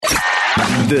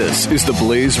This is the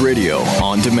Blaze Radio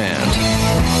on demand.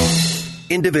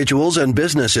 Individuals and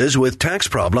businesses with tax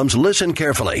problems, listen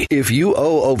carefully. If you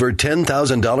owe over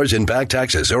 $10,000 in back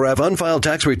taxes or have unfiled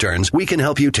tax returns, we can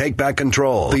help you take back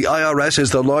control. The IRS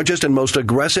is the largest and most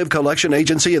aggressive collection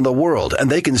agency in the world, and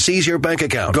they can seize your bank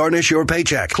account, garnish your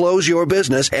paycheck, close your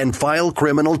business, and file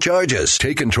criminal charges.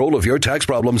 Take control of your tax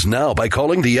problems now by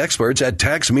calling the experts at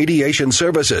Tax Mediation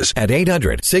Services at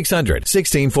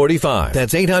 800-600-1645.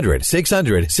 That's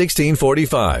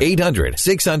 800-600-1645.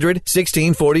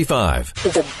 800-600-1645.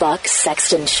 The Buck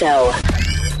Sexton Show.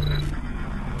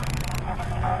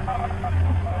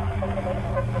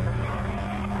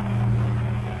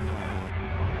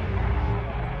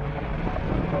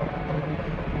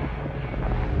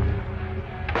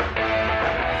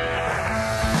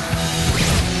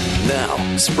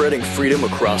 Now, spreading freedom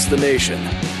across the nation.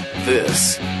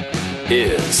 This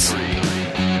is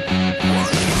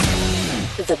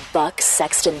The Buck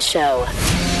Sexton Show.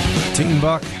 Team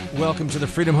Buck, welcome to the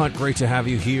Freedom Hunt. Great to have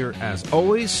you here as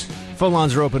always. Phone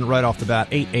lines are open right off the bat,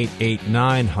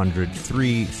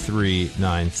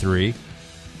 888-900-3393.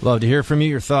 Love to hear from you,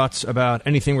 your thoughts about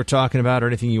anything we're talking about or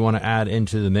anything you want to add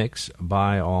into the mix,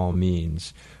 by all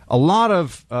means. A lot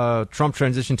of Trump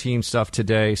transition team stuff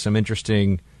today, some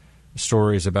interesting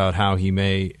stories about how he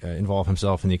may involve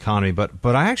himself in the economy.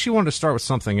 But I actually wanted to start with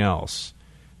something else,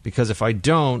 because if I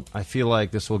don't, I feel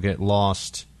like this will get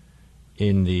lost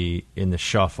in the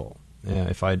shuffle.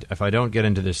 If I don't get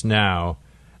into this now,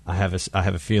 I have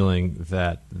a feeling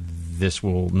that this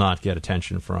will not get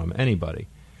attention from anybody,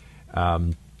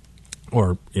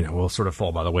 or will sort of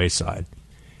fall by the wayside.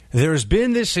 There's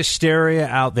been this hysteria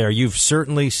out there. You've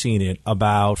certainly seen it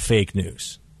about fake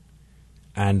news,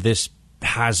 and this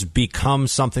has become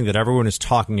something that everyone is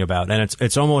talking about. And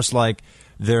it's almost like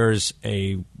there's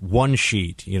a one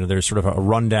sheet. There's sort of a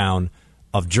rundown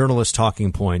of journalist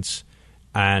talking points.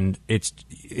 And it's,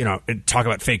 talk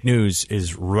about fake news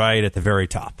is right at the very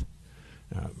top,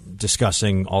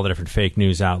 discussing all the different fake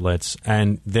news outlets.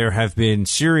 And there have been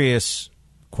serious,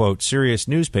 quote, serious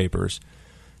newspapers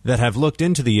that have looked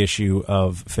into the issue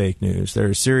of fake news. There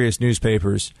are serious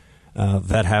newspapers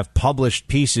that have published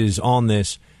pieces on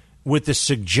this with the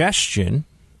suggestion,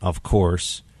 of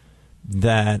course,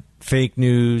 that fake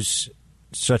news,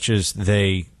 such as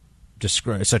they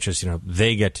describe,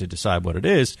 they get to decide what it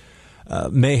is,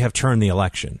 may have turned the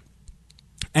election.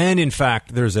 And in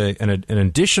fact, there's an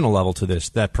additional level to this,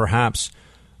 that perhaps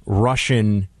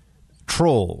Russian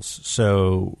trolls,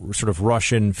 so sort of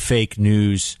Russian fake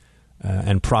news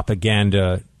and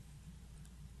propaganda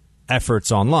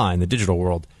efforts online, the digital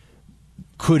world,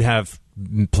 could have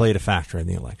played a factor in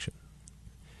the election.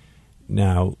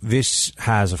 Now, this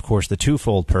has, of course, the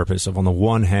twofold purpose of, on the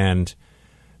one hand,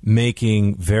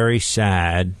 making very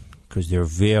sad, because they're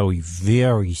very,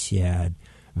 very sad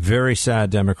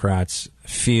Democrats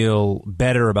feel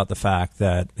better about the fact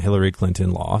that Hillary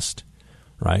Clinton lost,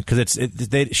 right? Because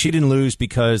she didn't lose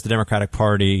because the Democratic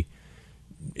Party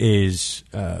is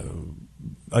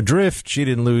adrift. She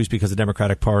didn't lose because the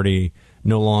Democratic Party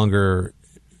no longer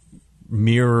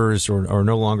mirrors or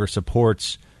no longer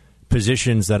supports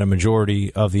positions that a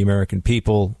majority of the American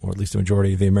people, or at least a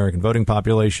majority of the American voting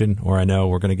population, or I know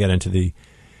we're going to get into the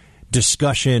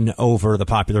discussion over the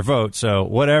popular vote. So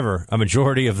whatever, a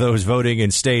majority of those voting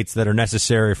in states that are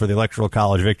necessary for the Electoral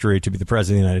College victory to be the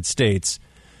President of the United States,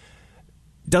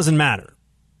 doesn't matter.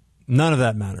 None of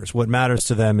that matters. What matters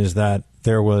to them is that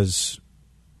there was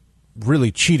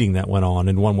really cheating that went on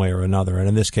in one way or another. And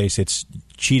in this case, it's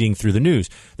cheating through the news.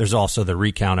 There's also the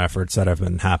recount efforts that have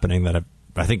been happening that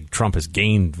I think Trump has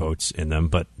gained votes in them,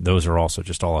 but those are also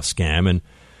just all a scam. And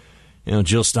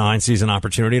Jill Stein sees an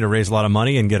opportunity to raise a lot of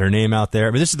money and get her name out there.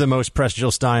 I mean, this is the most press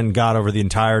Jill Stein got over the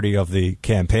entirety of the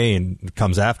campaign. It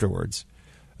comes afterwards,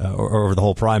 or over the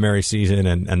whole primary season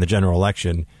and the general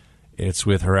election. It's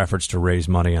with her efforts to raise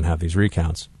money and have these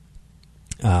recounts.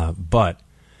 But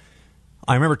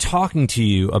I remember talking to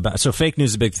you about, so fake news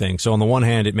is a big thing. So on the one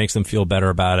hand, it makes them feel better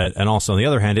about it. And also on the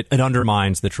other hand, it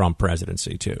undermines the Trump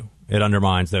presidency too. It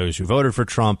undermines those who voted for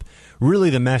Trump. Really,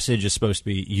 the message is supposed to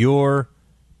be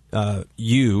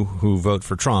you who vote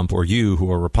for Trump, or you who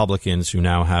are Republicans who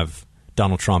now have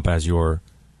Donald Trump as your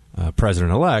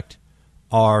president-elect,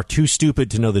 are too stupid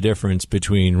to know the difference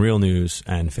between real news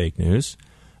and fake news.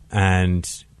 And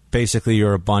basically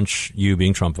you're a bunch, you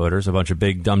being Trump voters, a bunch of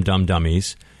big dumb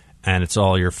dummies, and it's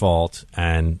all your fault.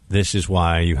 And this is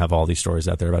why you have all these stories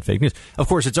out there about fake news. Of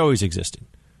course, it's always existed.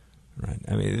 Right.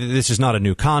 I mean, this is not a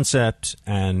new concept,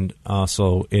 and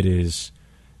also it is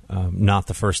not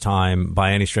the first time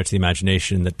by any stretch of the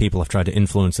imagination that people have tried to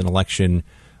influence an election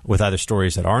with either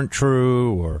stories that aren't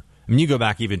true or mean, you go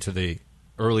back even to the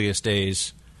earliest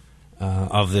days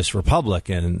of this republic,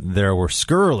 and there were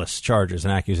scurrilous charges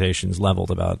and accusations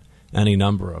leveled about any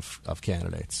number of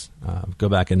candidates. Go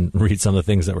back and read some of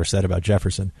the things that were said about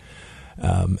Jefferson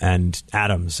and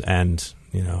Adams, and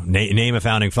name a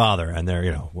founding father, and they're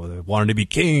they wanted to be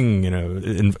king,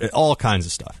 and all kinds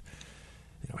of stuff.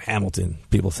 Hamilton,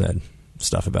 people said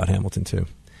stuff about Hamilton too.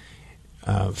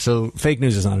 So fake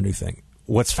news is not a new thing.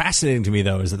 What's fascinating to me,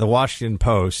 though, is that the Washington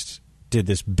Post did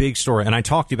this big story, and I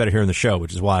talked to you about it here in the show,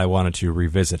 which is why I wanted to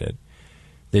revisit it.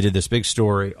 They did this big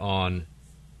story on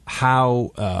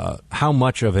how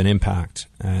much of an impact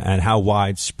and how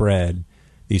widespread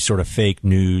these sort of fake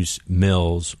news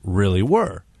mills really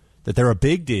were. That they're a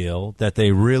big deal, that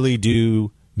they really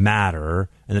do matter,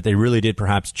 and that they really did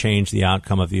perhaps change the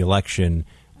outcome of the election.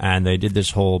 And they did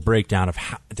this whole breakdown of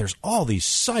how there's all these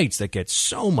sites that get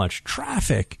so much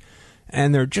traffic,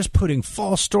 and they're just putting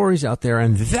false stories out there,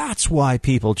 and that's why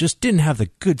people just didn't have the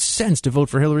good sense to vote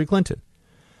for Hillary Clinton.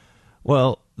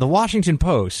 Well, the Washington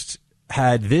Post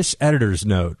had this editor's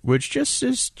note, which just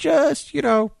sort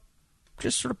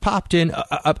of popped in,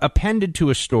 appended to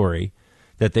a story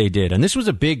that they did, and this was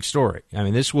a big story. I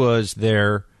mean, this was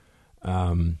their sort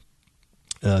of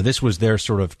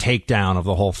takedown of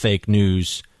the whole fake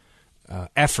news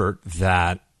effort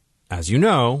that, as you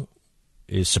know,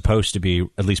 is supposed to be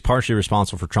at least partially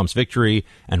responsible for Trump's victory,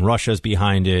 and Russia's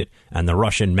behind it, and the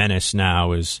Russian menace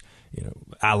now is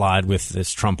allied with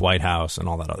this Trump White House and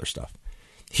all that other stuff.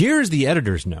 Here's the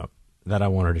editor's note that I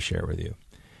wanted to share with you.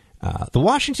 The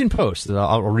Washington Post,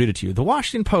 I'll read it to you. The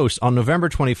Washington Post on November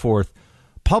 24th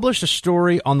published a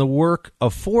story on the work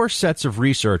of 4 sets of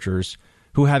researchers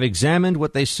who have examined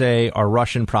what they say are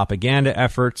Russian propaganda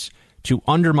efforts to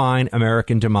undermine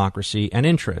American democracy and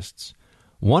interests.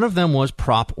 One of them was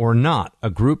Prop or Not, a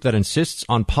group that insists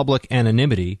on public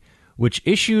anonymity, which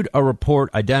issued a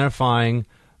report identifying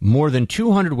more than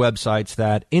 200 websites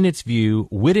that, in its view,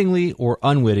 wittingly or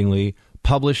unwittingly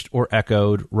published or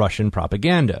echoed Russian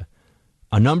propaganda.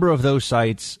 A number of those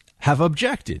sites have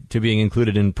objected to being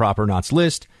included in Prop or Not's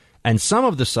list, and some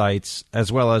of the sites,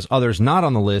 as well as others not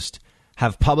on the list,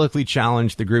 have publicly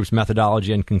challenged the group's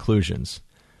methodology and conclusions.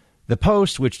 The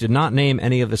Post, which did not name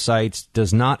any of the sites,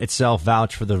 does not itself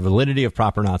vouch for the validity of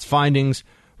Prop or Not's findings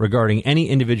regarding any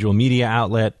individual media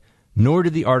outlet, nor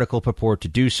did the article purport to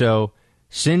do so.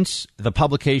 Since the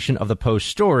publication of the Post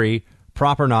story,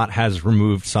 Prop or Not has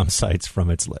removed some sites from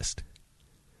its list.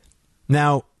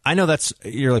 Now, I know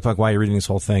you're like, why are you reading this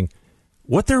whole thing?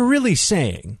 What they're really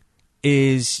saying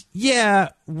is, yeah,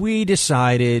 we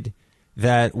decided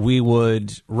that we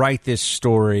would write this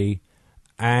story,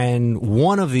 and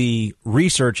one of the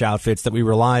research outfits that we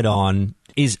relied on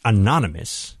is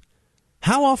anonymous.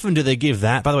 How often do they give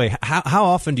that? By the way, how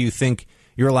often do you think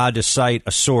you're allowed to cite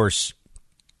a source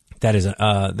that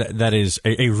is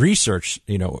a research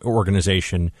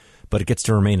organization, but it gets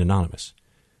to remain anonymous?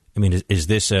 I mean, is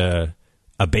this a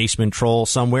basement troll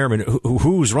somewhere? I mean,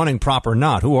 who's running Prop or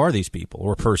Not? Who are these people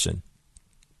or person?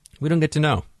 We don't get to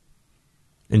know.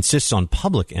 Insists on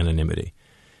public anonymity.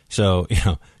 So,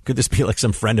 could this be like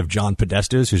some friend of John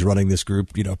Podesta's who's running this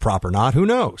group, Prop or Not? Who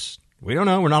knows? We don't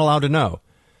know. We're not allowed to know.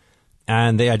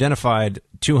 And they identified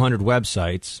 200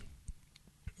 websites,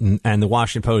 and the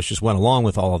Washington Post just went along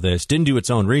with all of this, didn't do its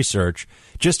own research,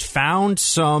 just found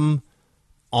some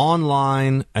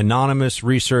online anonymous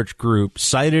research group,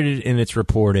 cited it in its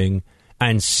reporting,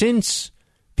 and since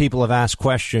people have asked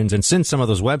questions, and since some of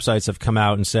those websites have come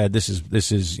out and said this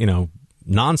is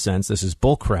nonsense, this is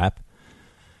bullcrap,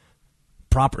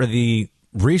 the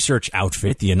research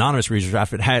outfit, the anonymous research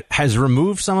outfit, has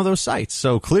removed some of those sites.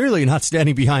 So clearly not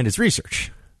standing behind its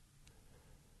research.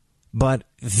 But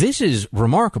this is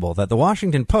remarkable that the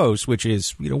Washington Post, which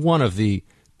is one of the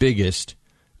biggest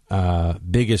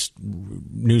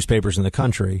newspapers in the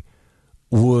country,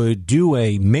 would do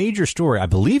a major story. I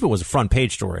believe it was a front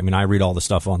page story. I mean, I read all the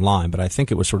stuff online, but I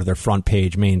think it was sort of their front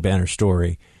page main banner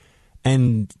story,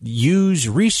 and use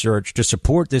research to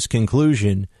support this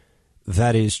conclusion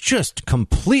that is just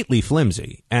completely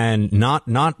flimsy and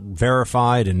not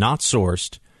verified and not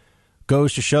sourced.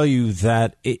 Goes to show you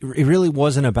that it really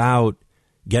wasn't about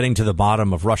getting to the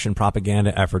bottom of Russian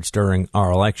propaganda efforts during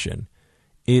our election.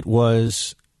 It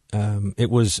was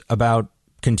about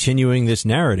continuing this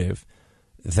narrative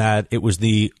that it was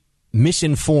the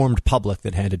misinformed public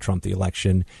that handed Trump the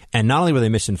election, and not only were they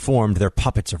misinformed, they're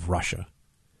puppets of Russia.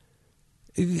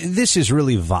 This is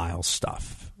really vile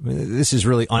stuff. This is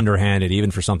really underhanded, even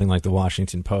for something like the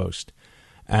Washington Post.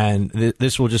 And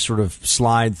this will just sort of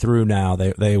slide through now.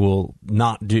 They will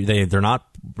not do. They're not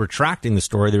retracting the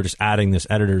story. They're just adding this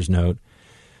editor's note.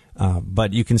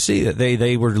 But you can see that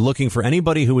they were looking for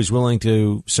anybody who was willing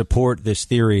to support this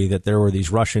theory that there were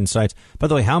these Russian sites. By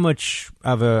the way, how much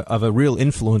of a real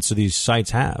influence do these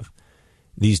sites have?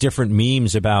 These different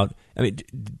memes about, I mean,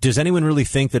 does anyone really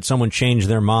think that someone changed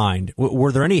their mind?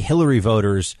 Were there any Hillary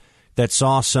voters that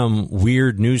saw some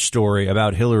weird news story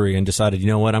about Hillary and decided, you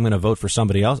know what, I'm going to vote for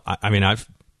somebody else? I mean,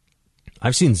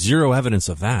 I've seen zero evidence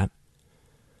of that.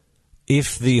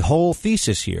 If the whole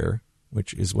thesis here,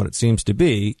 which is what it seems to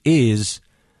be, is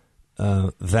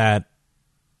that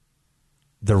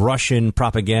the Russian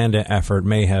propaganda effort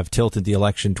may have tilted the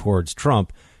election towards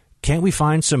Trump, can't we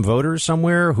find some voters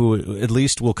somewhere who at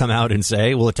least will come out and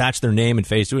say, will attach their name and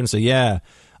face to it and say, yeah,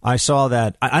 I saw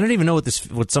that. I don't even know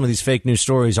what some of these fake news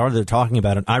stories are they're talking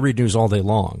about. And I read news all day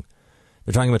long.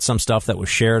 They're talking about some stuff that was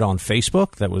shared on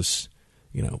Facebook that was,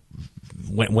 you know,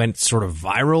 went sort of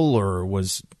viral or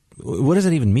was, what does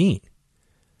it even mean?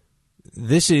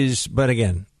 This is, but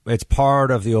again, it's part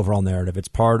of the overall narrative. It's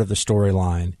part of the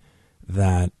storyline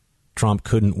that Trump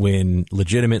couldn't win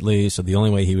legitimately. So the only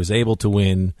way he was able to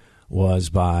win was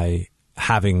by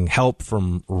having help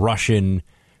from Russian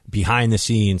behind the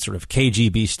scenes, sort of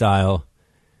KGB style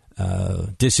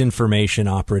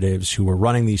disinformation operatives who were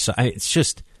running these. It's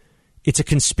a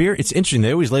conspiracy. It's interesting.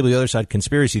 They always label the other side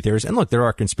conspiracy theorists. And look, there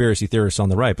are conspiracy theorists on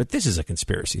the right, but this is a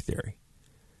conspiracy theory.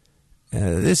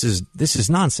 This is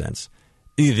nonsense.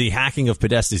 The hacking of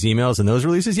Podesta's emails and those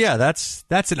releases, yeah, that's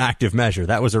an active measure.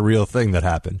 That was a real thing that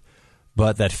happened.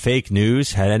 But that fake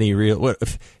news had any real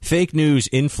fake news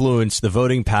influenced the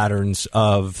voting patterns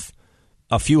of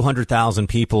a few 100,000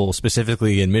 people,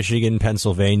 specifically in Michigan,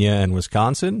 Pennsylvania, and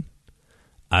Wisconsin?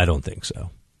 I don't think so.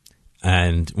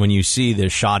 And when you see the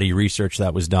shoddy research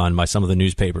that was done by some of the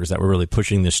newspapers that were really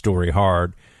pushing this story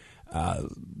hard,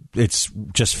 it's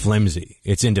just flimsy.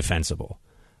 It's indefensible.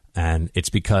 And it's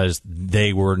because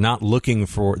they were not looking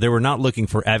for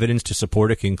evidence to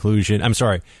support a conclusion. I'm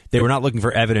sorry. They were not looking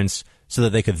for evidence so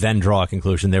that they could then draw a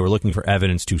conclusion. They were looking for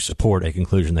evidence to support a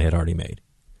conclusion they had already made.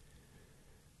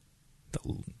 The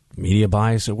media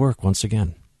bias at work once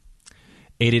again.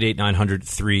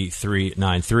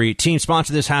 888-900-3393. Team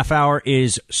sponsor this half hour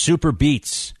is Super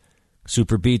Beets.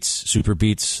 Super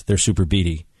Beets. They're super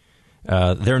beety.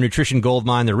 They're a nutrition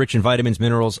goldmine. They're rich in vitamins,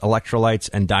 minerals, electrolytes,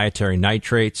 and dietary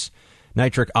nitrates.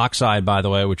 Nitric oxide, by the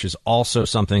way, which is also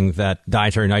something that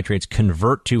dietary nitrates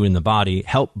convert to in the body,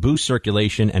 help boost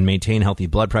circulation and maintain healthy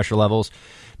blood pressure levels.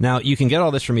 Now, you can get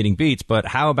all this from eating beets, but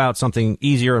how about something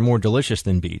easier and more delicious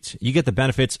than beets? You get the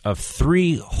benefits of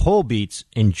 3 whole beets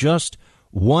in just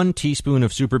 1 teaspoon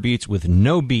of Super Beets with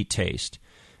no beet taste.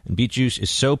 And beet juice is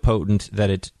so potent that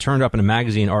it turned up in a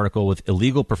magazine article with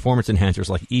illegal performance enhancers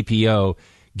like EPO,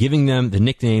 giving them the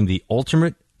nickname the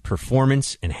ultimate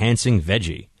performance-enhancing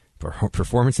veggie.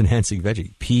 Performance-enhancing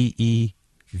veggie.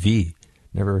 PEV.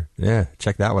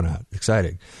 Check that one out.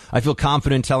 Exciting. I feel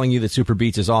confident telling you that Super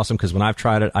Beets is awesome because when I've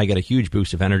tried it, I get a huge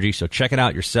boost of energy. So check it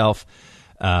out yourself.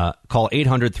 Call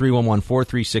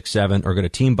 800-311-4367 or go to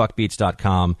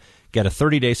teambuckbeats.com. Get a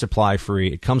 30-day supply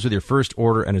free. It comes with your first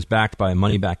order and is backed by a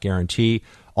money-back guarantee.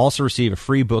 Also receive a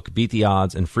free book, Beat the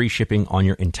Odds, and free shipping on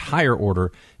your entire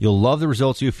order. You'll love the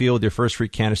results you feel with your first free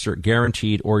canister,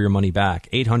 guaranteed, or your money back.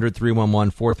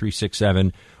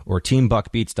 800-311-4367 or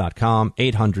teambuckbeats.com.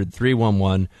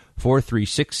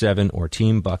 800-311-4367 or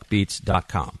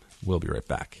teambuckbeats.com. We'll be right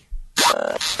back.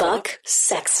 Buck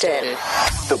Sexton.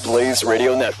 The Blaze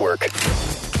Radio Network.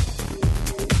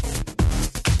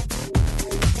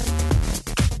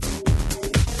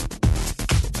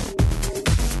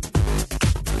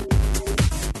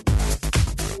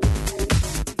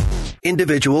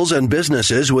 Individuals and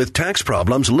businesses with tax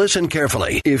problems, listen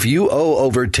carefully. If you owe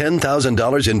over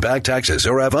 $10,000 in back taxes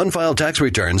or have unfiled tax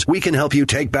returns, we can help you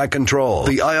take back control.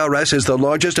 The IRS is the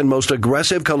largest and most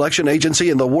aggressive collection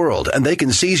agency in the world, and they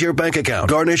can seize your bank account,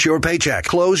 garnish your paycheck,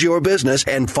 close your business,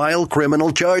 and file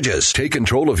criminal charges. Take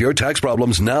control of your tax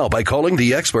problems now by calling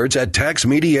the experts at Tax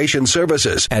Mediation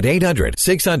Services at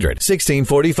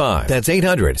 800-600-1645. That's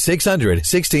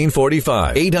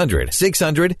 800-600-1645.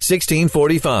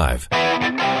 800-600-1645.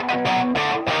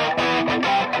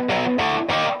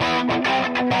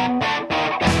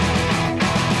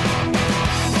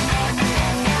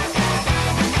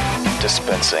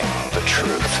 Dispensing the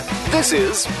truth. This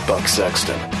is Buck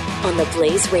Sexton on the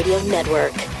Blaze Radio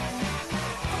Network.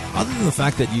 Other than the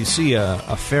fact that you see a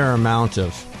fair amount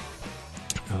of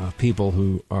people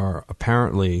who are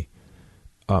apparently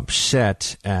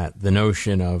upset at the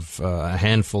notion of a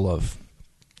handful of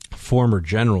former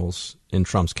generals in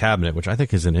Trump's cabinet, which I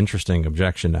think is an interesting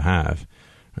objection to have.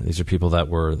 These are people that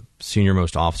were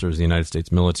senior-most officers of the United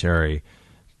States military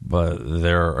but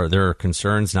there are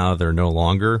concerns now that they're no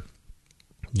longer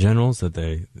generals.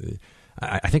 That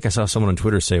I think I saw someone on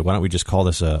Twitter say, "Why don't we just call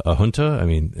this a junta?" I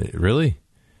mean, really?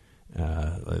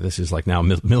 This is like now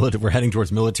we're heading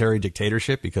towards military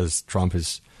dictatorship because Trump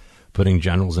is putting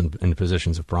generals in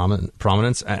positions of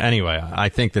prominence. Anyway, I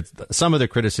think that some of the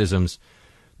criticisms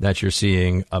that you're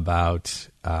seeing about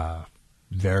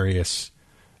various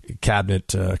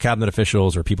cabinet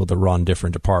officials or people that run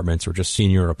different departments or just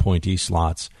senior appointee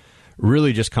slots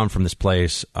really just come from this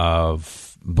place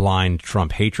of blind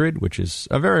Trump hatred, which is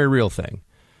a very real thing.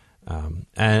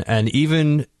 And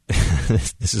even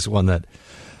this is one that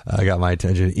got my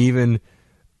attention. Even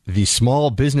the Small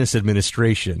Business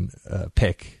Administration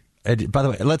pick. And by the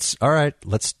way, let's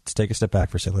take a step back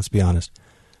for a second. Let's be honest.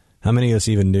 How many of us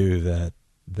even knew that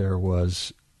there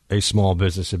was a Small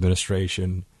Business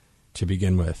Administration to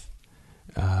begin with?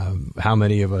 How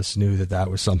many of us knew that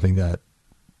was something that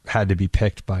had to be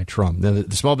picked by Trump? Now,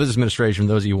 the Small Business Administration,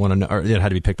 those of you who want to know, or it had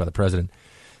to be picked by the president,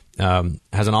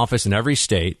 has an office in every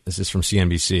state. This is from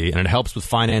CNBC, and it helps with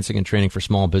financing and training for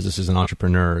small businesses and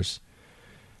entrepreneurs.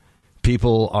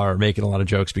 People are making a lot of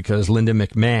jokes because Linda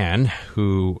McMahon,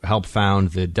 who helped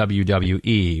found the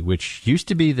WWE, which used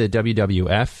to be the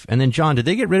WWF, and then, John, did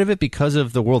they get rid of it because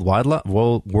of the World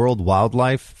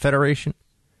Wildlife Federation?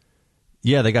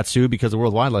 Yeah, they got sued because of the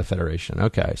World Wildlife Federation.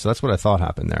 Okay, so that's what I thought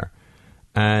happened there.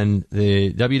 And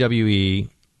the WWE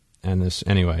and this,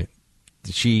 anyway,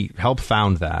 she helped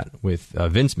found that with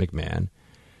Vince McMahon.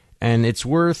 And it's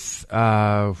worth,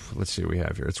 let's see what we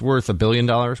have here. It's worth $1 billion,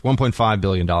 $1.5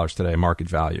 billion today, market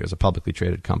value as a publicly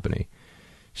traded company.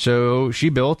 So she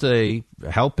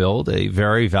helped build a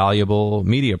very valuable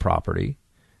media property.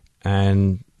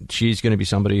 And she's going to be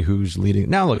somebody who's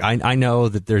leading. Now, look, I know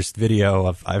that there's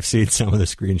video I've seen some of the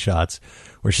screenshots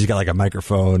where she's got like a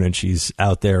microphone and she's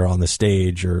out there on the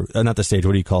stage, or not the stage.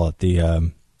 What do you call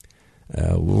it?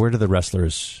 Where do the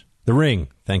wrestlers? The ring.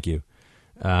 Thank you.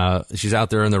 She's out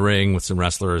there in the ring with some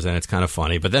wrestlers, and it's kind of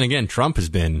funny. But then again, Trump has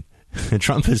been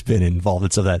involved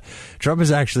in some of that. Trump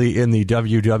is actually in the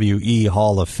WWE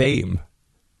Hall of Fame,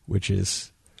 which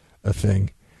is a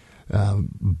thing.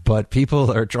 But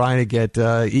people are trying to get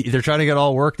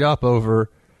all worked up over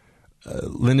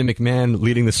Linda McMahon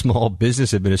leading the Small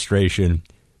Business Administration.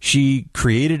 She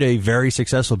created a very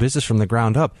successful business from the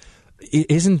ground up.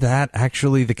 Isn't that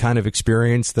actually the kind of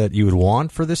experience that you would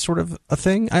want for this sort of a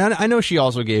thing? I know she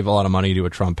also gave a lot of money to a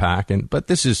Trump PAC, but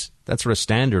that's sort of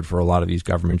standard for a lot of these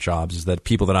government jobs, is that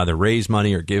people that either raise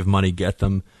money or give money get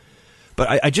them.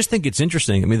 But I just think it's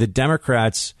interesting. I mean, the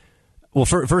Democrats, well,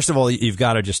 first of all, you've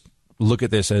got to just look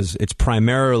at this as it's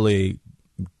primarily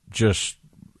just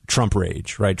Trump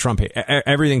rage, right?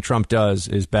 Everything Trump does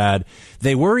is bad.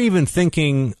 They were even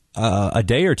thinking a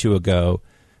day or two ago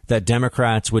that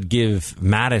Democrats would give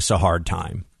Mattis a hard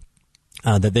time,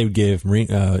 that they would give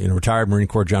retired Marine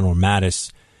Corps General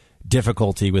Mattis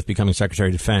difficulty with becoming Secretary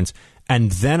of Defense.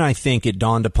 And then I think it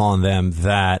dawned upon them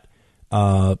that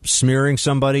smearing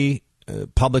somebody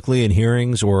publicly in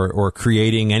hearings or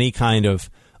creating any kind of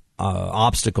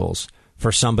obstacles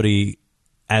for somebody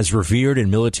as revered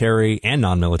in military and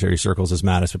non-military circles as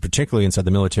Mattis, but particularly inside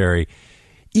the military,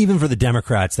 even for the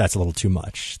Democrats, that's a little too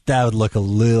much. That would look a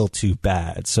little too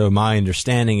bad. So my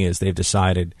understanding is they've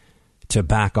decided to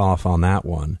back off on that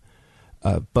one.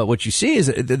 But what you see is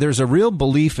that there's a real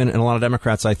belief in a lot of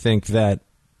Democrats, I think, that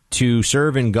to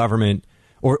serve in government,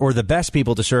 or the best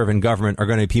people to serve in government are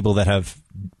going to be people that have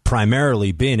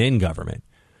primarily been in government,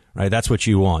 right? That's what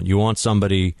you want. You want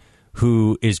somebody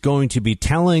who is going to be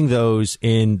telling those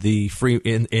in the free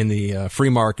free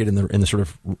market, in the sort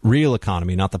of real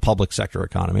economy, not the public sector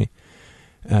economy,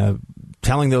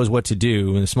 telling those what to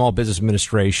do. And the Small Business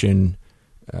Administration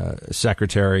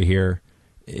secretary here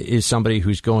is somebody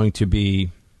who's going to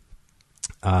be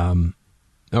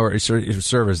or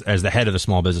serve as the head of the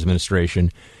Small Business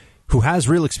Administration, who has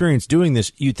real experience doing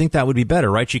this. You'd think that would be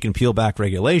better, right? She can peel back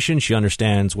regulation. She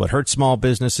understands what hurts small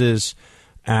businesses.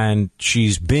 And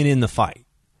she's been in the fight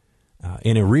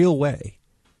in a real way.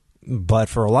 But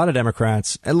for a lot of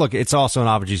Democrats, and look, it's also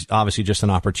obviously just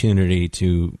an opportunity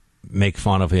to make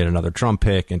fun of yet another Trump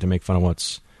pick and to make fun of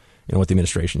what the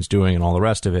administration's doing and all the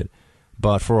rest of it.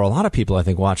 But for a lot of people, I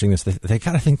think, watching this, they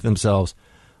got to think to themselves,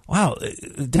 wow,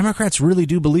 Democrats really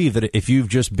do believe that if you've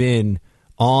just been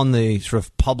on the sort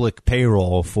of public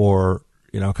payroll for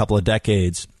a couple of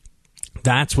decades,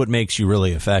 that's what makes you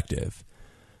really effective.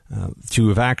 To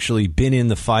have actually been in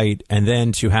the fight and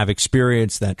then to have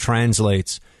experience that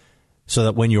translates so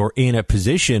that when you're in a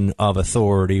position of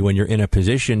authority, when you're in a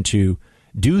position to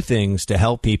do things to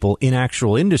help people in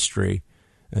actual industry,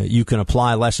 you can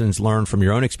apply lessons learned from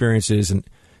your own experiences. And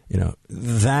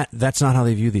that's not how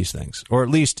they view these things, or at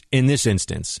least in this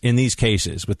instance, in these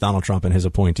cases with Donald Trump and his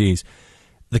appointees.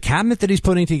 The cabinet that he's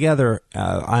putting together,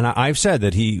 and I've said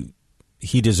that he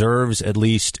deserves at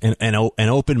least an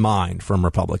open mind from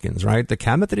Republicans, right? The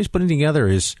cabinet that he's putting together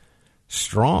is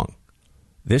strong.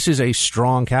 This is a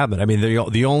strong cabinet. I mean,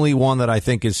 the only one that I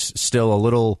think is still a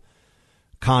little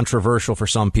controversial for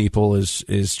some people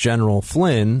is General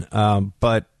Flynn.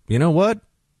 But you know what?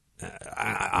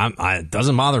 It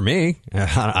doesn't bother me.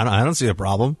 I don't see a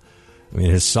problem. I mean,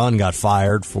 his son got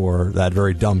fired for that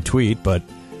very dumb tweet, but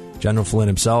General Flynn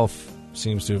himself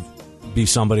seems to be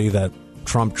somebody that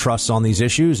Trump trusts on these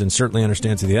issues and certainly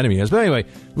understands who the enemy is. But anyway,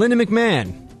 Linda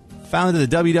McMahon, founded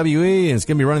the WWE, and is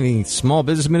going to be running the Small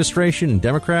Business Administration, and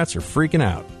Democrats are freaking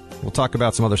out. We'll talk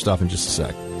about some other stuff in just a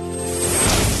sec.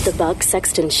 The Buck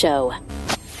Sexton Show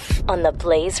on the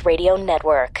Blaze Radio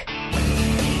Network.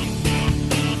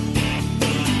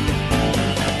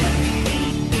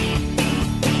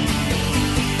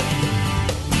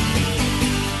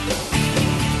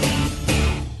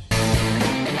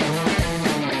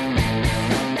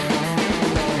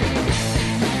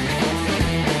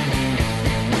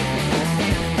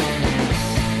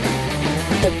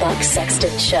 The Buck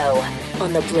Sexton Show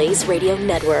on the Blaze Radio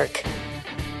Network.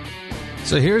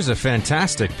 So here's a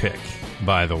fantastic pick,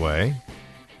 by the way.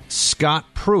 Scott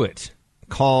Pruitt,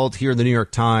 called here in the New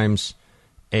York Times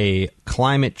a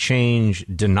climate change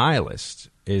denialist,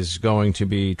 is going to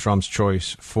be Trump's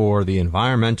choice for the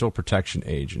Environmental Protection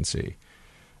Agency,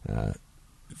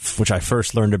 which I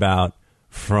first learned about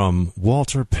from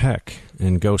Walter Peck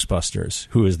in Ghostbusters,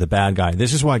 who is the bad guy.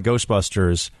 This is why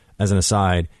Ghostbusters, as an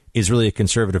aside, is really a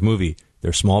conservative movie.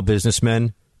 They're small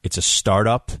businessmen. It's a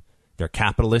startup. They're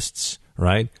capitalists,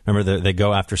 right? Remember, they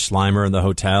go after Slimer in the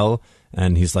hotel,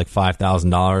 and he's like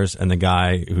 $5,000, and the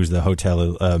guy who's the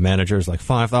hotel manager is like,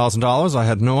 $5,000? I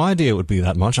had no idea it would be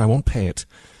that much. I won't pay it.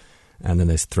 And then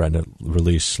they threaten to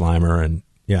release Slimer, and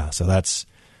yeah, so that's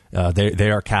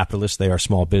they are capitalists. They are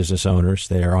small business owners.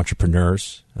 They are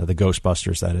entrepreneurs. The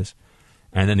Ghostbusters, that is.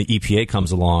 And then the EPA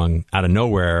comes along out of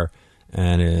nowhere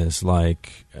and is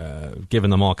like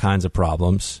giving them all kinds of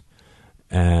problems.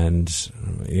 And,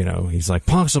 he's like,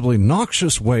 possibly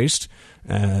noxious waste,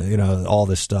 all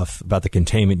this stuff about the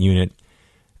containment unit.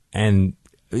 And,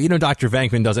 Dr.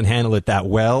 Venkman doesn't handle it that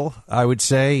well, I would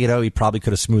say. He probably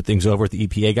could have smoothed things over with the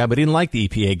EPA guy, but he didn't like the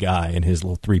EPA guy in his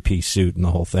little three-piece suit and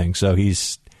the whole thing. So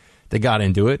they got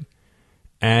into it.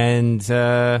 And,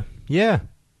 they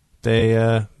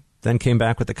then came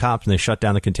back with the cops and they shut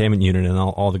down the containment unit, and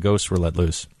all the ghosts were let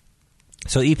loose.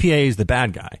 So EPA is the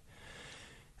bad guy.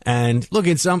 And look,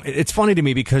 it's funny to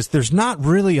me because there's not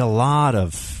really a lot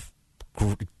of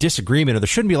disagreement, or there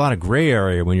shouldn't be a lot of gray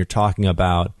area when you're talking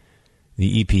about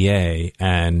the EPA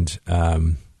and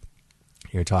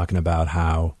you're talking about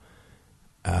how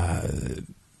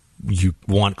you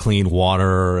want clean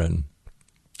water and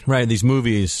right. These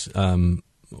movies.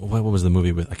 What was the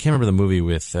movie with? I can't remember the movie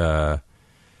with. There's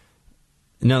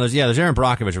Aaron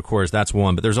Brockovich, of course. That's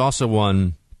one, but there's also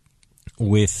one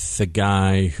with the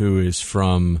guy who is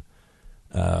from.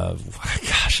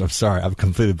 I'm sorry, I'm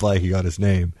completely blanking on his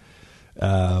name.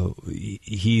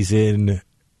 He's in,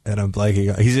 and I'm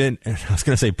blanking. He's in. I was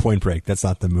going to say Point Break. That's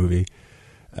not the movie.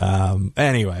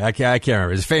 Anyway, I can't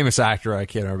remember. He's a famous actor. I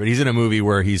can't remember. But he's in a movie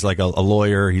where he's like a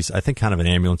lawyer. He's, I think, kind of an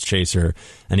ambulance chaser,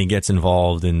 and he gets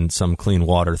involved in some clean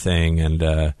water thing.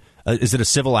 And is it a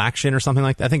civil action or something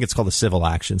like that? I think it's called a civil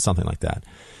action, something like that.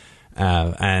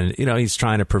 And he's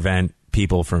trying to prevent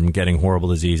people from getting horrible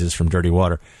diseases from dirty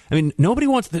water. I mean, nobody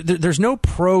wants. There's no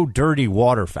pro dirty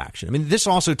water faction. I mean, this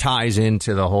also ties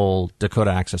into the whole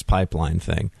Dakota Access Pipeline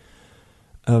thing.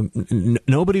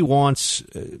 Nobody wants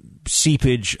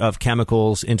seepage of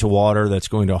chemicals into water that's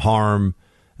going to harm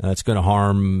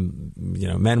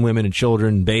men, women, and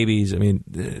children, babies. I mean,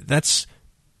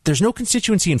 there's no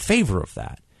constituency in favor of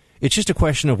that. It's just a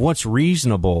question of what's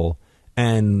reasonable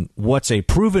and what's a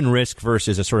proven risk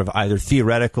versus a sort of either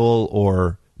theoretical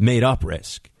or made up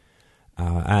risk.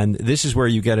 And this is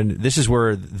where this is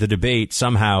where the debate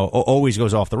somehow always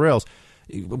goes off the rails.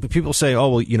 People say, oh,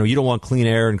 well, you don't want clean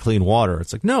air and clean water.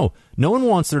 It's like, no one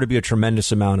wants there to be a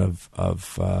tremendous amount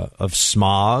of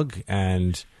smog.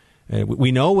 And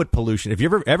we know what pollution, if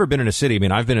you've ever been in a city, I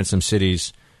mean, I've been in some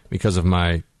cities because of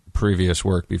my previous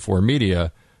work before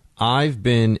media. I've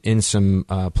been in some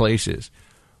places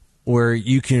where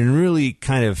you can really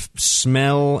kind of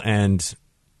smell and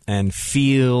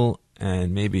feel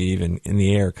and maybe even in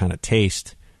the air kind of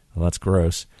taste. Well, that's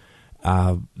gross.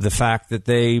 The fact that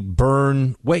they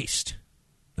burn waste,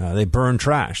 they burn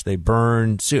trash, they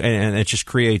burn, and it just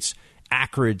creates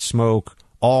acrid smoke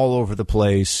all over the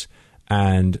place,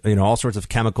 and all sorts of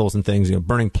chemicals and things,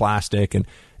 burning plastic, and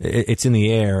it's in the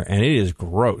air, and it is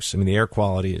gross. I mean, the air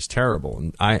quality is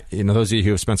terrible. And those of you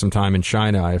who have spent some time in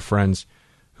China, I have friends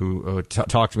who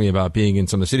talk to me about being in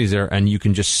some of the cities there, and you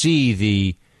can just see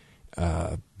the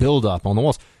buildup on the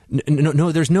walls.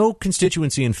 No, there's no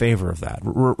constituency in favor of that.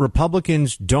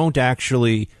 Republicans don't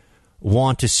actually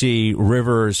want to see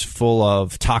rivers full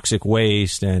of toxic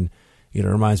waste, and it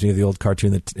reminds me of the old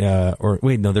cartoon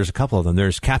that there's a couple of them.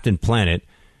 There's Captain Planet,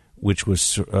 which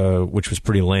was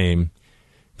pretty lame,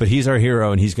 but he's our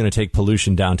hero and he's going to take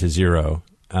pollution down to zero.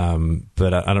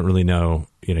 But I don't really know.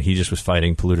 He just was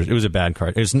fighting polluters. It was a bad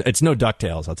cartoon. It's no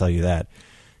DuckTales, I'll tell you that.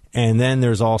 And then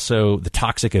there's also the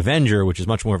Toxic Avenger, which is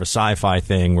much more of a sci-fi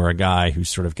thing, where a guy who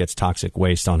sort of gets toxic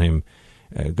waste on him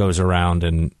goes around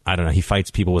and, I don't know, he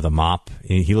fights people with a mop.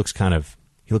 He looks a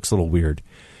little weird,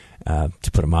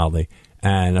 to put it mildly.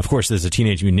 And of course, there's the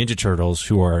Teenage Mutant Ninja Turtles,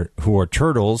 who are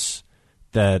turtles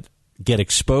that get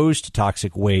exposed to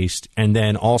toxic waste, and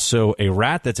then also a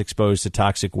rat that's exposed to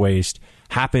toxic waste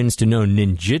happens to know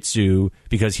ninjutsu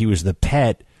because he was the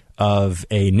pet of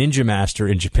a ninja master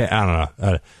in Japan. I don't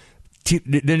know.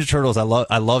 Ninja Turtles, I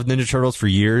loved Ninja Turtles for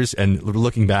years, and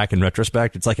looking back in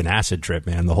retrospect, it's like an acid trip,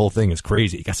 man. The whole thing is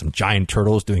crazy. You got some giant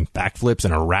turtles doing backflips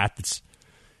and a rat that's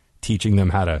teaching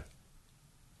them how to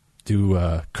do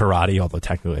karate, although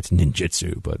technically it's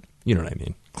ninjutsu, but you know what I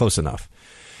mean. Close enough.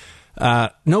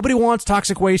 Nobody wants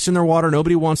toxic waste in their water.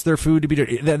 Nobody wants their food to be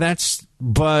dirty.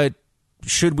 But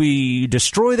should we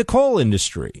destroy the coal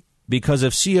industry because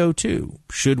of CO2?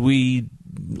 Should we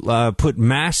put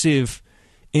massive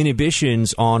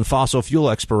inhibitions on fossil fuel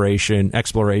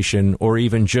exploration, or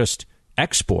even just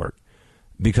export,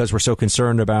 because we're so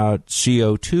concerned about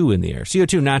CO2 in the air?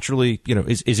 CO2 naturally,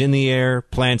 is in the air.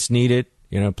 Plants need it.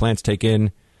 Plants take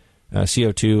in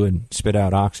CO2 and spit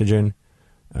out oxygen.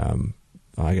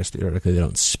 I guess theoretically they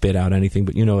don't spit out anything,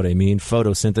 but you know what I mean.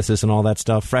 Photosynthesis and all that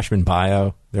stuff. Freshman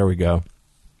bio. There we go.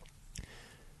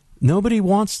 Nobody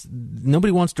wants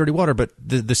dirty water, but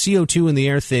the CO2 in the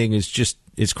air thing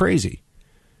is crazy.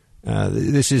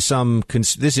 This is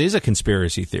a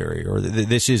conspiracy theory, or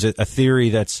this is a theory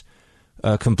that's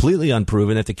completely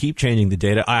unproven. That they keep changing the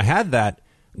data. I had that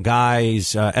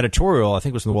guy's editorial, I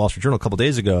think it was in the Wall Street Journal a couple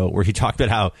days ago, where he talked about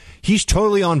how he's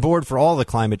totally on board for all the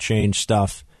climate change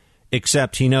stuff,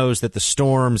 except he knows that the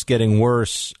storms getting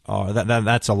worse,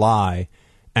 that's a lie.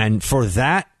 And for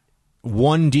that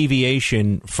one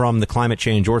deviation from the climate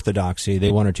change orthodoxy,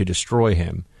 they wanted to destroy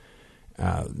him.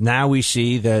 Now we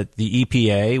see that the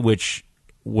EPA, which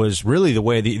was really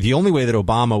the only way that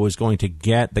Obama was going to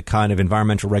get the kind of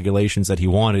environmental regulations that he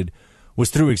wanted, was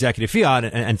through executive fiat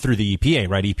and through the EPA,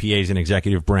 right? EPA is an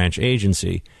executive branch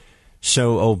agency.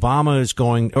 So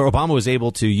Obama was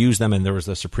able to use them, and there was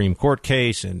a Supreme Court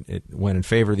case, and it went in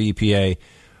favor of the EPA,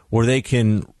 where they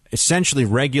can essentially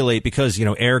regulate, because,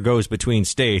 air goes between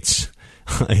states.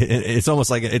 It's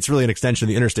almost like it's really an extension of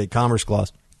the Interstate Commerce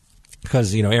Clause,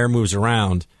 because, air moves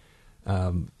around.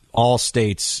 All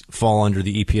states fall under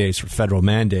the EPA's federal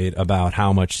mandate about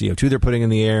how much CO2 they're putting in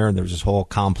the air, and there's this whole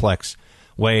complex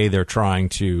way they're trying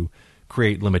to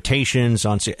create limitations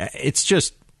on. It's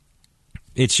just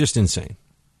insane,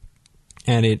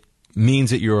 and it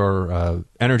means that your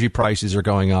energy prices are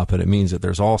going up, and it means that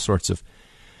there's all sorts of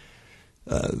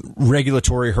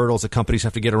regulatory hurdles that companies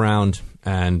have to get around.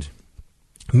 And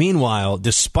meanwhile,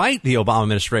 despite the Obama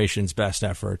administration's best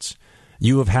efforts,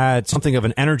 you have had something of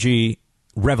an energy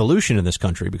revolution in this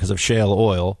country because of shale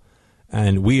oil,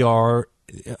 and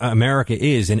America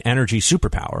is an energy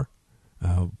superpower.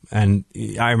 And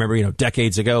I remember,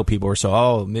 decades ago, people were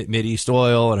Mideast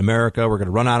oil in America, we're going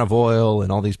to run out of oil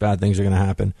and all these bad things are going to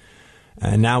happen.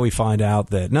 And now we find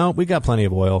out that, no, we got plenty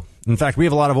of oil. In fact, we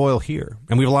have a lot of oil here,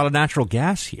 and we have a lot of natural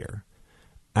gas here.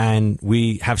 And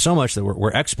we have so much that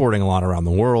we're exporting a lot around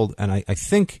the world. And I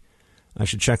think I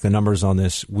should check the numbers on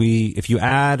this. If you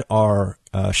add our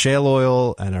shale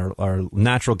oil and our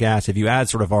natural gas, if you add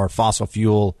sort of our fossil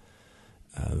fuel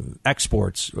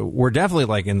exports, we're definitely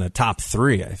like in the top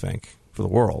 3, I think, for the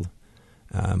world.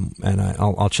 And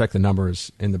I'll check the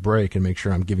numbers in the break and make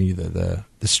sure I'm giving you the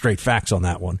straight facts on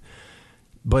that one.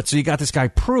 But so you got this guy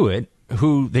Pruitt,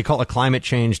 who they call a climate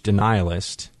change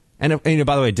denialist. And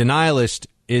by the way, denialist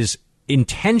is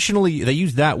intentionally, they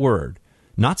use that word,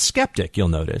 not skeptic, you'll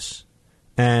notice,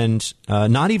 and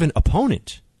not even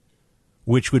opponent,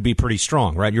 which would be pretty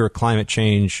strong, right? You're a climate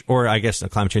change, or I guess a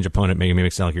climate change opponent maybe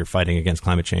makes it sound like you're fighting against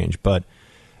climate change. But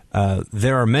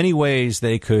there are many ways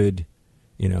they could,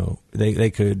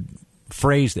 they could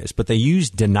phrase this, but they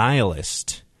use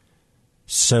denialist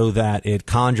so that it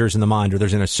conjures in the mind, or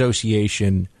there's an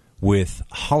association with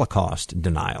Holocaust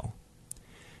denial.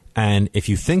 And if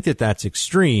you think that that's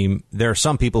extreme, there are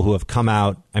some people who have come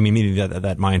out, I mean, meaning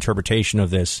that my interpretation of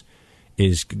this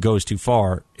goes too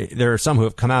far. There are some who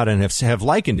have come out and have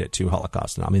likened it to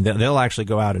Holocaust denial. I mean, they'll actually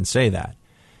go out and say that.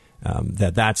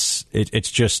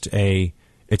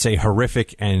 It's a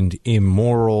horrific and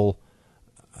immoral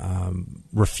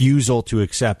refusal to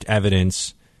accept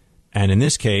evidence. And in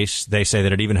this case, they say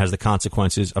that it even has the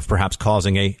consequences of perhaps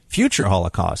causing a future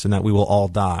Holocaust, and that we will all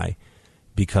die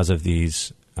because of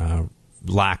these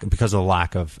because of the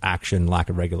lack of action, lack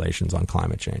of regulations on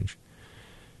climate change.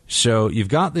 So you've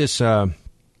got this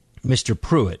Mr.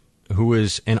 Pruitt, who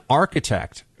is an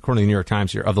architect, according to the New York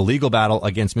Times here, of the legal battle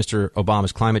against Mr.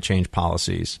 Obama's climate change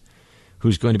policies,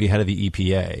 who's going to be head of the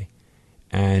EPA.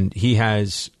 And he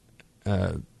has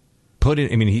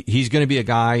he's going to be a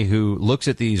guy who looks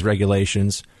at these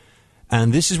regulations,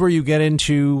 and this is where you get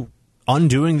into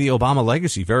undoing the Obama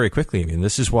legacy very quickly. I mean,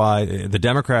 this is why the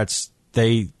Democrats,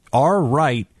 they are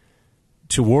right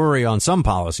to worry on some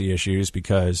policy issues,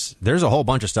 because there's a whole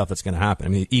bunch of stuff that's going to happen. I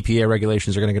mean, EPA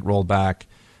regulations are going to get rolled back.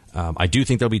 I do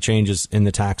think there'll be changes in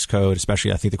the tax code,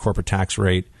 especially I think the corporate tax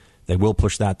rate. They will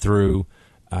push that through.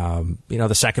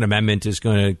 The Second Amendment is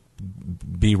going to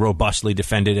be robustly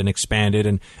defended and expanded.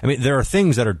 And I mean, there are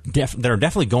things that are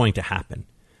definitely going to happen.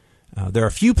 There are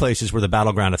a few places where the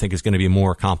battleground, I think, is going to be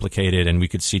more complicated, and we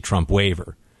could see Trump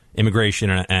waver. Immigration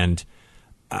and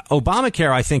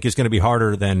Obamacare, I think, is going to be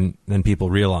harder than people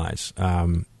realize.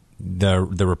 The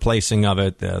replacing of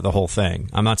it, the whole thing.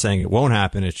 I'm not saying it won't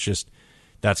happen. It's just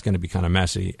that's going to be kind of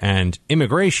messy. And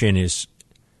immigration is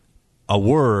a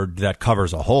word that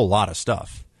covers a whole lot of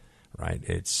stuff, right?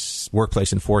 It's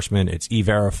workplace enforcement, it's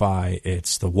E-Verify,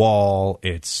 it's the wall,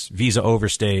 it's visa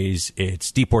overstays,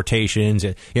 it's deportations.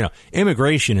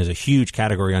 Immigration is a huge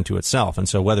category unto itself. And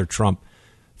so whether Trump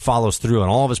follows through on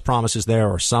all of his promises there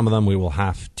or some of them, we will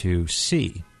have to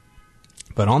see.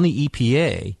 But on the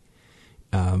EPA,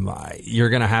 you're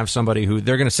going to have somebody who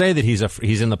they're going to say that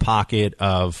he's in the pocket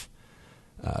of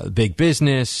big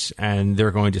business, and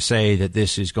they're going to say that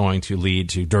this is going to lead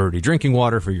to dirty drinking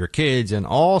water for your kids, and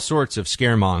all sorts of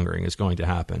scaremongering is going to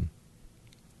happen.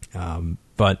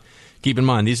 But keep in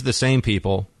mind, these are the same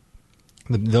people,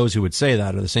 those who would say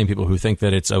that are the same people who think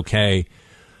that it's okay,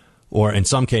 or in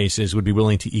some cases would be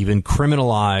willing to even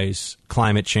criminalize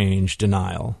climate change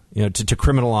denial, to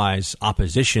criminalize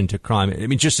opposition to climate. I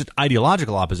mean, just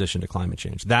ideological opposition to climate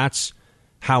change. That's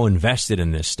how invested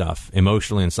in this stuff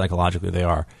emotionally and psychologically they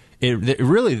are.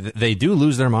 They do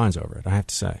lose their minds over it, I have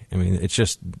to say. I mean, it's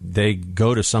just they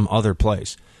go to some other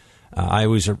place. I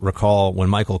always recall when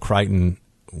Michael Crichton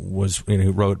was,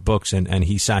 who wrote books, and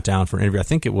he sat down for an interview. I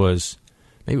think maybe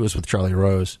it was with Charlie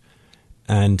Rose,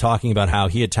 and talking about how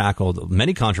he had tackled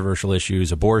many controversial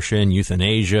issues: abortion,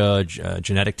 euthanasia,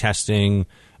 genetic testing,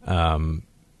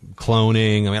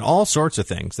 cloning. I mean, all sorts of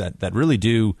things that really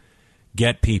do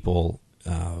get people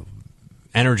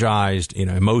energized,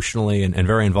 emotionally and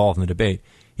very involved in the debate.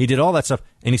 He did all that stuff,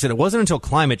 and he said it wasn't until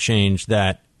climate change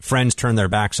that friends turned their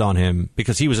backs on him,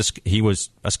 because he was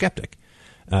a skeptic.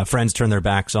 Friends turned their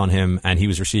backs on him, and he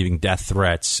was receiving death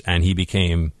threats, and he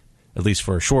became, at least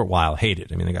for a short while,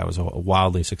 hated. I mean, the guy was a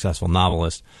wildly successful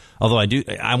novelist. Although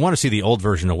I want to see the old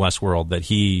version of Westworld that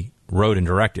he wrote and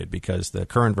directed, because the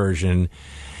current version,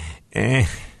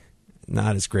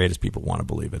 not as great as people want to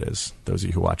believe it is. Those of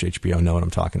you who watch HBO know what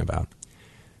I'm talking about.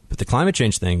 But the climate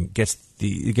change thing gets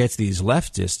these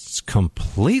leftists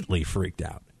completely freaked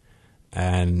out.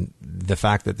 And the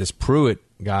fact that this Pruitt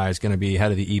guy is going to be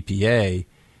head of the EPA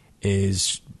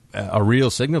is a real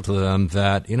signal to them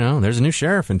that, there's a new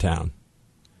sheriff in town.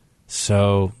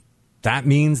 So that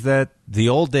means that the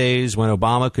old days when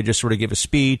Obama could just sort of give a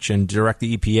speech and direct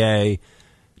the EPA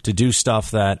to do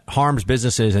stuff that harms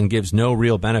businesses and gives no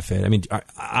real benefit. I mean,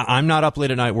 I'm not up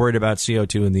late at night worried about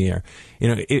CO2 in the air.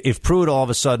 If Pruitt all of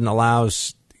a sudden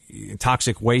allows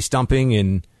toxic waste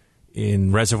dumping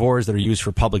in reservoirs that are used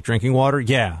for public drinking water,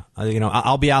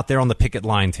 I'll be out there on the picket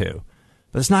line too.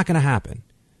 But it's not going to happen.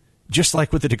 Just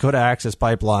like with the Dakota Access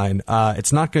Pipeline,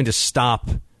 it's not going to stop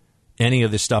any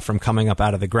of this stuff from coming up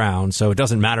out of the ground. So it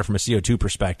doesn't matter from a CO2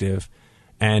 perspective,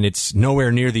 and it's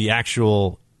nowhere near the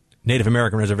actual Native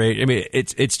American reservation. I mean,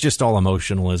 it's just all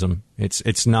emotionalism.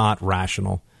 It's not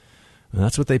rational. And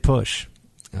that's what they push.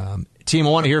 Team, I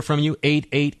want to hear from you.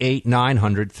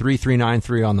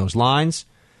 888-900-3393 on those lines.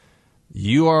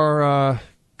 You are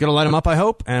going to light them up, I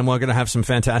hope, and we're going to have some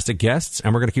fantastic guests,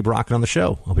 and we're going to keep rocking on the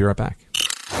show. I'll be right back.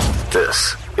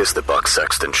 This is the Buck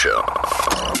Sexton Show.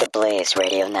 The Blaze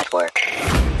Radio Network.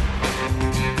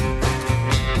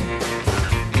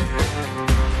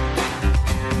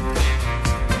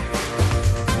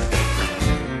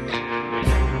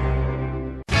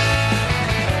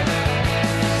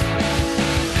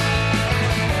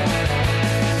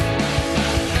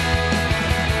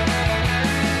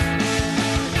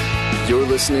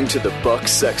 listening to the Buck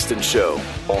Sexton Show,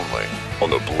 only on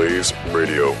the Blaze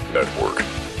Radio Network.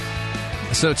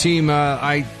 So, team,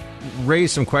 I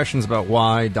raised some questions about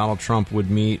why Donald Trump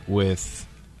would meet with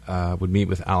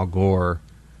Al Gore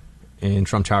in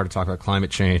Trump Tower to talk about climate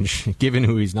change. Given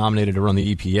who he's nominated to run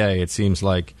the EPA, it seems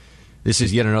like this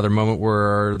is yet another moment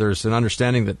where there's an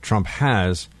understanding that Trump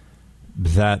has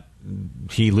that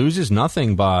he loses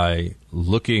nothing by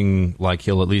looking like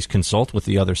he'll at least consult with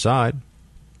the other side.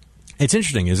 It's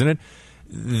interesting, isn't it,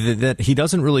 that he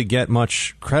doesn't really get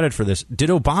much credit for this.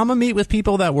 Did Obama meet with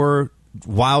people that were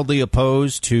wildly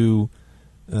opposed to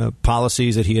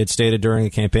policies that he had stated during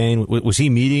the campaign? Was he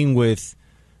meeting with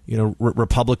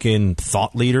Republican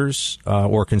thought leaders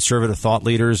or conservative thought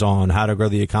leaders on how to grow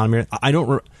the economy?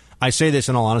 I say this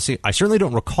in all honesty. I certainly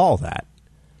don't recall that.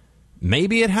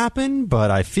 Maybe it happened, but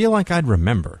I feel like I'd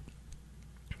remember.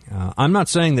 I'm not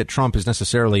saying that Trump is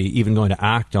necessarily even going to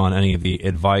act on any of the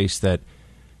advice that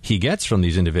he gets from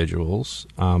these individuals.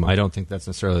 I don't think that's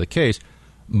necessarily the case.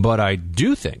 But I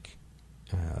do think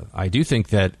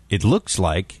that it looks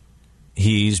like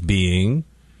he's being,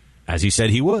 as he said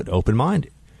he would,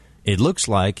 open-minded. It looks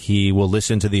like he will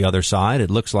listen to the other side. It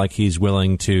looks like he's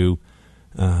willing to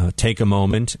take a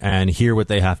moment and hear what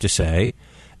they have to say.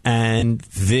 And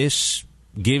this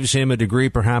gives him a degree,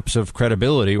 perhaps, of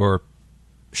credibility, or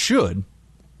should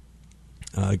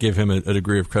give him a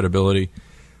degree of credibility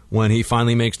when he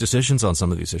finally makes decisions on some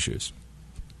of these issues.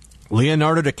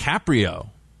 Leonardo DiCaprio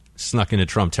snuck into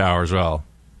Trump Tower as well.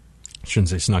 I shouldn't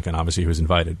say snuck in. Obviously, he was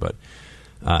invited, but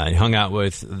he hung out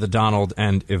with the Donald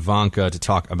and Ivanka to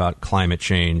talk about climate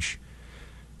change.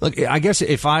 Look, I guess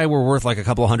if I were worth like a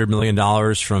couple $100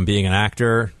 million from being an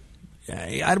actor,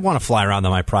 I'd want to fly around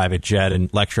on my private jet and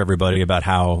lecture everybody about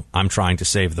how I'm trying to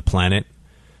save the planet,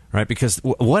 right? Because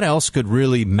what else could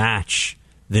really match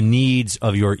the needs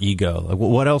of your ego? Like,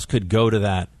 what else could go to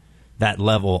that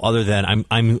level other than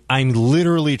I'm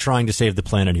literally trying to save the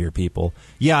planet here, people?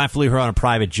 Yeah, I flew here on a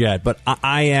private jet, but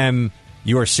I am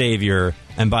your savior.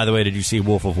 And by the way, did you see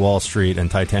Wolf of Wall Street and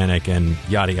Titanic and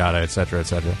yada yada, et cetera, et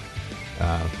cetera?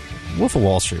 Wolf of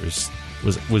Wall Street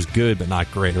was good, but not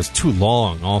great. It was too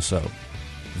long, also.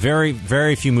 Very,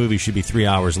 very few movies should be 3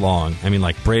 hours long. I mean,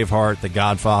 like Braveheart, The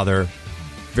Godfather,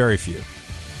 very few.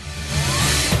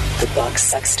 The Buck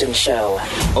Sexton Show.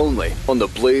 only on the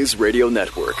Blaze Radio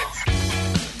Network.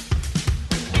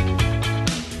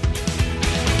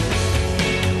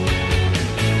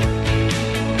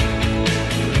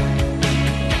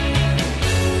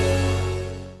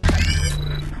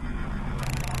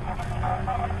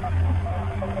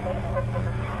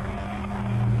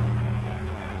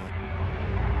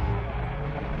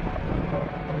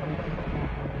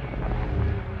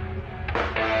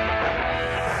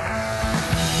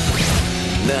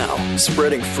 Now,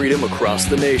 spreading freedom across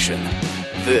the nation.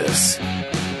 This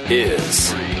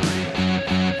is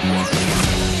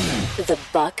The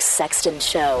Buck Sexton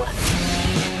Show.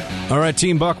 All right,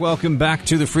 Team Buck, welcome back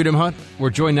to the Freedom Hut. We're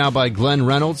joined now by Glenn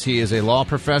Reynolds. He is a law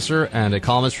professor and a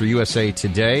columnist for USA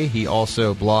Today. He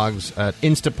also blogs at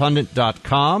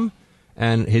instapundit.com.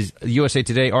 And his USA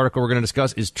Today article we're going to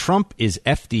discuss is Trump is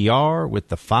FDR with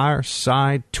the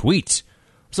fireside tweets.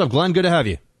 What's up, Glenn? Good to have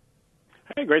you.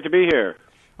 Hey, great to be here.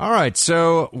 All right,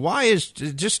 so why is,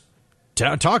 just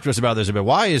talk to us about this a bit.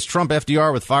 Why is Trump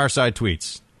FDR with fireside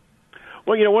tweets?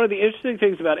 Well, one of the interesting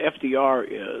things about FDR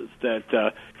is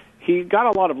that he got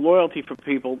a lot of loyalty from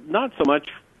people, not so much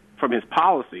from his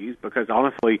policies, because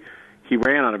honestly, he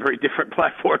ran on a very different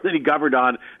platform than he governed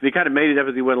on, and he kind of made it up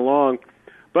as he went along,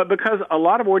 but because a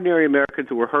lot of ordinary Americans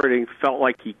who were hurting felt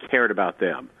like he cared about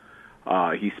them.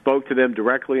 He spoke to them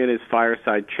directly in his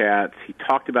fireside chats. He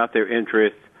talked about their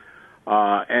interests.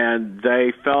 And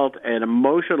they felt an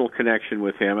emotional connection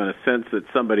with him and a sense that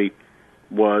somebody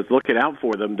was looking out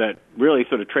for them that really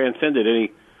sort of transcended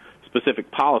any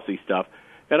specific policy stuff.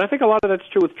 And I think a lot of that's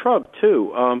true with Trump,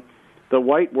 too. The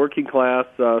white working class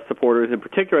supporters in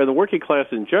particular, and the working class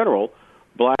in general,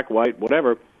 black, white,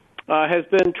 whatever, has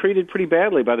been treated pretty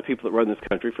badly by the people that run this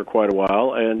country for quite a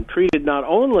while, and treated not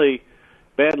only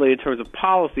badly in terms of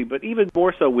policy, but even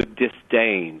more so with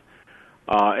disdain.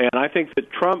 And I think that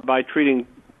Trump, by treating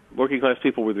working-class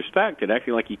people with respect and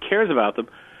acting like he cares about them,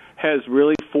 has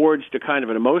really forged a kind of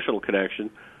an emotional connection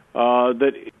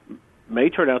that may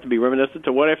turn out to be reminiscent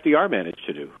to what FDR managed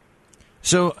to do.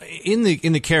 So in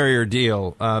the carrier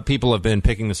deal, people have been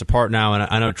picking this apart now, and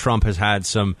I know Trump has had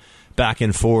some back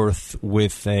and forth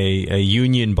with a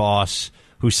union boss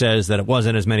who says that it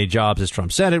wasn't as many jobs as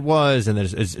Trump said it was, and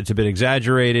that it's a bit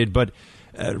exaggerated, but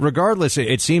regardless,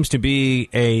 it seems to be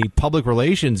a public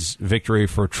relations victory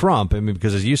for Trump. I mean,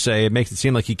 because as you say, it makes it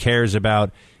seem like he cares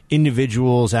about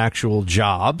individuals' actual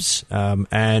jobs,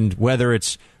 and whether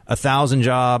it's 1,000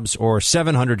 jobs or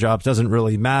 700 jobs doesn't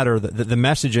really matter. The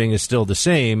messaging is still the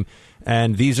same,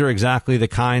 and these are exactly the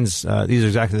kinds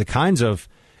of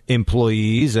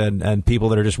employees and people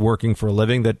that are just working for a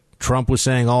living that Trump was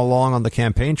saying all along on the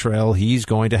campaign trail he's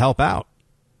going to help out.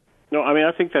 No, I mean,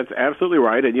 I think that's absolutely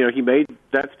right. And, he made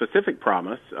that specific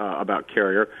promise about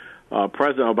Carrier.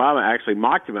 President Obama actually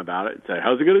mocked him about it and said,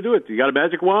 how's he going to do it? You got a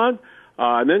magic wand?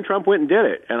 And then Trump went and did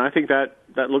it. And I think that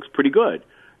looks pretty good.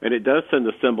 And it does send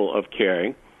a symbol of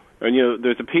caring. And,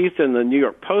 there's a piece in the New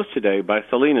York Post today by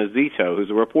Selena Zito, who's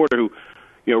a reporter who,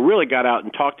 really got out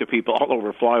and talked to people all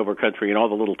over flyover country and all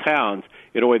the little towns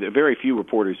in a way that very few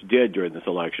reporters did during this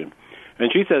election.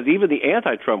 And she says even the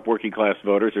anti-Trump working class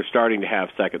voters are starting to have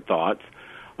second thoughts.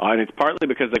 And it's partly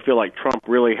because they feel like Trump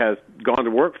really has gone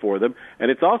to work for them.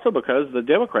 And it's also because the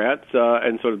Democrats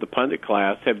and sort of the pundit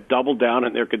class have doubled down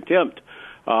in their contempt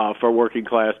for working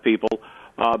class people,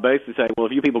 basically saying, well,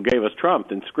 if you people gave us Trump,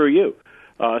 then screw you.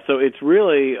 So it's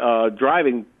really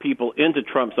driving people into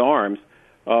Trump's arms.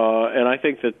 And I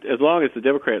think that as long as the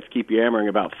Democrats keep yammering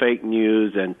about fake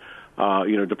news and,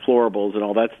 deplorables and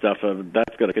all that stuff,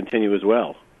 that's going to continue as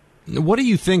well. What do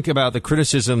you think about the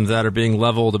criticism that are being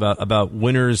leveled about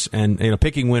winners and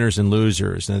picking winners and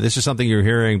losers? Now, this is something you're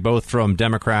hearing both from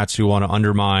Democrats who want to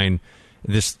undermine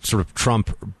this sort of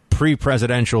Trump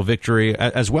pre-presidential victory,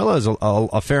 as well as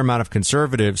a fair amount of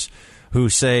conservatives who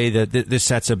say that this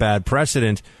sets a bad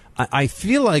precedent. I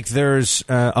feel like there's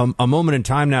a moment in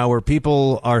time now where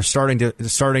people are starting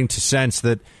to sense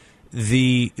that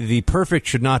the perfect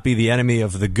should not be the enemy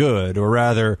of the good, or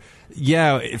rather,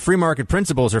 free market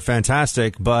principles are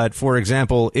fantastic, but for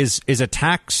example, is a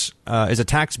tax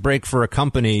break for a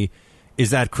company,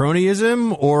 is that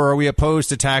cronyism, or are we opposed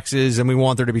to taxes and we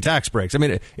want there to be tax breaks? I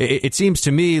mean, it seems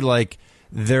to me like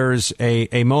there's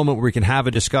a moment where we can have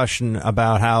a discussion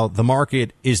about how the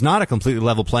market is not a completely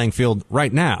level playing field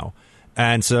right now.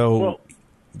 And so,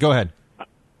 go ahead.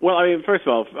 Well, I mean, first of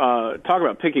all, talk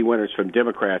about picking winners from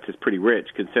Democrats is pretty rich,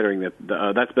 considering that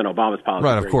that's been Obama's policy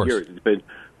right, of course. Years. It's been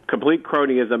complete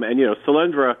cronyism. And,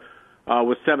 Solyndra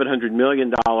was $700 million.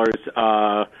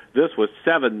 This was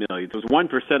 $7 million. It was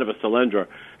 1% of a Solyndra.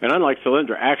 And unlike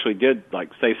Solyndra, actually did,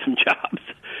 save some jobs.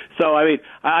 So, I mean,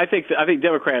 I think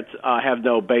Democrats have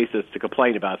no basis to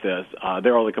complain about this.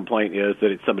 Their only complaint is that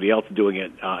it's somebody else doing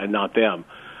it and not them.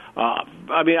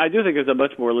 I mean, I do think there's a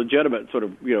much more legitimate sort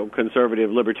of,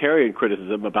 conservative libertarian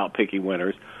criticism about picking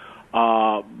winners.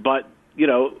 But,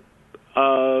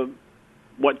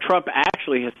 what Trump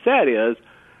actually has said is,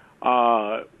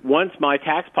 once my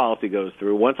tax policy goes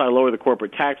through, once I lower the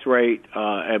corporate tax rate,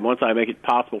 and once I make it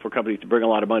possible for companies to bring a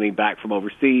lot of money back from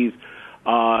overseas,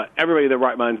 everybody in their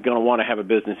right mind is going to want to have a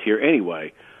business here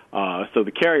anyway. So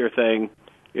the Carrier thing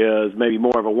is maybe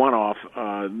more of a one-off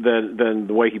than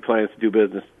the way he plans to do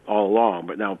business all along.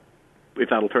 But now, if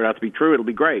that'll turn out to be true, it'll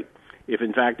be great. If,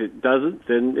 in fact, it doesn't,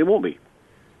 then it won't be.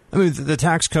 I mean, the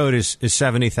tax code is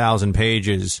 70,000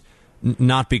 pages,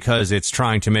 not because it's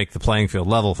trying to make the playing field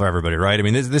level for everybody, right? I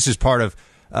mean, this is part of,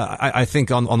 I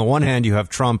think on the one hand, you have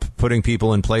Trump putting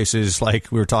people in places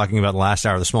like we were talking about last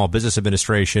hour, the Small Business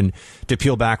Administration to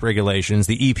peel back regulations,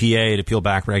 the EPA to peel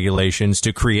back regulations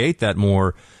to create that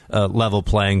more level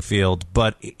playing field.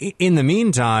 But in the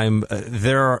meantime,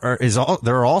 there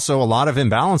are also a lot of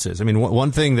imbalances. I mean,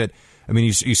 one thing that, I mean,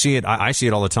 you see it, I see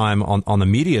it all the time on the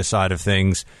media side of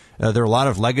things. There are a lot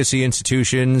of legacy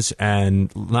institutions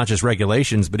and not just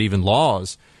regulations, but even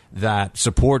laws that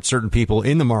support certain people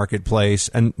in the marketplace.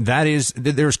 And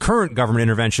there's current government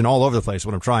intervention all over the place,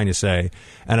 what I'm trying to say.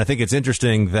 And I think it's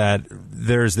interesting that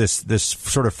there's this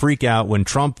sort of freak out when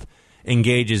Trump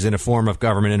engages in a form of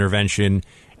government intervention,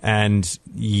 and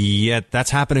yet that's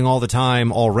happening all the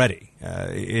time already.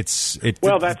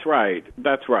 Well, that's right.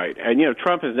 That's right. And,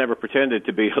 Trump has never pretended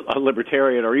to be a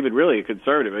libertarian or even really a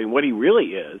conservative. I mean, what he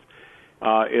really is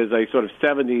a sort of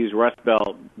 70s Rust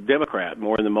Belt Democrat,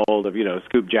 more in the mold of,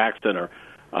 Scoop Jackson or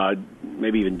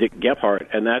maybe even Dick Gephardt.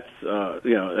 And that's,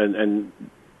 and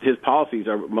his policies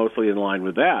are mostly in line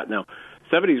with that. Now,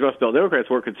 70s Rust Belt Democrats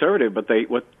were conservative, but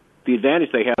what the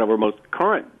advantage they had over most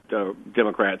current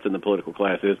Democrats in the political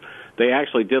class is they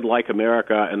actually did like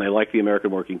America and they like the American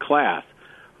working class.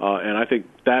 And I think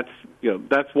that's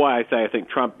why I say I think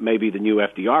Trump may be the new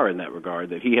FDR in that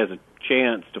regard, that he has a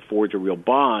chance to forge a real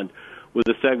bond with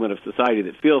a segment of society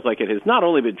that feels like it has not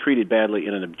only been treated badly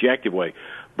in an objective way,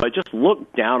 but just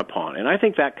looked down upon. And I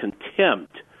think that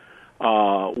contempt,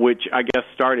 which I guess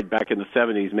started back in the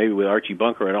 70s, maybe with Archie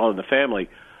Bunker and All in the Family,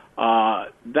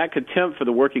 that contempt for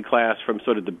the working class from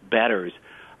sort of the betters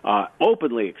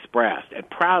openly expressed and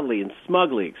proudly and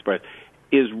smugly expressed,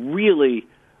 is really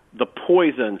the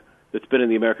poison that's been in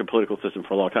the American political system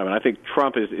for a long time. And I think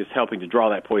Trump is helping to draw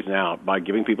that poison out by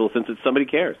giving people a sense that somebody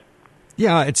cares.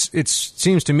 Yeah, it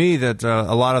seems to me that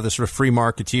a lot of the sort of free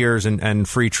marketeers and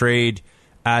free trade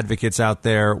advocates out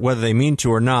there, whether they mean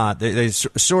to or not, they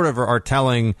sort of are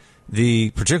telling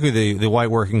particularly the white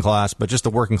working class, but just the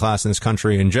working class in this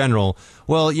country in general,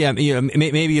 well, yeah,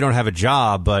 maybe you don't have a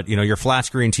job, but your flat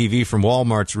screen TV from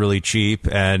Walmart's really cheap,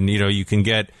 and you can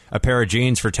get a pair of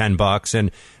jeans for $10,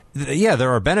 and yeah,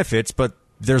 there are benefits, but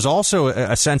there's also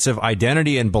a sense of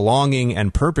identity and belonging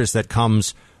and purpose that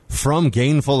comes from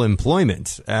gainful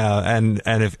employment, and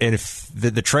if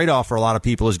the trade-off for a lot of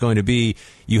people is going to be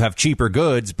you have cheaper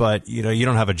goods, but you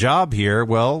don't have a job here,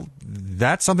 well,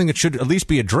 that's something that should at least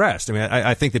be addressed. I mean,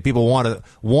 I think that people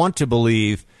want to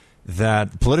believe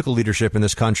that political leadership in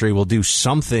this country will do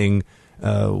something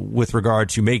with regard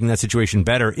to making that situation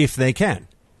better if they can.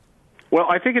 Well,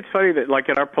 I think it's funny that, like,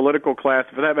 in our political class,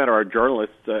 for that matter, our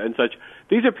journalists and such,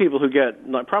 these are people who get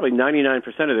probably 99%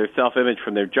 of their self-image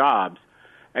from their jobs,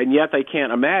 and yet they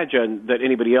can't imagine that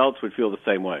anybody else would feel the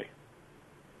same way.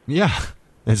 Yeah,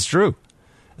 it's true.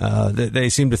 They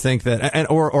seem to think that,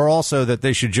 or also that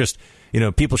they should just,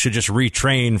 people should just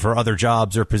retrain for other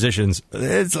jobs or positions.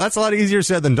 That's a lot easier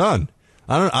said than done.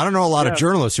 I don't know a lot of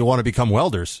journalists who want to become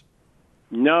welders.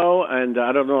 No, and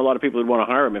I don't know a lot of people who'd want to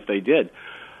hire them if they did.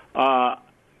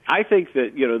 I think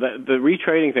that, that the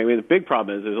retraining thing, I mean, the big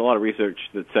problem is there's a lot of research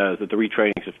that says that the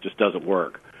retraining just doesn't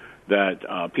work,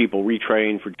 that people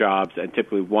retrain for jobs and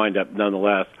typically wind up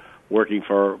nonetheless working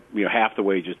for half the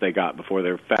wages they got before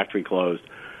their factory closed.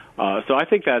 So I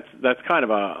think that's kind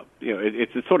of a,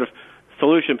 it's a sort of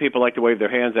solution people like to wave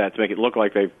their hands at to make it look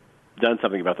like they've done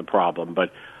something about the problem,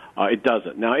 but it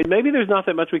doesn't. Now, maybe there's not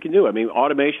that much we can do. I mean,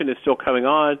 automation is still coming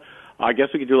on. I guess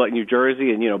we could do like New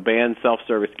Jersey and, ban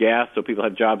self-service gas so people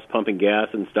have jobs pumping gas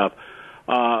and stuff.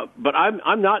 But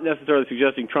I'm not necessarily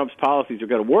suggesting Trump's policies are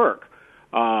going to work.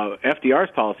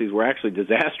 FDR's policies were actually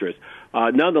disastrous.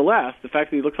 Nonetheless, the fact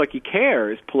that he looks like he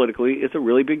cares politically is a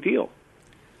really big deal.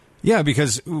 Yeah,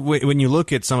 because when you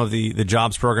look at some of the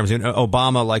jobs programs,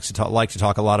 Obama likes to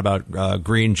talk a lot about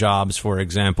green jobs, for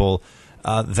example.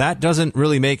 That doesn't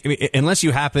really make, unless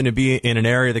you happen to be in an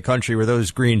area of the country where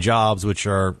those green jobs, which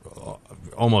are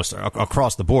almost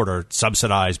across the board, are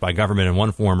subsidized by government in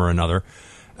one form or another.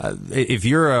 If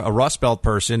you're a Rust Belt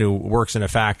person who works in a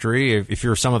factory, if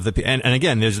you're some of the, and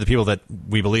again, these are the people that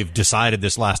we believe decided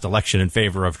this last election in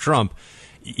favor of Trump,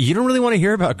 you don't really want to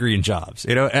hear about green jobs,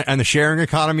 and the sharing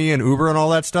economy and Uber and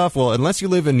all that stuff. Well, unless you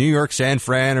live in New York, San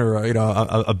Fran, or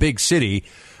a big city,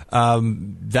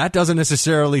 that doesn't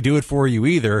necessarily do it for you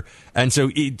either. And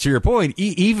so, to your point,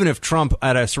 even if Trump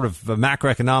at a sort of a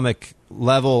macroeconomic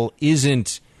level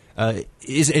isn't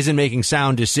making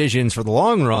sound decisions for the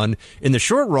long run, in the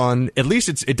short run, at least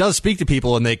it does speak to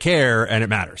people and they care and it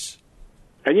matters.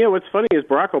 And what's funny is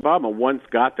Barack Obama once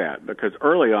got that, because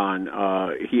early on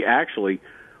he actually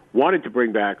wanted to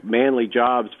bring back manly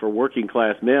jobs for working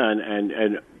class men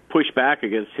and push back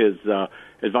against his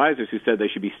advisors who said they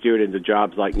should be steered into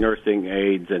jobs like nursing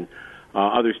aides and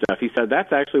other stuff. He said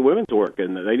that's actually women's work,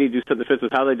 and they need to do something that fits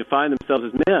with how they define themselves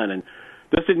as men. And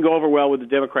this didn't go over well with the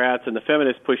Democrats, and the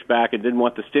feminists pushed back and didn't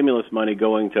want the stimulus money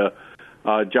going to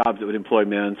jobs that would employ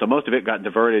men. So most of it got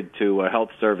diverted to health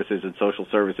services and social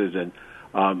services and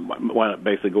wound up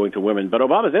basically going to women. But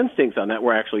Obama's instincts on that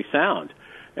were actually sound,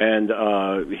 and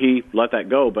he let that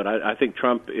go. But I think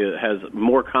Trump has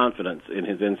more confidence in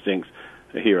his instincts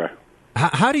here.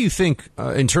 How do you think,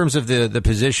 in terms of the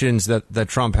positions that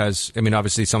Trump has, I mean,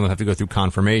 obviously some of them have to go through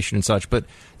confirmation and such, but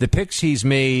the picks he's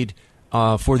made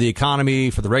for the economy,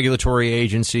 for the regulatory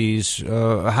agencies,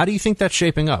 how do you think that's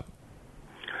shaping up?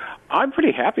 I'm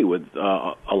pretty happy with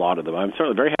a lot of them. I'm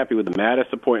certainly very happy with the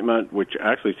Mattis appointment, which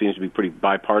actually seems to be pretty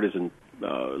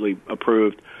bipartisanly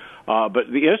approved. But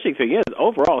the interesting thing is,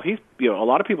 overall, he's a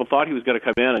lot of people thought he was going to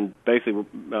come in and basically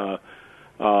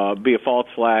be a false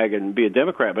flag and be a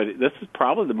Democrat, but this is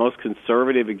probably the most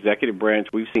conservative executive branch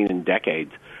we've seen in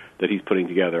decades that he's putting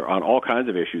together on all kinds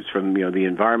of issues, from the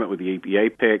environment with the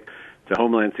EPA pick to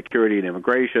Homeland Security and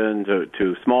immigration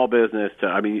to small business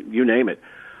to, you name it.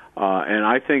 And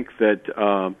I think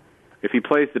that if he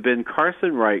plays the Ben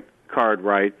Carson card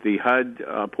right, the HUD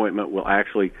appointment will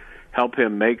actually help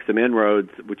him make some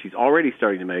inroads, which he's already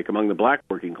starting to make among the black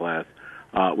working class,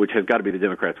 which has got to be the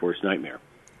Democrats' worst nightmare.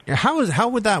 How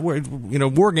would that work?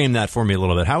 War game that for me a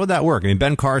little bit. How would that work? I mean,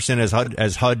 Ben Carson as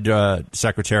HUD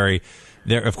secretary,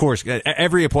 there, of course,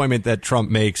 every appointment that Trump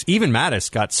makes, even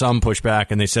Mattis got some pushback,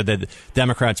 and they said that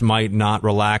Democrats might not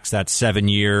relax that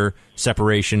 7-year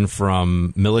separation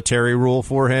from military rule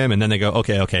for him. And then they go,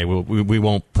 okay, we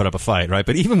won't put up a fight, right?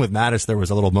 But even with Mattis, there was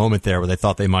a little moment there where they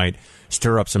thought they might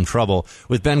stir up some trouble.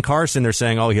 With Ben Carson, they're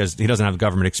saying, he doesn't have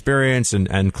government experience,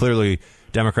 and clearly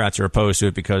Democrats are opposed to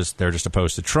it because they're just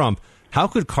opposed to Trump. How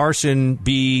could Carson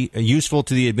be useful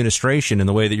to the administration in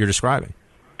the way that you're describing?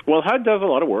 Well, HUD does a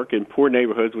lot of work in poor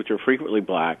neighborhoods, which are frequently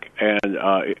black, and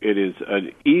it is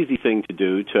an easy thing to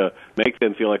do to make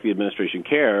them feel like the administration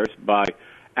cares by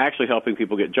actually helping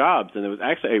people get jobs. And there was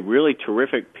actually a really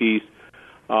terrific piece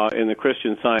in the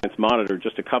Christian Science Monitor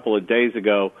just a couple of days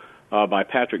ago by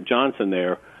Patrick Johnson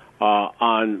there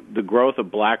on the growth of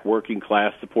black working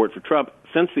class support for Trump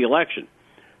since the election.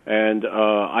 And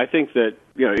I think that,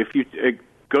 it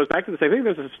goes back to the same thing.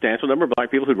 There's a substantial number of black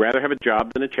people who'd rather have a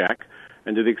job than a check.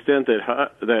 And to the extent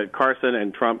that Carson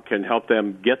and Trump can help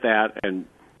them get that and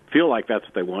feel like that's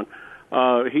what they want,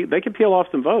 they can peel off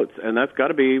some votes. And that's got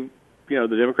to be,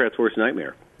 the Democrats' worst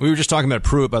nightmare. We were just talking about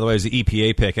Pruitt, by the way, as the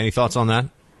EPA pick. Any thoughts on that?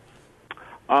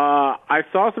 I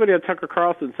saw somebody on Tucker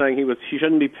Carlson saying he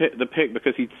shouldn't be the pick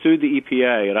because he sued the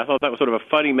EPA, and I thought that was sort of a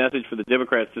funny message for the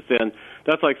Democrats to send.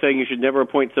 That's like saying you should never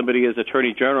appoint somebody as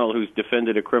Attorney General who's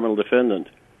defended a criminal defendant.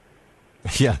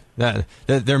 Yeah,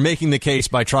 they're making the case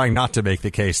by trying not to make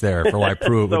the case there for why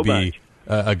Pruitt would be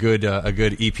a good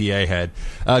EPA head.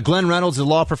 Glenn Reynolds is a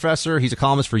law professor. He's a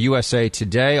columnist for USA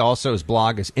Today. Also, his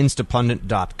blog is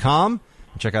instapundit.com.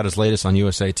 Check out his latest on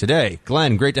USA Today.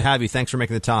 Glenn, great to have you. Thanks for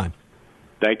making the time.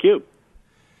 Thank you.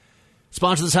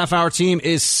 Sponsor of this half-hour team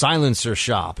is Silencer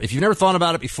Shop. If you've never thought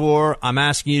about it before, I'm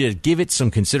asking you to give it some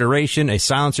consideration. A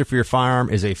silencer for your firearm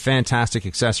is a fantastic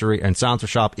accessory, and Silencer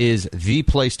Shop is the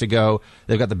place to go.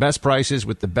 They've got the best prices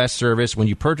with the best service. When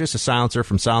you purchase a silencer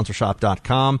from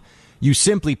silencershop.com, you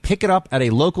simply pick it up at a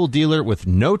local dealer with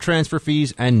no transfer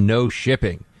fees and no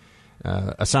shipping.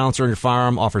 A silencer in your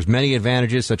firearm offers many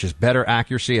advantages, such as better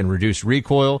accuracy and reduced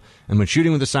recoil. And when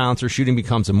shooting with a silencer, shooting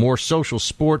becomes a more social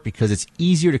sport because it's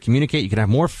easier to communicate. You can have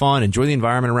more fun, enjoy the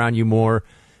environment around you more,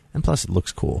 and plus it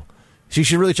looks cool. So you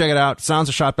should really check it out.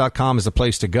 Silencershop.com is the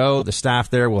place to go. The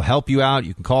staff there will help you out.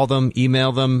 You can call them,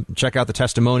 email them, check out the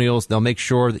testimonials. They'll make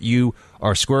sure that you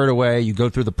are squared away. You go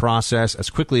through the process as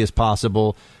quickly as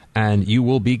possible, and you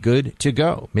will be good to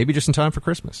go. Maybe just in time for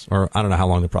Christmas, or I don't know how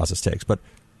long the process takes, but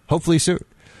hopefully soon.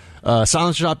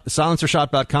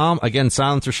 Silencershop.com. Again,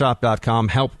 silencershop.com.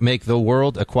 Help make the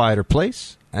world a quieter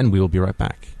place. And we will be right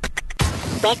back.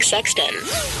 Buck Sexton,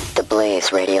 the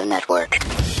Blaze Radio Network.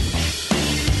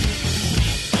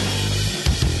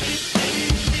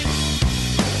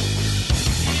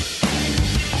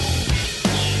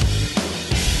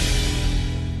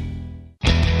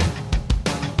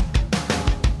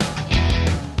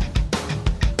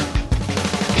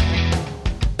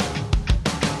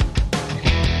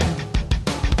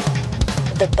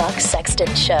 The Buck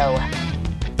Sexton Show.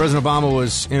 President Obama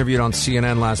was interviewed on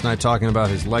CNN last night talking about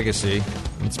his legacy.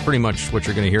 It's pretty much what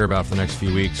you're going to hear about for the next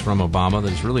few weeks from Obama.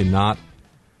 There's really not...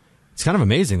 It's kind of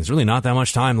amazing. There's really not that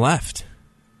much time left.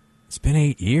 It's been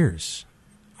 8 years.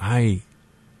 I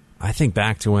think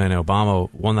back to when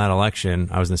Obama won that election.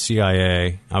 I was in the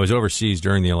CIA. I was overseas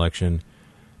during the election.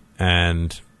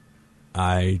 And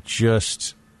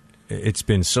it's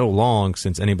been so long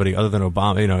since anybody other than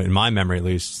Obama, in my memory at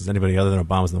least, since anybody other than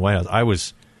Obama was in the White House. I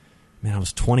was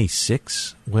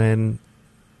 26 when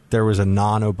there was a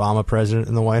non-Obama president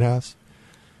in the White House.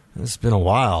 It's been a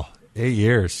while. 8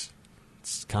 years.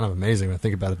 It's kind of amazing when I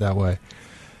think about it that way.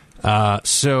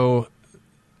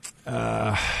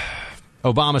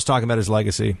 Obama's talking about his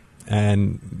legacy,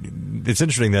 and it's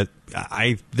interesting that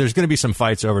there's going to be some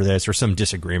fights over this or some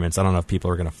disagreements. I don't know if people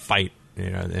are going to fight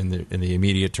in the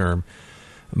immediate term,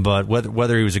 but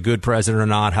whether he was a good president or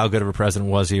not, how good of a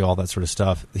president was he, all that sort of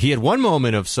stuff. He had one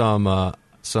moment of some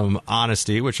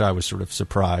honesty, which I was sort of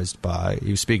surprised by.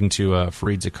 He was speaking to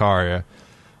Fareed Zakaria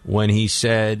when he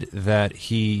said that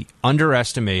he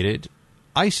underestimated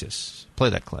ISIS. Play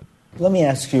that clip. Let me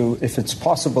ask you if it's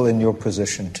possible in your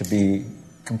position to be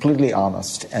completely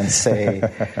honest and say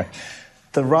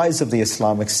the rise of the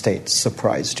Islamic State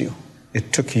surprised you.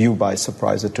 It took you by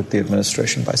surprise. It took the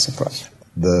administration by surprise.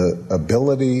 The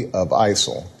ability of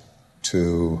ISIL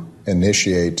to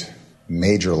initiate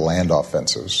major land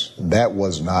offensives, that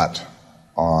was not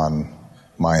on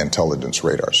my intelligence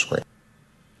radar screen.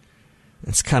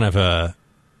 It's kind of a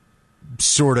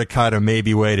sort of kind of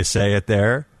maybe way to say it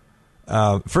there.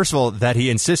 First of all, that he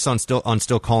insists on still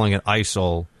calling it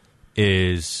ISIL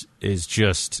is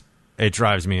just, it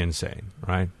drives me insane,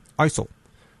 right? ISIL.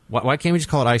 Why can't we just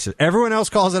call it ISIS? Everyone else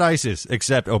calls it ISIS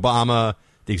except Obama,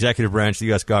 the executive branch, the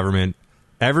U.S. government.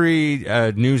 Every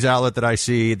news outlet that I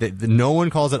see, no one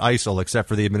calls it ISIL except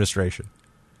for the administration.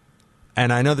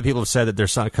 And I know that people have said that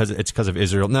there's it's because of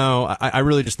Israel. No, I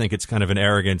really just think it's kind of an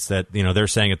arrogance that they're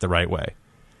saying it the right way.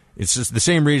 It's just the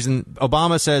same reason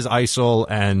Obama says ISIL,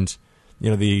 and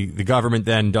the government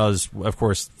then does, of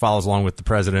course, follows along with the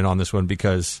president on this one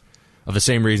because of the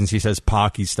same reasons he says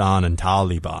Pakistan and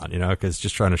Taliban. Because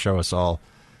just trying to show us all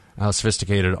how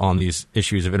sophisticated on these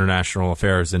issues of international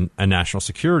affairs and national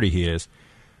security he is.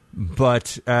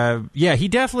 But, he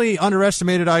definitely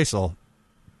underestimated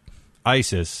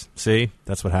ISIS. See?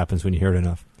 That's what happens when you hear it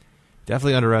enough.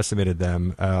 Definitely underestimated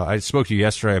them. I spoke to you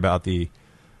yesterday about the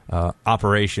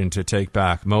operation to take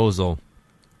back Mosul.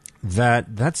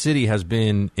 That city has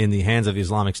been in the hands of the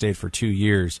Islamic State for 2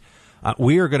 years.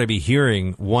 We are going to be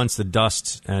hearing, once the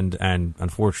dust and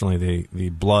unfortunately the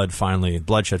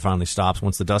bloodshed finally stops,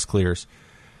 once the dust clears,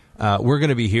 we're going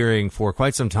to be hearing for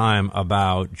quite some time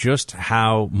about just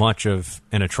how much of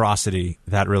an atrocity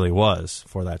that really was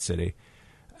for that city.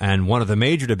 And one of the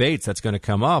major debates that's going to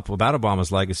come up about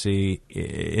Obama's legacy,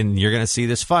 and you're going to see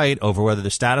this fight over whether the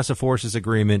status of forces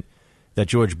agreement that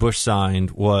George Bush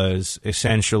signed was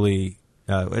essentially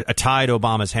tied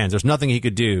Obama's hands. There's nothing he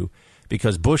could do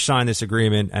because Bush signed this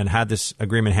agreement and had this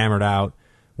agreement hammered out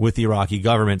with the Iraqi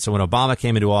government. So when Obama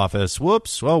came into office,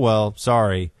 whoops, well,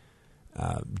 sorry.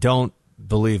 Don't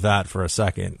believe that for a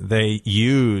second. They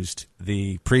used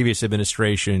the previous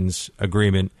administration's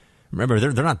agreement. Remember,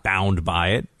 they're not bound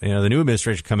by it. The new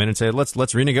administration come in and say, let's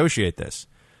renegotiate this.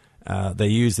 They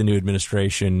used the new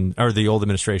administration or the old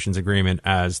administration's agreement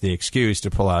as the excuse to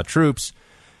pull out troops.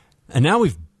 And now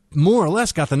we've more or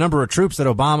less got the number of troops that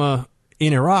Obama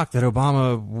in Iraq that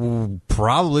Obama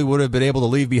probably would have been able to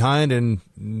leave behind and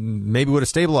maybe would have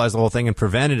stabilized the whole thing and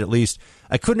prevented, at least,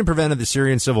 I couldn't have prevented the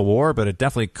Syrian civil war, but it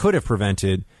definitely could have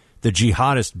prevented the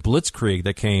jihadist blitzkrieg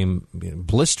that came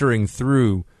blistering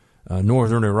through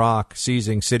northern Iraq,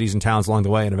 seizing cities and towns along the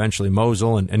way, and eventually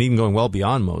Mosul, and even going well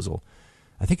beyond Mosul.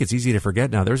 I think it's easy to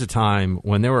forget now. There's a time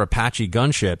when there were Apache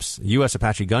gunships, U.S.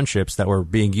 Apache gunships, that were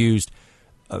being used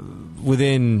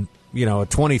within a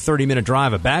 20, 30-minute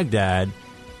drive of Baghdad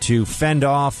to fend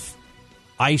off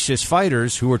ISIS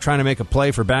fighters who were trying to make a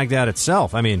play for Baghdad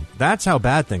itself. I mean, that's how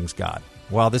bad things got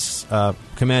while this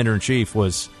commander-in-chief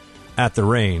was at the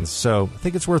reins. So I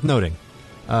think it's worth noting.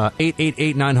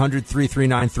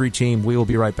 888-900-3393 team. We will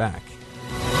be right back.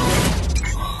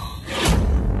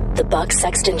 The Buck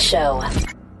Sexton Show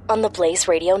on the Blaze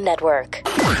Radio Network.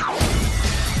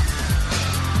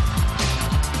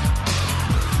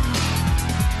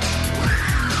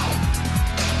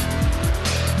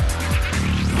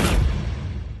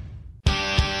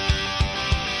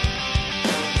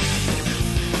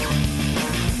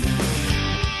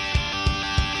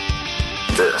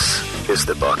 This is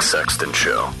the Buck Sexton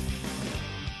Show.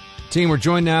 Team, we're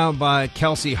joined now by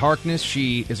Kelsey Harkness.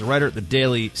 She is a writer at the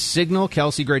Daily Signal.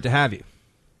 Kelsey, great to have you.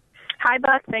 Hi,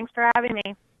 Buck. Thanks for having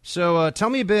me. So tell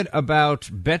me a bit about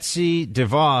Betsy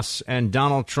DeVos and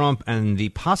Donald Trump and the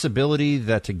possibility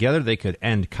that together they could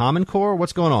end Common Core.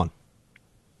 What's going on?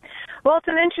 Well, it's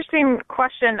an interesting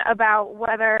question about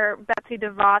whether Betsy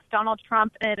DeVos, Donald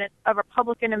Trump, and a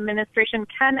Republican administration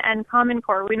can end Common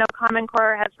Core. We know Common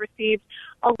Core has received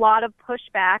a lot of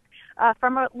pushback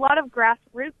from a lot of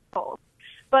grassroots polls.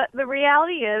 But the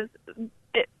reality is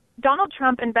Donald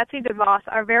Trump and Betsy DeVos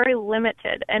are very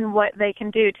limited in what they can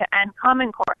do to end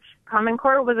Common Core. Common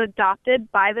Core was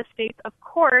adopted by the states, of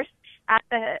course, at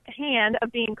the hand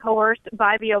of being coerced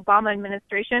by the Obama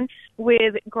administration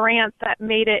with grants that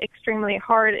made it extremely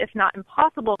hard, if not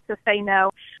impossible, to say no.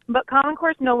 But Common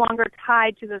Core is no longer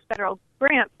tied to those federal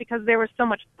grants because there was so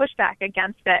much pushback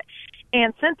against it.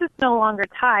 And since it's no longer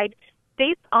tied,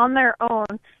 states on their own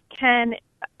can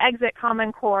exit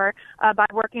Common Core by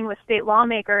working with state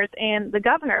lawmakers and the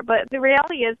governor. But the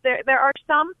reality is there are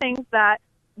some things that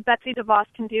Betsy DeVos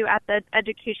can do at the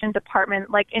education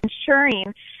department, like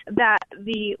ensuring that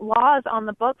the laws on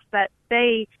the books that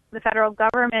say the federal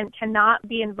government cannot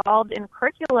be involved in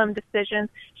curriculum decisions,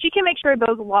 she can make sure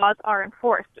those laws are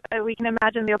enforced. We can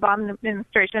imagine the Obama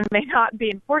administration may not be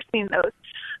enforcing those.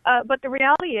 But the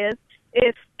reality is,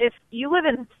 if you live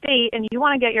in a state and you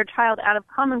want to get your child out of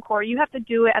Common Core, you have to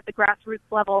do it at the grassroots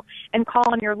level and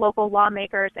call on your local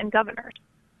lawmakers and governors.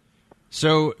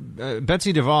 So,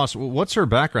 Betsy DeVos, what's her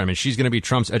background? I mean, she's going to be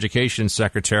Trump's education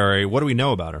secretary. What do we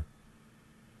know about her?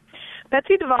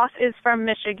 Betsy DeVos is from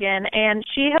Michigan, and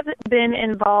she has been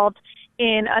involved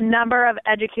in a number of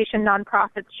education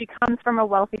nonprofits. She comes from a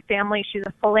wealthy family. She's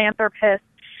a philanthropist,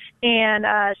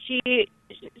 and she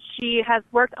she has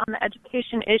worked on the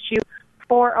education issue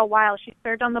for a while. She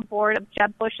served on the board of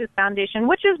Jeb Bush's foundation,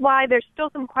 which is why there's still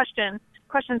some questions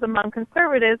among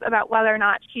conservatives about whether or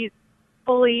not she's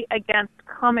fully against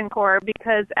Common Core,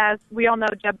 because as we all know,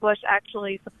 Jeb Bush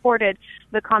actually supported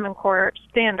the Common Core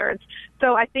standards.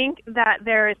 So I think that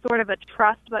there is sort of a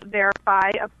trust but verify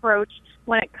approach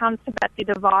when it comes to Betsy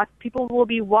DeVos. People will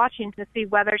be watching to see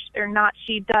whether or not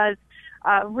she does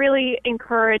really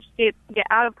encourage states to get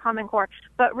out of Common Core.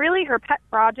 But really her pet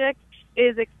project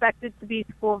is expected to be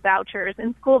school vouchers.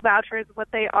 And school vouchers, what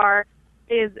they are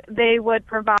is they would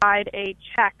provide a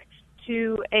check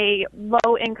to a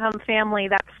low-income family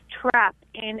that's trapped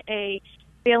in a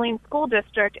failing school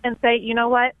district and say, you know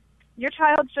what, your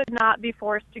child should not be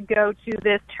forced to go to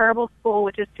this terrible school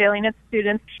which is failing its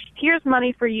students. Here's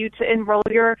money for you to enroll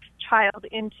your child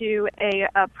into a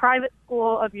private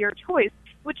school of your choice,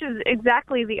 which is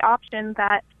exactly the option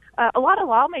that a lot of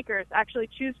lawmakers actually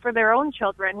choose for their own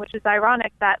children, which is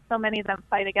ironic that so many of them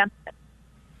fight against it.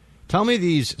 Tell me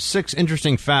these 6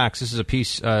 interesting facts. This is a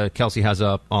piece Kelsey has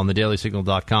up on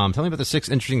thedailysignal.com. Tell me about the 6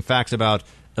 interesting facts about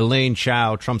Elaine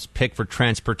Chao, Trump's pick for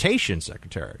transportation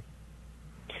secretary.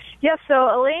 Yes,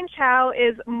 so Elaine Chao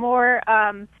is more,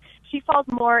 she falls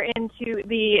more into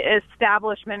the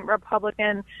establishment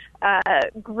Republican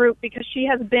group because she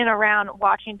has been around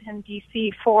Washington,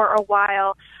 D.C. for a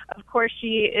while. Of course,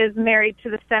 she is married to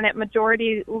the Senate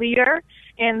Majority Leader,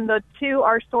 and the two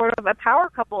are sort of a power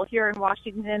couple here in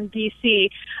Washington,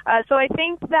 D.C. So I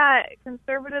think that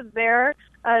conservatives there,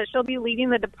 she'll be leading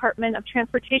the Department of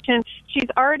Transportation. She's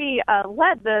already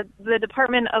led the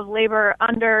Department of Labor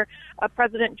under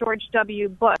President George W.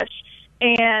 Bush.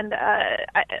 And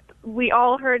we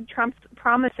all heard Trump's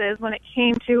promises when it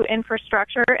came to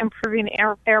infrastructure, improving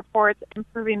airports,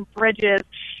 improving bridges,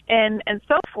 and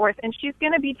so forth. And she's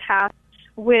going to be tasked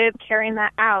with carrying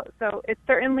that out. So it's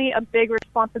certainly a big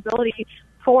responsibility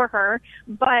for her.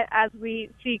 But as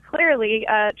we see clearly,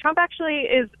 Trump actually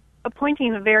is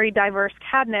appointing a very diverse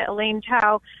cabinet. Elaine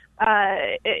Chao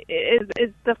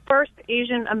is the first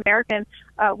Asian American,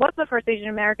 was the first Asian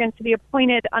American to be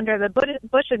appointed under the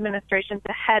Bush administration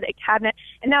to head a cabinet,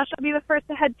 and now she'll be the first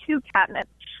to head 2 cabinets.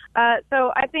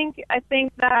 So I think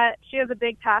that she has a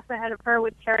big task ahead of her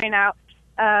with carrying out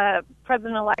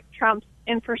President-elect Trump's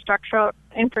infrastructure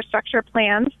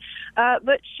plans.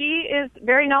 But she is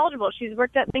very knowledgeable. She's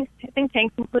worked at think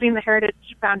tanks, including the Heritage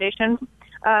Foundation,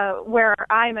 where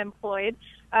I'm employed.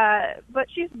 But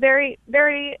she's very,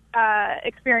 very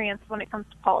experienced when it comes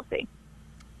to policy.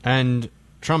 And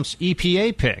Trump's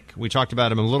EPA pick, we talked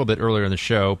about him a little bit earlier in the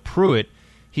show, Pruitt,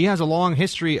 he has a long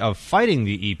history of fighting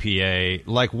the EPA.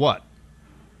 Like what?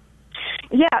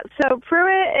 Yeah, so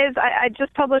Pruitt is, I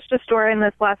just published a story on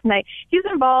this last night. He's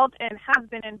involved and has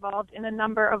been involved in a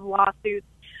number of lawsuits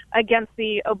against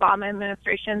the Obama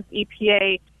administration's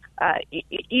EPA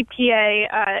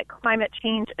climate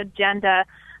change agenda.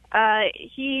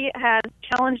 He has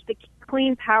challenged the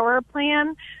Clean Power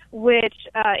Plan, which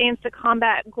aims to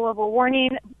combat global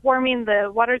warming,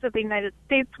 the Waters of the United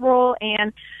States rule,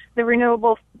 and the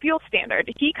renewable fuel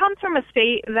standard. He comes from a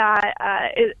state that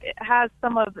has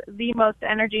some of the most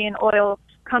energy and oil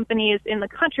companies in the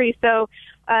country, so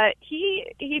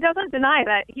he doesn't deny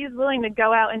that he's willing to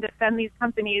go out and defend these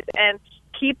companies and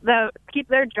keep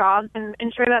their jobs and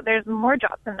ensure that there's more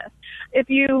jobs in this. If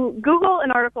you Google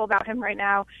an article about him right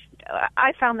now,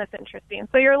 I found this interesting.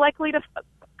 So you're likely to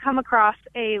come across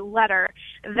a letter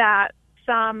that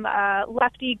some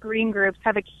lefty green groups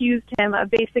have accused him of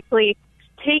basically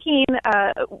taking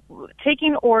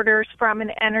orders from an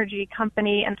energy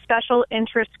company and special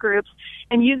interest groups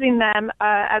and using them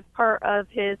as part of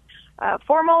his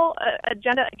formal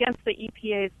agenda against the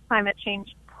EPA's climate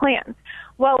change plans.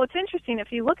 Well, what's interesting,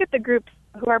 if you look at the groups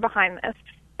who are behind this,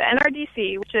 the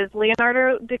NRDC, which is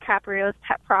Leonardo DiCaprio's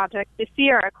pet project, the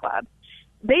Sierra Club,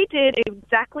 they did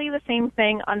exactly the same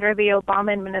thing under the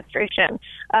Obama administration.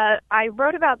 I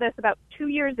wrote about this about 2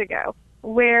 years ago,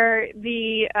 where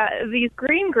these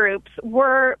green groups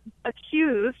were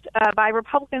accused by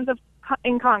Republicans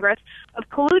in Congress of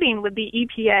colluding with the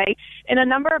EPA in a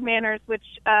number of manners which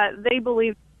they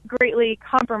believe greatly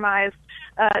compromised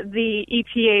the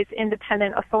EPA's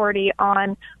independent authority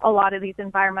on a lot of these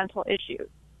environmental issues.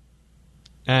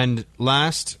 And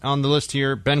last on the list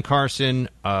here, Ben Carson,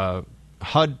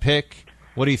 HUD pick.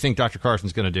 What do you think Dr.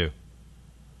 Carson's going to do?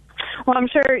 Well, I'm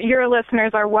sure your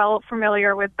listeners are well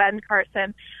familiar with Ben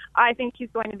Carson. I think he's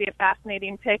going to be a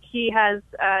fascinating pick. He has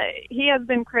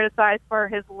been criticized for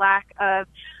his lack of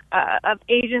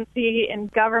agency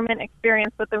and government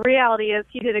experience, but the reality is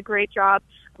he did a great job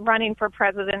running for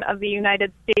president of the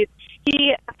United States.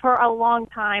 He, for a long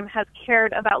time, has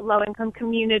cared about low-income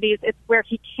communities. It's where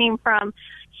he came from.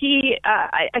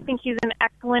 I think he's an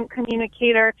excellent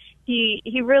communicator.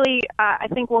 He really, I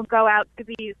think, will go out to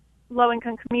these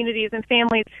low-income communities and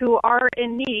families who are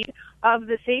in need of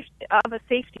a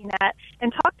safety net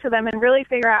and talk to them and really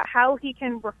figure out how he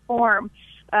can reform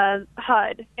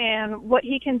HUD and what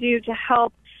he can do to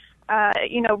help,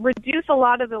 reduce a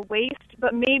lot of the waste,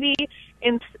 but maybe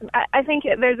I think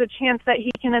there's a chance that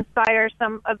he can inspire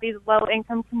some of these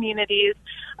low-income communities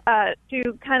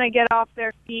to kind of get off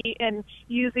their feet and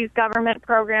use these government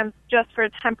programs just for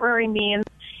temporary means.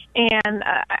 And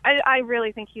I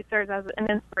really think he serves as an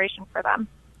inspiration for them.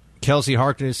 Kelsey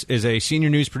Harkness is a senior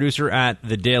news producer at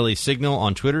The Daily Signal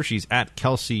on Twitter. She's at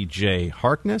Kelsey J.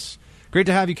 Harkness. Great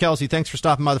to have you, Kelsey. Thanks for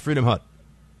stopping by the Freedom Hut.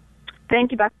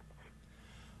 Thank you, Beth.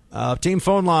 Team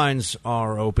phone lines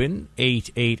are open,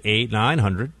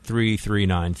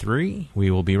 888-900-3393. We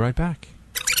will be right back.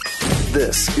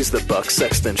 This is the Buck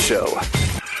Sexton Show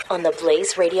on the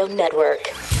Blaze Radio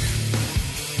Network.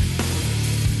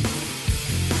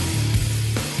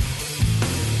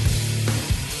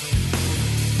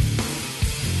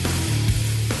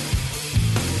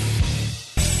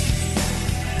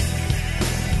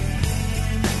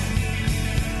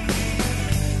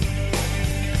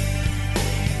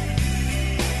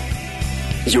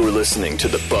 You're listening to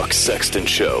the Buck Sexton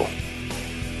Show.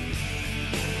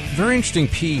 Very interesting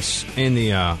piece in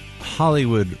the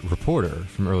Hollywood Reporter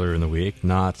from earlier in the week.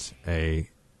 Not a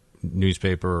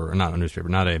newspaper, or not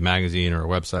a magazine or a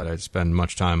website I spend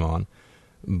much time on.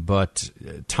 But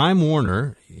Time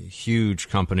Warner, huge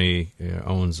company,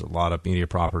 owns a lot of media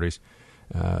properties,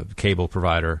 cable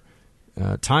provider.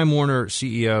 Time Warner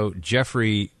CEO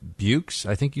Jeffrey Bukes,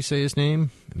 I think you say his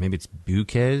name. Maybe it's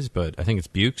Bukes, but I think it's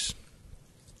Bukes.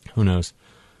 Who knows?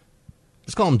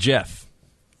 Let's call him Jeff.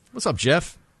 What's up,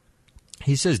 Jeff?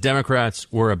 He says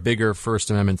Democrats were a bigger First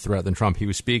Amendment threat than Trump. He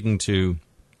was speaking to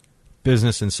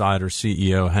Business Insider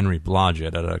CEO Henry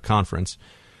Blodgett at a conference,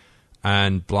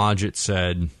 and Blodgett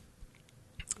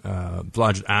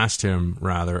asked him,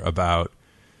 about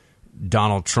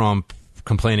Donald Trump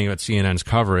complaining about CNN's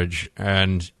coverage.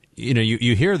 And,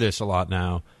 you hear this a lot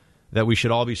now, that we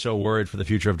should all be so worried for the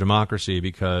future of democracy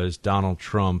because Donald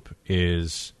Trump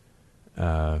is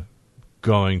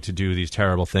going to do these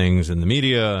terrible things in the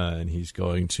media, and he's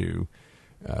going to,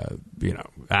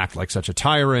 act like such a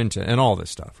tyrant and all this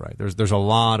stuff, right? There's a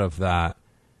lot of that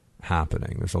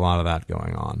happening. There's a lot of that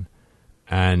going on.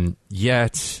 And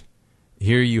yet,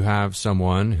 here you have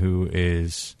someone who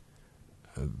is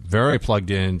very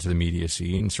plugged into the media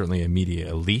scene, certainly a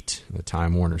media elite, the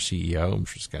Time Warner CEO. I'm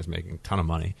sure this guy's making a ton of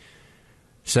money.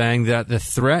 Saying that the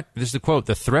threat, this is the quote,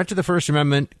 the threat to the First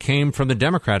Amendment came from the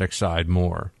Democratic side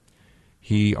more.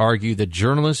 He argued that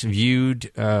journalists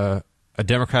viewed a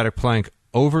Democratic plank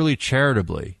overly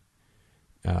charitably.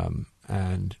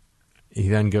 And he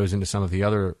then goes into some of the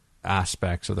other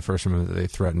aspects of the First Amendment that they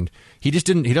threatened. He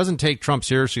doesn't take Trump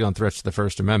seriously on threats to the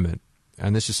First Amendment.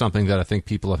 And this is something that I think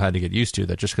people have had to get used to,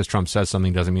 that just because Trump says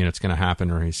something doesn't mean it's going to happen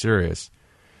or he's serious.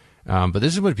 But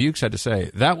this is what Bukes had to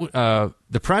say. That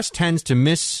the press tends to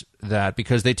miss that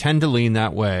because they tend to lean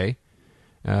that way,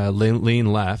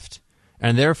 lean left,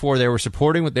 and therefore they were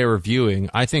supporting what they were viewing,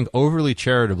 I think, overly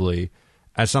charitably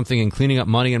as something in cleaning up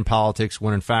money in politics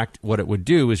when, in fact, what it would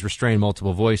do is restrain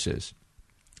multiple voices.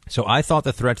 So I thought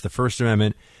the threat to the First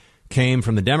Amendment came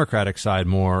from the Democratic side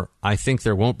more. I think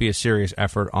there won't be a serious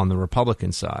effort on the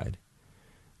Republican side.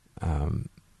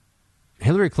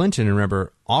 Hillary Clinton,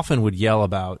 remember, often would yell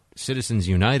about Citizens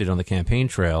United on the campaign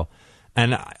trail.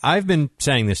 And I've been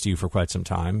saying this to you for quite some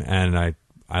time, and I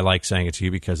like saying it to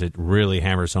you because it really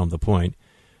hammers home the point.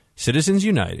 Citizens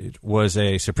United was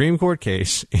a Supreme Court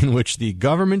case in which the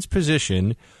government's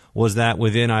position was that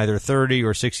within either 30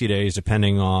 or 60 days,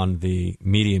 depending on the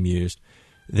medium used,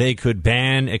 they could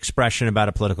ban expression about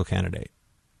a political candidate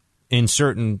in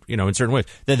certain ways.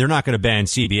 They're not going to ban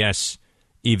CBS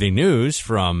Evening News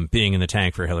from being in the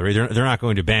tank for Hillary. They're not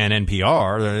going to ban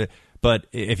NPR. But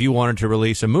if you wanted to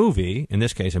release a movie, in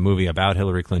this case, a movie about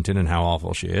Hillary Clinton and how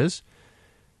awful she is,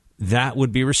 that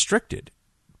would be restricted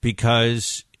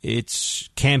because it's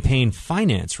campaign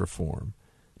finance reform.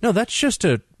 No, that's just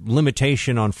a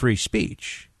limitation on free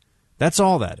speech. That's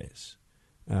all that is.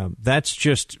 That's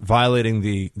just violating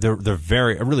the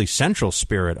really central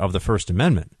spirit of the First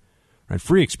Amendment. Right?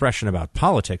 Free expression about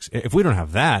politics. If we don't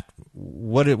have that,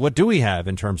 what do we have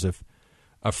in terms of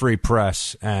a free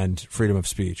press and freedom of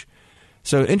speech?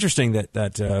 So interesting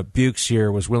that Bukes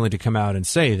here was willing to come out and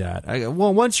say that.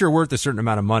 Well, once you're worth a certain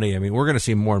amount of money, I mean, we're going to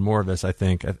see more and more of this, I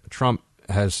think. Trump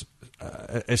has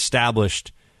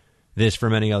established this for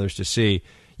many others to see.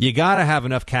 You got to have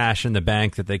enough cash in the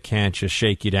bank that they can't just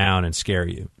shake you down and scare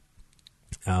you.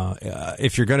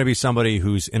 If you're going to be somebody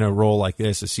who's in a role like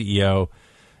this, a CEO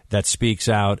that speaks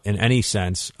out in any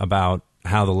sense about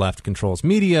how the left controls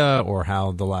media or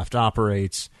how the left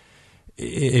operates,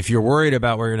 if you're worried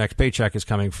about where your next paycheck is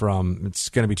coming from, it's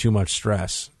going to be too much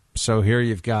stress. So here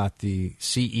you've got the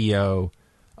CEO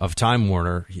of Time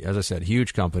Warner, as I said,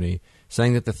 huge company,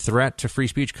 saying that the threat to free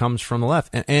speech comes from the left.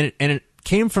 And it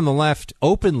came from the left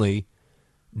openly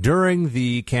during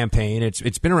the campaign.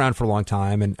 It's been around for a long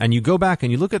time. And you go back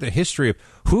and you look at the history of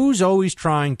who's always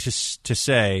trying to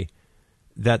say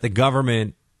that the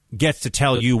government gets to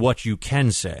tell you what you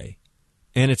can say.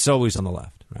 And it's always on the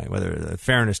left, right? Whether the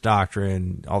fairness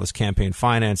doctrine, all this campaign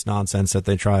finance nonsense that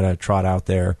they try to trot out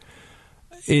there,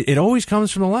 it always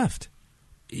comes from the left.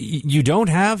 You don't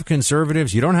have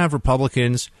conservatives, you don't have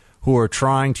Republicans who are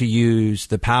trying to use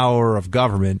the power of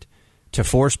government to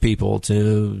force people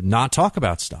to not talk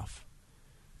about stuff.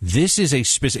 This is a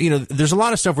specific, there's a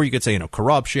lot of stuff where you could say,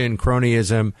 corruption,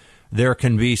 cronyism. There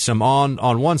can be some on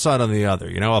one side or the other,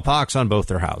 a pox on both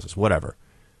their houses, whatever.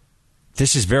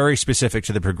 This is very specific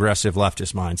to the progressive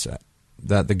leftist mindset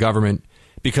that the government,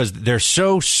 because they're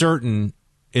so certain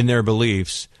in their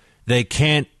beliefs, they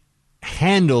can't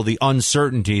handle the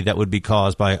uncertainty that would be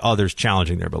caused by others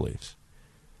challenging their beliefs.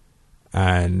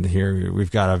 And here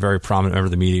we've got a very prominent member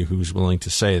of the media who's willing to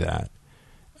say that.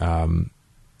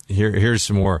 Here's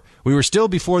some more. We were still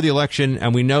before the election,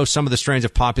 and we know some of the strains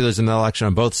of populism in the election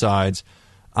on both sides.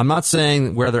 I'm not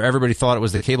saying whether everybody thought it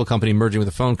was the cable company merging with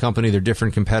the phone company. They're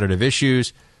different competitive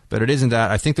issues, but it isn't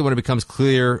that. I think that when it becomes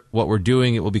clear what we're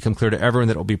doing, it will become clear to everyone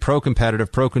that it will be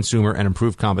pro-competitive, pro-consumer, and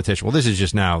improved competition. Well, this is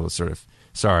just now sort of...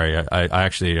 Sorry, I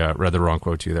actually read the wrong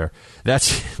quote to you there.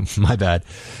 That's my bad.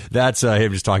 That's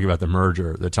him just talking about the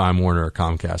merger, the Time Warner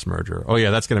Comcast merger. Oh, yeah,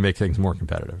 that's going to make things more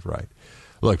competitive, right?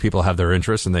 Look, people have their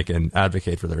interests and they can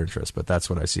advocate for their interests, but that's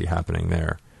what I see happening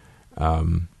there.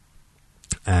 Here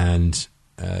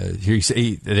you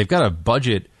say they've got a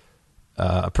budget,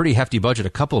 a pretty hefty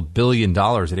budget, $2 billion at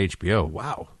HBO.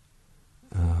 Wow.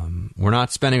 We're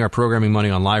not spending our programming money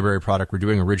on library product. We're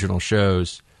doing original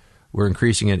shows. We're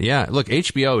increasing it. Yeah, look,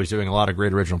 HBO is doing a lot of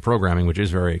great original programming, which is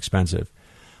very expensive.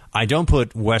 I don't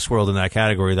put Westworld in that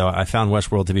category, though. I found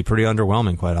Westworld to be pretty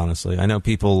underwhelming, quite honestly. I know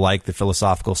people like the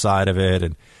philosophical side of it,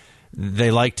 and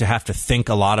they like to have to think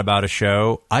a lot about a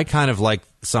show. I kind of like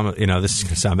some, this is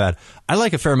going to sound bad. I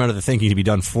like a fair amount of the thinking to be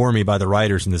done for me by the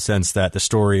writers in the sense that the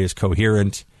story is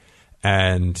coherent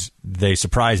and they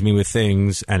surprise me with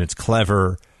things and it's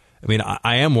clever. I mean,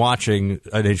 I am watching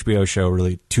an HBO show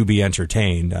really to be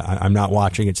entertained. I'm not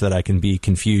watching it so that I can be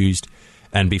confused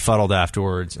and befuddled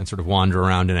afterwards and sort of wander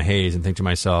around in a haze and think to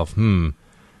myself,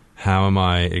 how am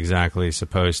I exactly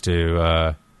supposed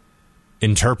to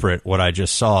interpret what I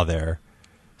just saw there?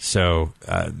 So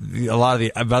a lot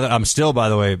of I'm still, by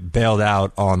the way, bailed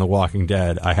out on The Walking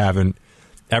Dead. I haven't.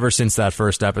 Ever since that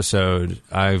first episode,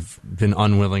 I've been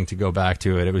unwilling to go back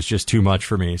to it. It was just too much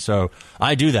for me. So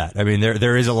I do that. I mean,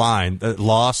 there is a line.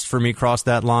 Lost, for me, crossed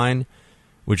that line,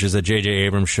 which is a J.J.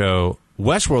 Abrams show.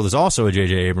 Westworld is also a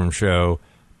J.J. Abrams show,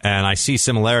 and I see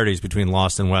similarities between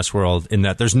Lost and Westworld in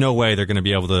that there's no way they're going to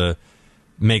be able to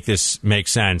make this make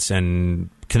sense and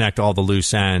connect all the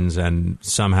loose ends and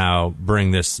somehow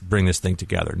bring this thing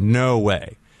together. No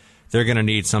way. They're going to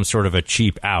need some sort of a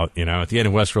cheap out, At the end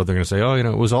of Westworld, they're going to say,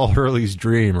 it was all Hurley's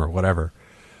dream or whatever.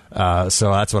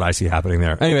 So that's what I see happening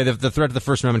there. Anyway, the threat to the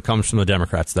First Amendment comes from the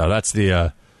Democrats, though. That's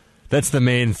the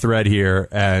main thread here,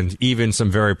 and even some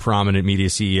very prominent media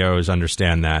CEOs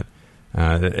understand that.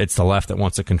 It's the left that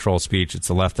wants to control speech. It's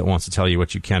the left that wants to tell you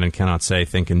what you can and cannot say,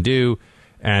 think, and do,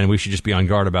 and we should just be on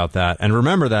guard about that. And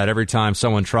remember that every time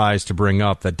someone tries to bring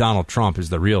up that Donald Trump is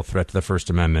the real threat to the First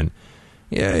Amendment.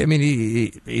 Yeah, I mean,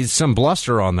 he's some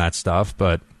bluster on that stuff,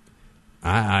 but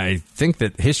I think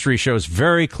that history shows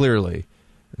very clearly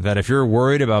that if you're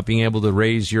worried about being able to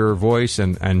raise your voice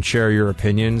and share your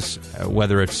opinions,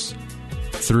 whether it's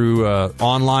through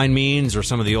online means or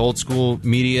some of the old school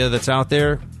media that's out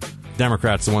there,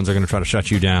 Democrats are the ones that are going to try to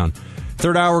shut you down.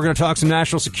 Third hour, we're going to talk some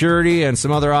national security and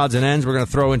some other odds and ends we're going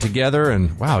to throw in together.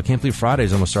 And wow, I can't believe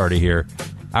Friday's almost already here.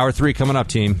 Hour 3 coming up,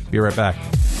 team. Be right back.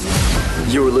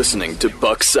 You're listening to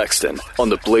Buck Sexton on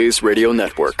the Blaze Radio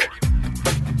Network.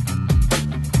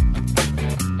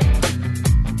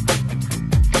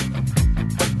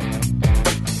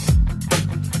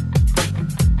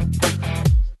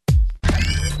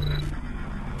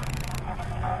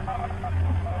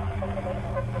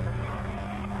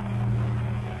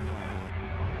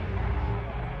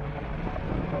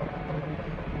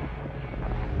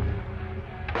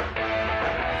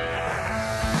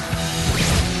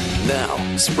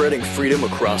 Now, spreading freedom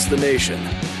across the nation.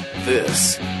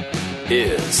 This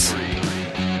is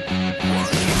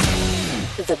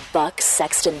The Buck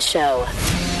Sexton Show.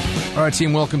 All right,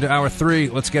 team, welcome to Hour 3.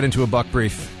 Let's get into a Buck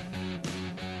Brief.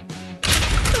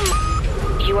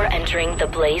 You are entering the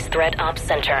Blaze Threat Ops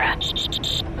Center.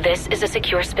 This is a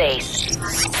secure space.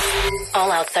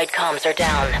 All outside comms are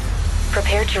down.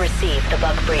 Prepare to receive the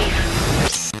Buck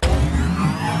Brief.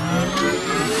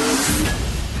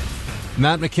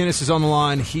 Matt McInnes is on the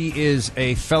line. He is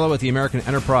a fellow at the American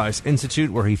Enterprise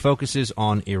Institute, where he focuses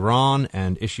on Iran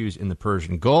and issues in the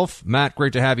Persian Gulf. Matt,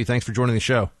 great to have you. Thanks for joining the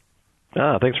show.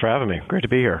 Thanks for having me. Great to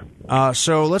be here.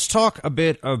 So let's talk a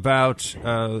bit about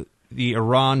the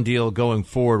Iran deal going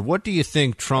forward. What do you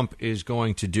think Trump is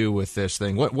going to do with this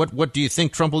thing? What do you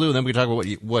think Trump will do? And then we can talk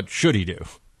about what should he do.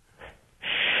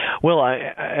 Well,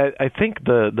 I think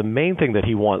the main thing that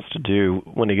he wants to do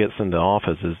when he gets into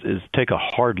office is take a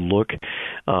hard look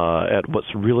at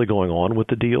what's really going on with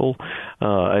the deal.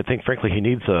 I think, frankly, he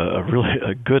needs a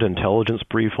really good intelligence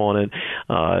brief on it.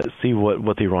 See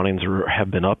what the Iranians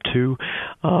have been up to,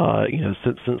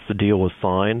 since the deal was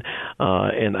signed,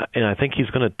 and I think he's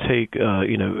going to take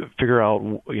figure out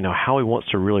how he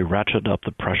wants to really ratchet up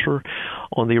the pressure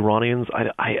on the Iranians.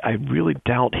 I really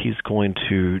doubt he's going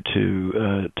to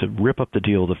rip up the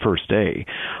deal the first day.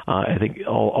 I think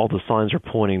all the signs are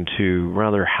pointing to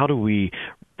rather how do we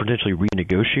potentially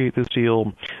renegotiate this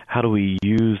deal? How do we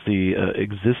use the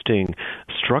existing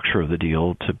structure of the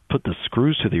deal to put the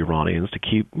screws to the Iranians to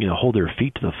keep hold their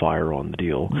feet to the fire on the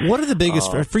deal? What are the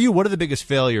biggest for you? What are the biggest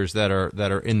failures that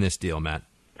are in this deal, Matt?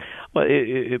 Well,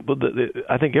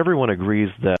 I think everyone agrees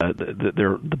that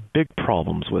the big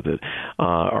problems with it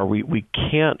are we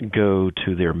can't go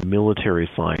to their military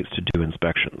sites to do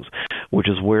inspections, which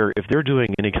is where if they're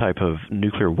doing any type of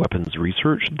nuclear weapons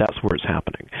research, that's where it's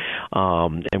happening,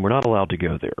 and we're not allowed to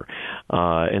go there.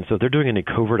 And so if they're doing any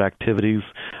covert activities,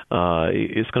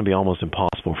 it's going to be almost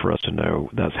impossible for us to know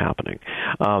that's happening.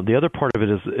 The other part of it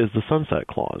is the sunset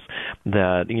clause,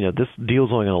 that this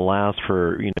deal's only going to last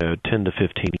for 10 to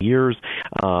 15 years.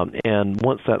 And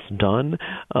once that's done,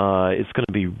 it's going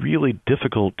to be really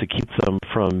difficult to keep them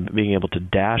from being able to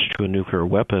dash to a nuclear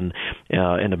weapon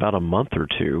in about a month or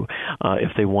two if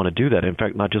they want to do that. In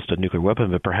fact, not just a nuclear weapon,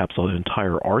 but perhaps an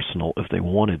entire arsenal if they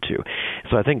wanted to.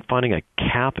 So I think finding a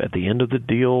cap at the end of the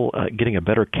deal, getting a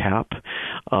better cap,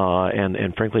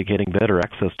 and frankly getting better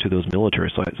access to those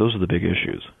military sites, those are the big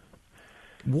issues.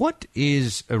 What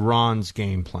is Iran's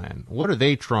game plan? What are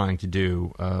they trying to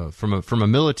do from a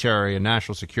military and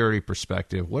national security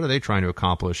perspective? What are they trying to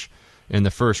accomplish in the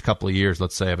first couple of years,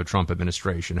 let's say, of a Trump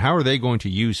administration? How are they going to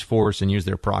use force and use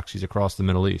their proxies across the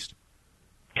Middle East?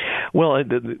 Well,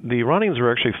 the Iranians are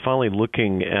actually finally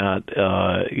looking at,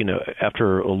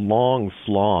 after a long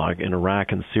slog in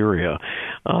Iraq and Syria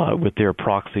with their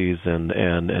proxies and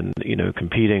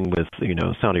competing with,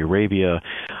 Saudi Arabia,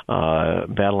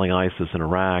 battling ISIS in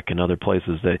Iraq and other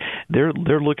places, they're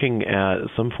looking at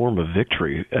some form of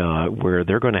victory where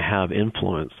they're going to have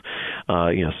influence,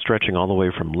 stretching all the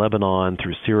way from Lebanon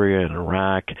through Syria and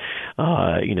Iraq,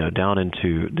 down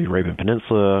into the Arabian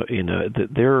Peninsula.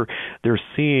 They're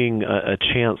seeing a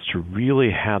chance to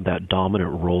really have that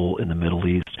dominant role in the Middle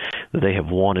East that they have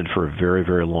wanted for a very,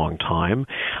 very long time.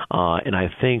 And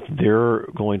I think they're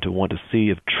going to want to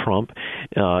see if Trump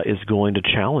is going to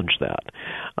challenge that.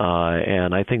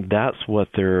 And I think that's what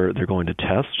they're going to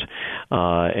test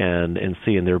and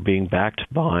see. And they're being backed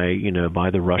by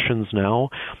the Russians now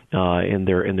in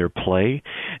their play.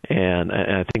 And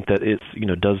I think that it's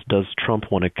does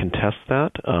Trump want to contest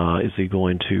that? Is he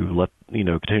going to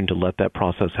continue to let that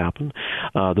process happen?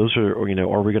 Those are we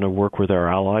going to work with our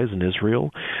allies in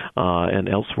Israel and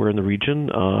elsewhere in the region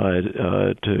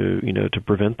to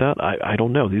prevent that? I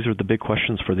don't know. These are the big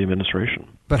questions for the administration.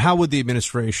 But how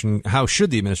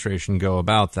should the administration go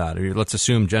about that? Let's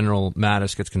assume General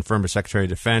Mattis gets confirmed as Secretary of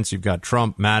Defense. You've got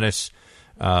Trump, Mattis,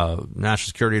 National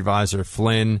Security Advisor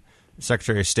Flynn,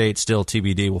 Secretary of State, still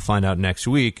TBD. We'll find out next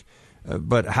week.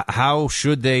 But how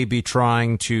should they be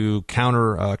trying to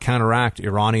counteract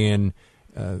Iranian,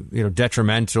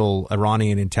 detrimental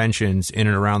Iranian intentions in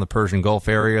and around the Persian Gulf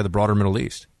area, the broader Middle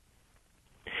East?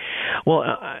 Well,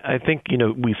 I think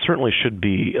we certainly should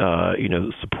be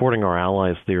supporting our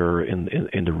allies there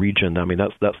in the region. I mean,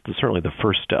 that's certainly the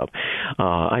first step.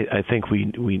 I think we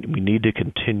need to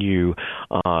continue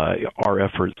our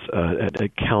efforts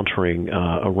at countering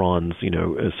Iran's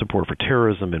support for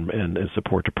terrorism and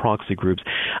support to proxy groups.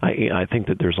 I think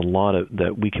that there's a lot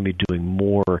that we can be doing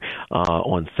more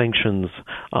on sanctions,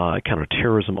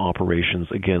 counterterrorism operations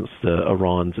against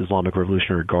Iran's Islamic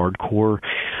Revolutionary Guard Corps,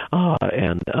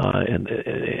 and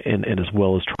and as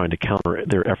well as trying to counter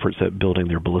their efforts at building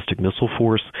their ballistic missile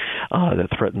force that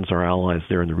threatens our allies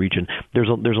there in the region. There's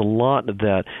a lot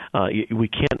that we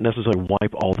can't necessarily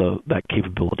wipe all that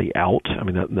capability out. I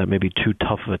mean, that may be too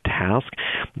tough of a task,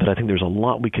 but I think there's a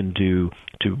lot we can do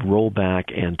to roll back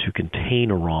and to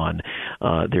contain Iran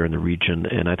there in the region,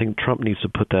 and I think Trump needs to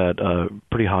put that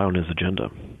pretty high on his agenda.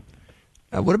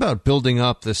 What about building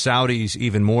up the Saudis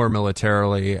even more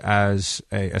militarily as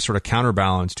a sort of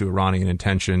counterbalance to Iranian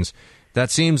intentions?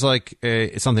 That seems like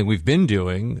something we've been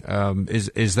doing.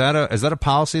 Is that a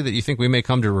policy that you think we may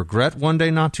come to regret one day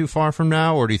not too far from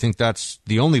now, or do you think that's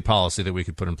the only policy that we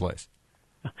could put in place?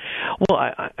 Well,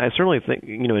 I certainly think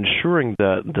ensuring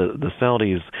that the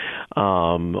Saudis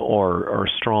are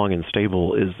strong and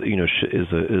stable is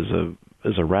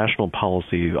a rational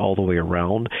policy all the way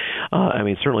around. I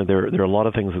mean, certainly there are a lot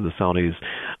of things that the Saudis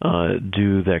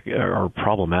do that are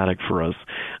problematic for us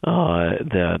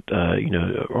that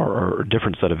are a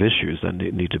different set of issues that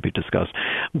need to be discussed.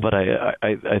 But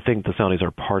I think the Saudis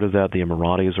are part of that. The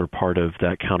Emiratis are part of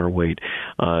that counterweight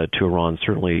to Iran.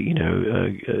 Certainly,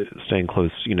 staying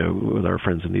close, with our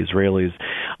friends in the Israelis,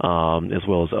 as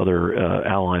well as other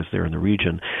allies there in the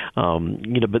region.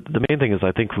 But the main thing is,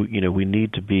 I think we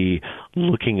need to be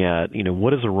looking at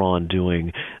what is Iran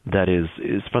doing that is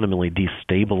fundamentally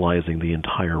destabilizing the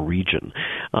entire region,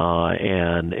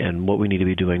 and what we need to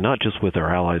be doing not just with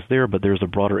our allies there, but there's a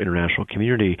broader international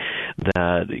community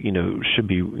that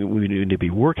we need to be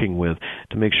working with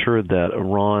to make sure that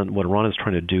what Iran is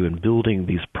trying to do in building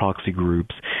these proxy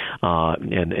groups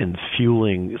and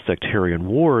fueling sectarian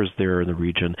wars there in the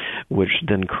region, which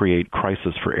then create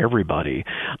crisis for everybody.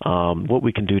 What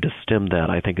we can do to stem that,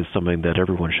 I think, is something that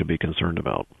everyone should be concerned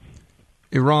about.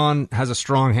 Iran has a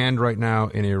strong hand right now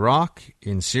in Iraq,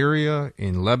 in Syria,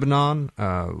 in Lebanon.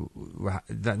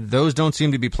 Those don't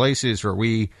seem to be places where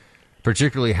we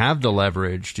particularly have the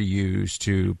leverage to use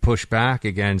to push back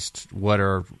against what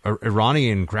are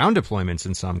Iranian ground deployments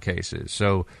in some cases.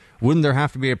 So wouldn't there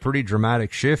have to be a pretty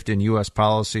dramatic shift in U.S.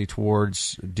 policy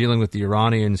towards dealing with the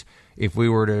Iranians if we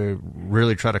were to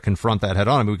really try to confront that head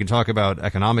on? I mean, we can talk about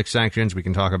economic sanctions. We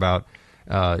can talk about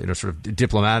sort of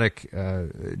diplomatic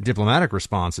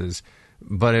responses.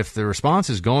 But if the response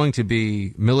is going to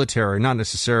be military, not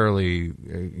necessarily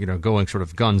going sort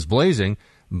of guns blazing,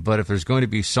 but if there's going to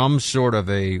be some sort of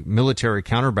a military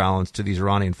counterbalance to these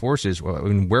Iranian forces, I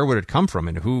mean, where would it come from,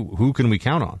 and who can we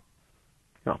count on?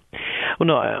 No. Well,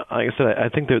 no, like I said, I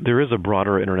think that there is a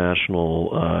broader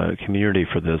international community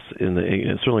for this,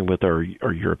 certainly with our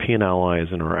European allies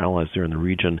and our allies there in the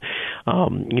region.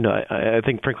 I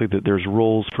think, frankly, that there's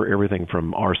roles for everything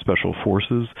from our special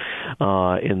forces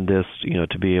in this,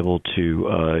 to be able to,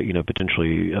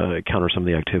 potentially counter some of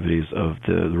the activities of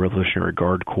the Revolutionary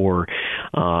Guard Corps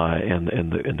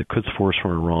and the Quds Force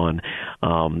from Iran,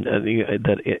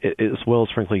 as well as,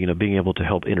 frankly, being able to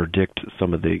help interdict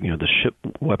some of the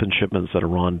weapon shipments that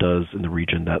Iran does in the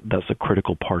region. That's a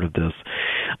critical part of this.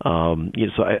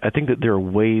 So I think that there are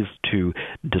ways to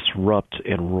disrupt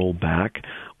and roll back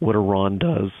what Iran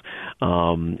does,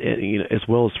 as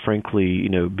well as, frankly,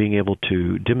 being able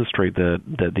to demonstrate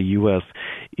that the U.S.,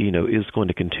 is going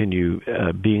to continue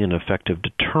being an effective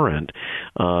deterrent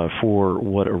for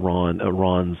what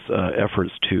Iran's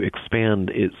efforts to expand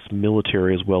its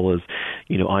military as well as,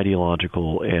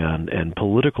 ideological and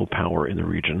political power in the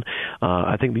region.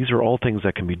 I think these are all things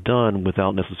that can be done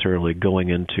without necessarily going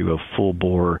into a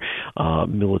full-bore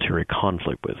military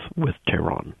conflict with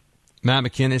Tehran. Matt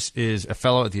McInnes is a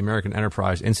fellow at the American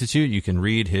Enterprise Institute. You can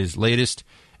read his latest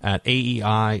at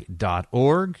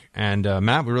aei.org. And,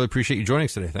 Matt, we really appreciate you joining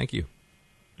us today. Thank you.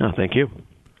 Thank you.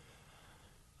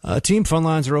 Team, phone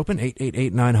lines are open,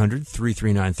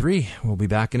 888-900-3393. We'll be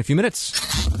back in a few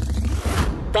minutes.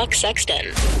 Buck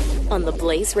Sexton on the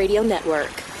Blaze Radio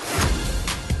Network.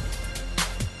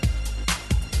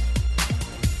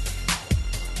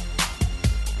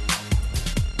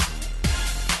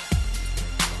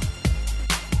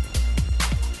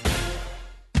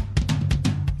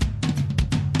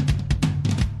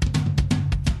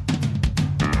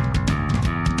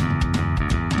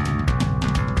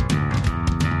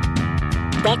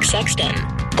 Buck Sexton,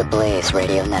 the Blaze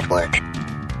Radio Network.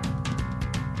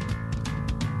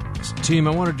 Team,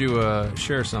 I wanted to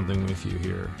share something with you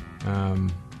here.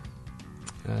 And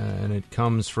it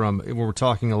comes from, we're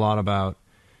talking a lot about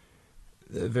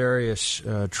the various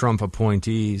Trump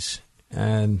appointees.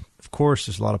 And, of course,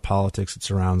 there's a lot of politics that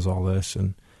surrounds all this.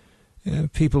 And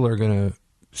people are going to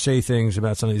say things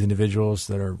about some of these individuals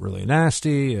that are really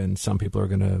nasty. And some people are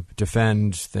going to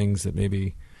defend things that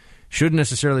maybe shouldn't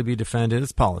necessarily be defended.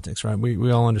 It's politics, right?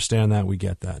 We all understand that. We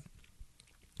get that.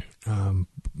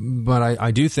 But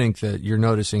I do think that you're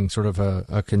noticing sort of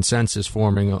a consensus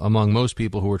forming among most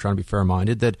people who are trying to be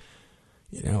fair-minded that,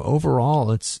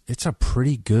 overall it's a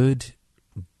pretty good,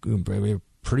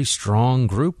 pretty strong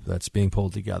group that's being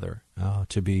pulled together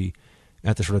to be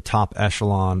at the sort of top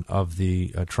echelon of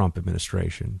the Trump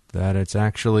administration. That it's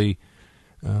actually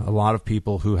a lot of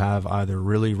people who have either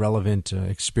really relevant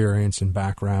experience and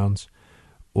backgrounds,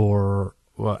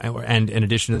 and in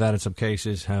addition to that, in some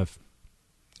cases, have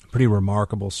pretty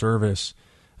remarkable service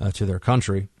to their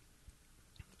country.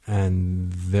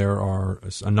 And there are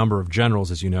a number of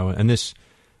generals, as you know, and this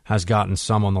has gotten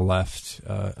some on the left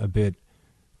a bit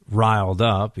riled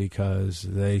up because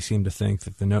they seem to think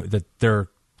that there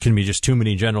can be just too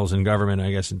many generals in government,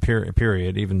 I guess, in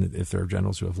period, even if there are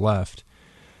generals who have left.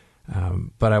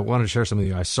 But I wanted to share something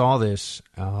with you. I saw this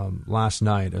last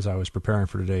night as I was preparing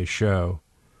for today's show,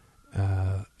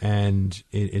 and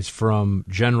it is from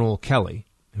General Kelly,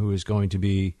 who is going to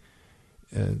be,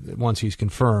 once he's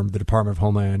confirmed, the Department of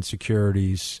Homeland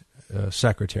Security's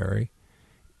secretary.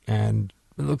 And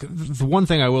look, the one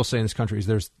thing I will say in this country is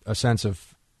there's a sense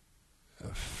of,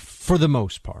 for the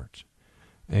most part,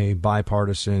 a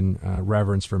bipartisan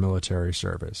reverence for military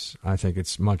service. I think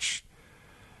it's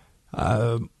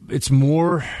it's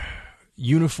more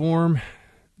uniform,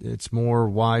 it's more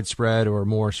widespread, or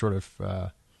more sort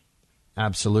of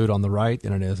absolute on the right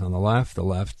than it is on the left. The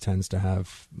left tends to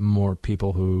have more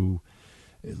people who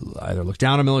either look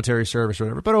down on military service or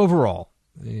whatever. But overall,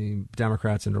 the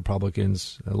Democrats and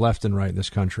Republicans, left and right in this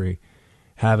country,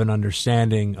 have an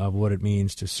understanding of what it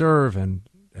means to serve and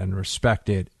respect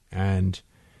it and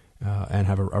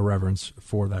have a reverence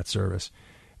for that service.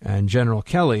 And General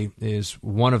Kelly is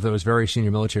one of those very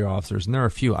senior military officers, and there are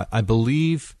a few. I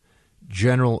believe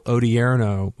General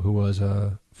Odierno, who was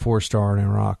a 4-star in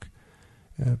Iraq,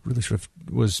 really sort of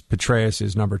was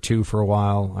Petraeus's number 2 for a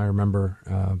while, I remember.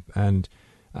 And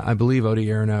I believe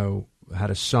Odierno had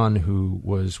a son who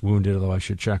was wounded, although I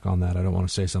should check on that. I don't want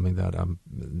to say something that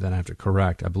then I have to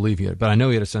correct. I believe he had, but I know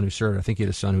he had a son who served. I think he had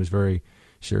a son who was very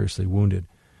seriously wounded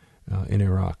in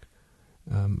Iraq.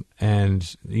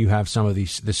 And you have some of the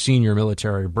senior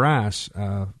military brass.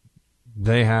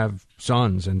 They have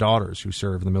sons and daughters who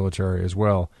serve in the military as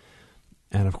well.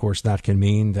 And, of course, that can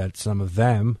mean that some of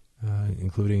them,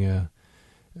 including a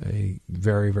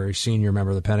very, very senior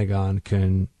member of the Pentagon,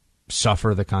 can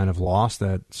suffer the kind of loss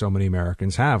that so many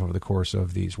Americans have over the course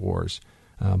of these wars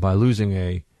by losing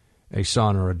a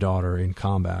son or a daughter in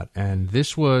combat. And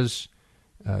this was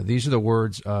these are the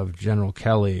words of General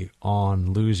Kelly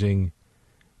on losing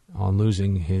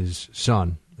his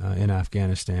son in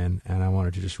Afghanistan, and I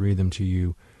wanted to just read them to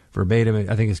you verbatim.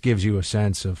 I think this gives you a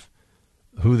sense of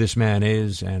who this man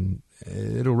is, and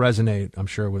it'll resonate, I'm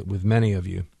sure, with many of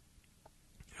you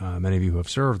who have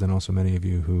served, and also many of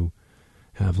you who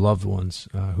have loved ones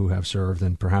who have served,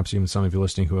 and perhaps even some of you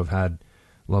listening who have had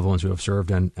loved ones who have served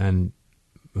and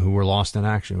who were lost in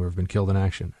action, who have been killed in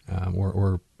action,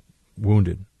 or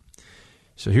wounded.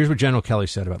 So here's what General Kelly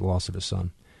said about the loss of his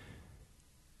son.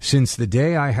 Since the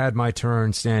day I had my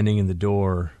turn standing in the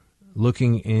door,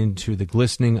 looking into the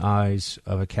glistening eyes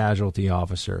of a casualty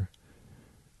officer,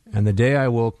 and the day I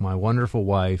woke my wonderful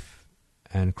wife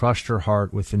and crushed her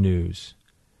heart with the news,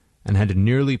 and had to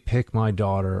nearly pick my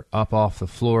daughter up off the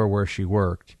floor where she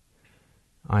worked,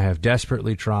 I have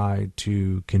desperately tried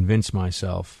to convince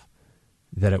myself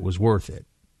that it was worth it.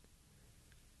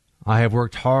 I have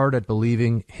worked hard at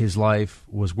believing his life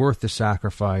was worth the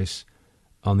sacrifice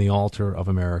on the altar of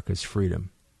America's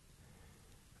freedom.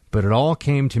 But it all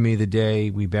came to me the day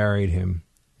we buried him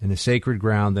in the sacred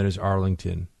ground that is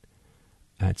Arlington,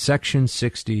 at Section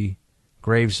 60,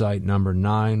 gravesite number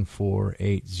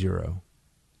 9480.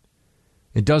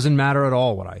 It doesn't matter at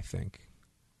all what I think.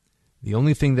 The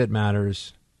only thing that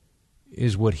matters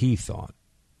is what he thought,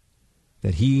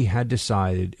 that he had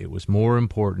decided it was more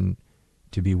important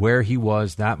to be where he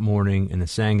was that morning in the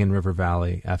Sangin River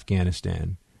Valley,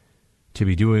 Afghanistan, to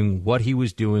be doing what he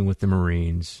was doing with the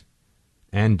Marines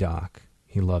and Doc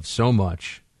he loved so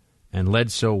much and led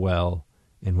so well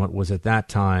in what was at that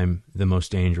time the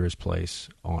most dangerous place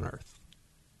on earth.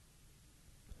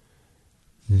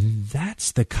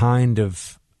 That's the kind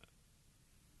of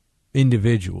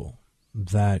individual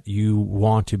that you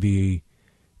want to be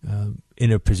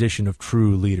in a position of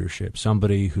true leadership,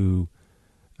 somebody who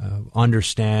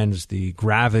understands the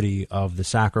gravity of the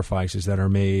sacrifices that are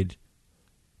made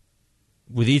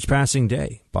with each passing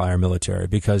day by our military,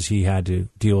 because he had to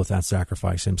deal with that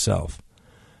sacrifice himself.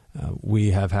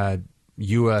 We have had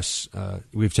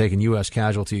we've taken U.S.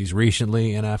 casualties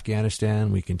recently in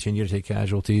Afghanistan. We continue to take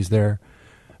casualties there.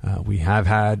 We have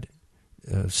had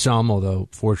some, although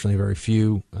fortunately very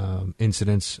few,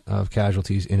 incidents of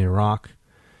casualties in Iraq.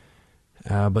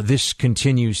 But this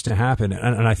continues to happen.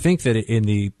 And I think that in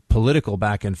the political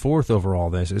back and forth over all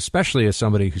this, especially as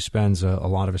somebody who spends a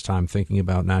lot of his time thinking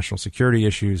about national security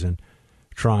issues and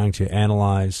trying to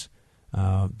analyze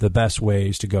the best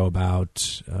ways to go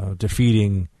about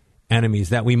defeating enemies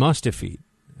that we must defeat,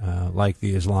 like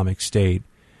the Islamic State,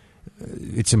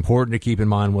 it's important to keep in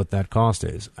mind what that cost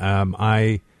is.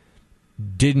 I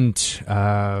didn't.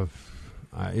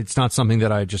 It's not something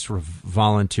that I just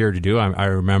volunteered to do. I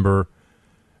remember,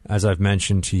 as I've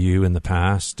mentioned to you in the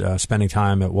past, spending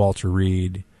time at Walter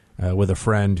Reed with a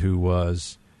friend who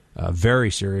was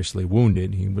very seriously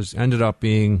wounded. He ended up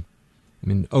being,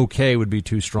 okay would be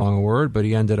too strong a word, but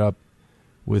he ended up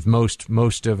with most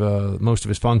of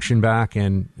his function back,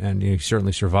 and he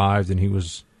certainly survived. And he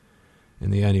was,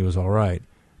 in the end, he was all right.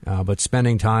 But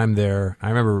spending time there, I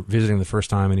remember visiting the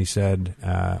first time, and he said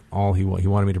he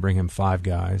wanted me to bring him 5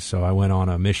 guys. So I went on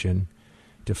a mission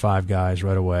to 5 guys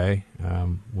right away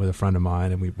with a friend of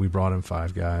mine, and we brought him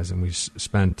 5 guys, and we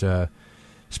spent the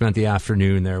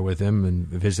afternoon there with him and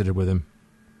visited with him.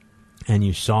 And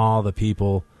you saw the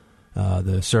people,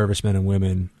 the servicemen and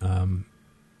women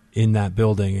in that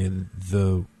building, and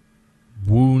the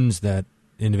wounds that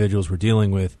individuals were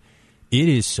dealing with. It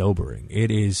is sobering. It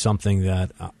is something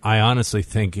that I honestly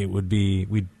think we'd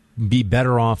be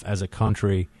better off as a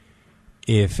country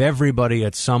if everybody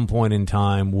at some point in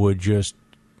time would just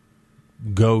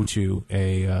go to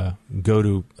the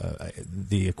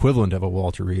equivalent of a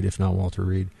Walter Reed, if not Walter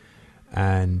Reed,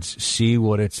 and see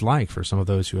what it's like for some of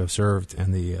those who have served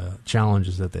and the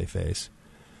challenges that they face.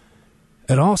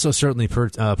 It also certainly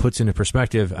puts into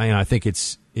perspective. I think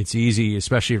it's easy,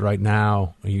 especially right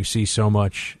now. You see so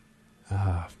much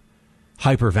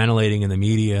hyperventilating in the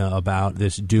media about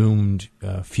this doomed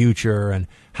future and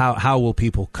how will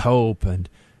people cope, and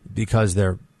because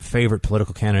their favorite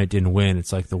political candidate didn't win,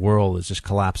 it's like the world is just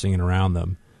collapsing in around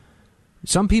them.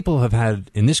 Some people have had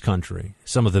in this country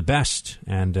some of the best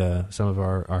and some of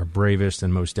our bravest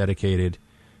and most dedicated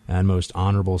and most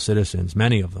honorable citizens.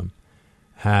 Many of them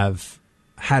have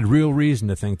had real reason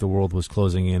to think the world was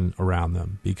closing in around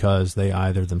them because they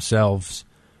either themselves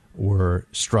were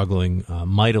struggling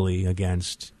mightily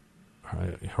against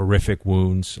horrific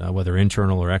wounds, whether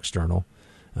internal or external,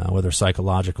 whether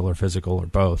psychological or physical or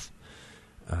both,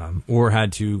 or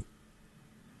had to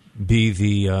be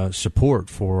the support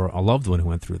for a loved one who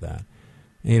went through that.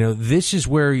 This is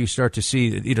where you start to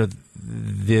see,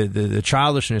 the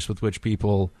childishness with which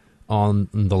people on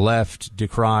the left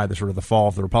decry the sort of the fall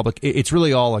of the republic. It's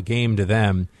really all a game to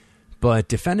them, but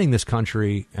defending this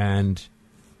country and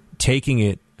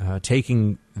taking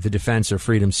the defense of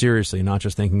freedom seriously, not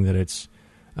just thinking that it's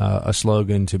a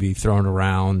slogan to be thrown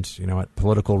around, at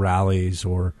political rallies,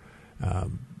 or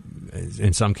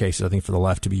in some cases, I think for the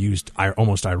left to be used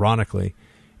almost ironically.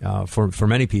 For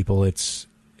many people, it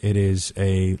is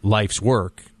a life's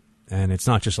work, and it's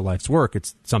not just a life's work;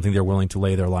 it's something they're willing to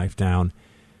lay their life down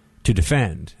to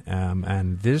defend.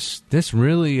 And this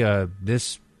really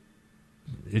it's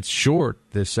short.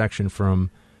 This section from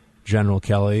General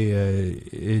Kelly,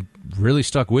 it really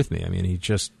stuck with me. He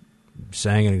just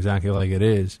sang it exactly like it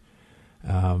is.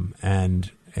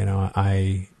 And,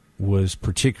 I was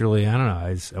particularly,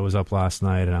 I was up last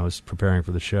night and I was preparing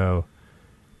for the show,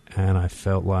 and I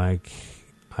felt like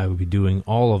I would be doing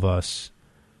all of us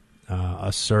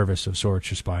a service of sorts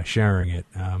just by sharing it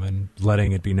and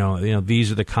letting it be known.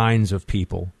 These are the kinds of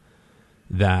people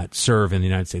that serve in the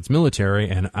United States military,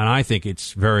 and I think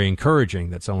it's very encouraging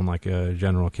that someone like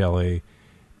General Kelly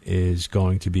is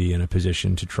going to be in a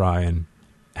position to try and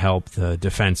help the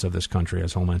defense of this country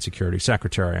as Homeland Security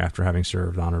Secretary after having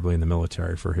served honorably in the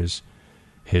military for his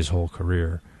whole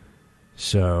career.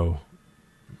 So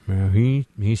he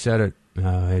said it.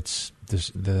 It's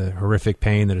the horrific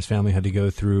pain that his family had to go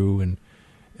through,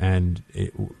 and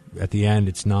at the end,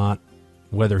 it's not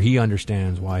whether he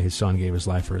understands why his son gave his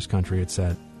life for his country. It's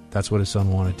that's what his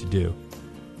son wanted to do.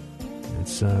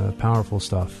 It's powerful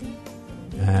stuff.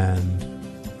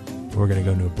 And we're going to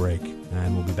go to a break,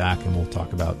 and we'll be back, and we'll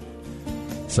talk about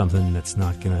something that's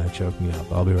not going to choke me up.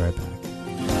 I'll be right back.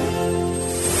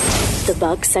 The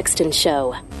Buck Sexton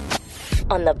Show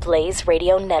on the Blaze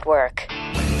Radio Network.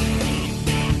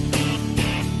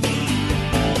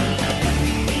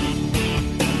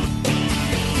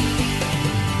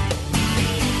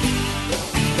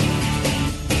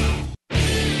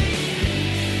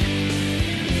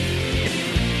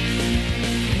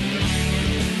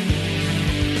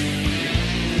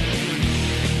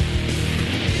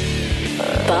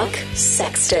 Buck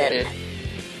Sexton.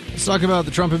 Let's talk about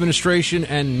the Trump administration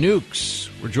and nukes.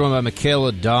 We're joined by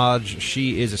Michaela Dodge.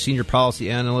 She is a senior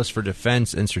policy analyst for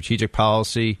defense and strategic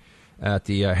policy at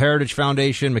the Heritage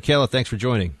Foundation. Michaela, thanks for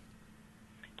joining.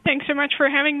 Thanks so much for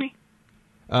having me.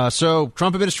 So,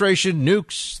 Trump administration,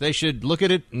 nukes, they should look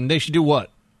at it and they should do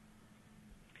what?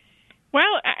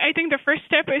 Well, I think the first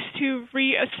step is to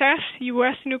reassess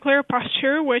U.S. nuclear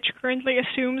posture, which currently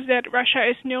assumes that Russia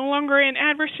is no longer an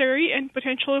adversary and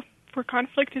potential for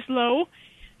conflict is low.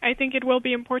 I think it will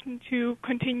be important to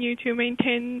continue to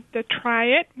maintain the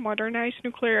triad, modernize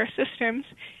nuclear systems,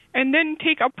 and then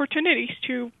take opportunities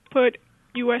to put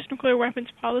U.S. nuclear weapons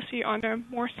policy on a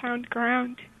more sound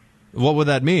ground. What would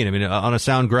that mean? I mean, on a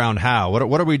sound ground, how?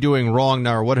 What are we doing wrong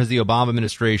now, or what has the Obama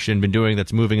administration been doing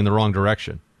that's moving in the wrong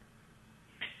direction?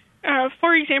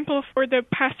 For example, for the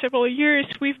past several years,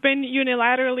 we've been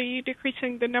unilaterally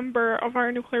decreasing the number of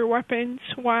our nuclear weapons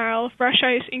while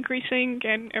Russia is increasing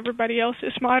and everybody else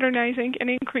is modernizing and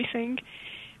increasing.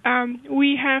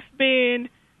 We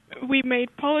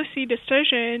made policy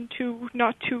decision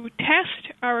not to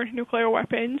test our nuclear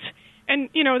weapons. And,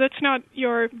 that's not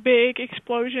your big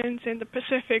explosions in the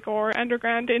Pacific or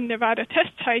underground in Nevada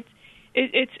test sites.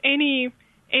 It's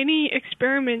any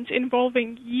experiments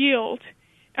involving yield.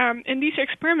 And these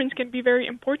experiments can be very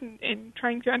important in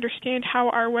trying to understand how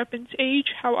our weapons age,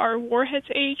 how our warheads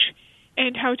age,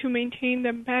 and how to maintain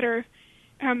them better.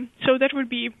 So that would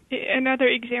be another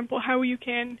example how you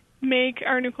can make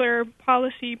our nuclear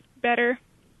policy better.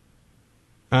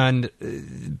 And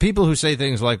people who say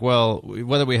things like, well,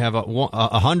 whether we have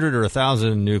 100 or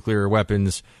 1,000 nuclear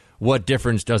weapons, what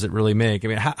difference does it really make? I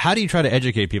mean, how do you try to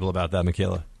educate people about that,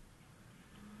 Michaela?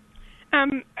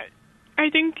 I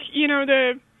think,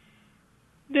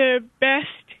 the best,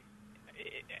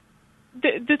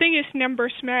 the thing is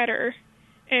numbers matter,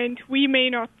 and we may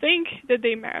not think that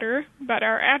they matter, but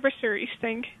our adversaries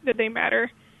think that they matter.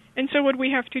 And so what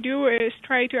we have to do is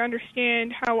try to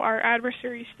understand how our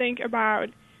adversaries think about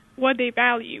what they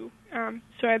value.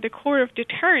 So at the core of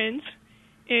deterrence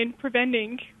in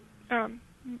preventing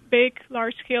big,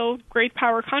 large-scale, great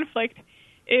power conflict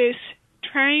is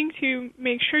trying to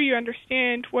make sure you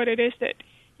understand what it is that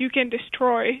you can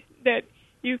destroy, that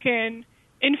you can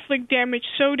inflict damage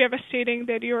so devastating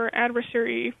that your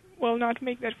adversary will not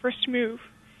make that first move.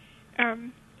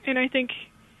 And I think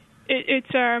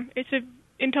it's a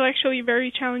intellectually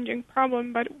very challenging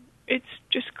problem, but it's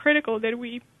just critical that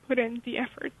we put in the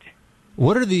effort.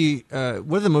 What are the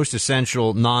most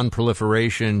essential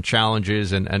non-proliferation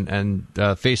challenges and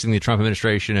facing the Trump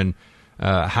administration, and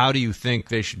how do you think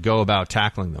they should go about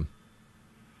tackling them?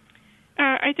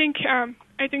 I think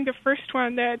the first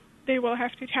one that they will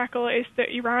have to tackle is the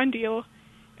Iran deal.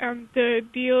 The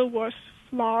deal was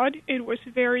flawed. It was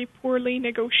very poorly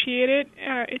negotiated.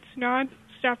 It's not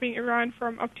stopping Iran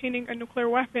from obtaining a nuclear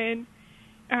weapon,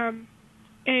 and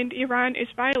Iran is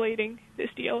violating this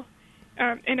deal.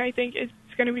 And I think it's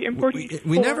going to be important.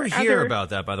 We never hear about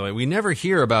that, by the way. We never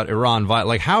hear about Iran.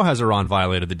 How has Iran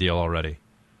violated the deal already?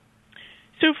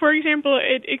 So, for example,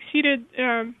 it exceeded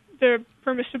the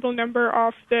permissible number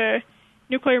of the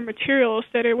nuclear materials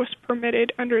that it was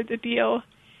permitted under the deal.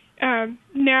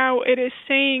 Now it is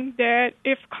saying that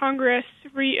if Congress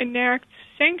reenacts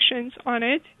sanctions on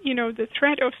it, the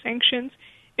threat of sanctions,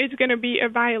 it's going to be a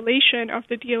violation of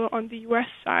the deal on the U.S.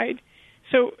 side.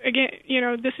 So, again,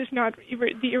 this is not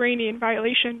the Iranian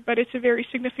violation, but it's a very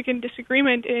significant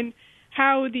disagreement in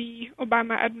how the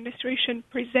Obama administration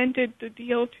presented the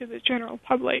deal to the general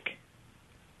public.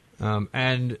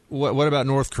 And what about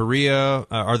North Korea?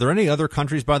 Are there any other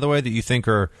countries, by the way, that you think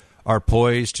are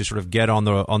poised to sort of get on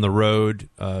the road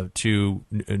to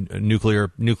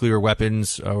nuclear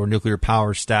weapons or nuclear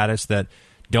power status that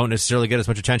don't necessarily get as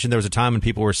much attention? There was a time when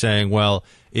people were saying, well,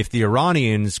 if the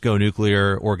Iranians go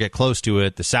nuclear or get close to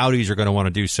it, the Saudis are going to want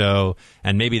to do so,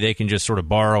 and maybe they can just sort of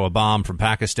borrow a bomb from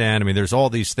Pakistan. I mean, there's all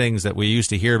these things that we used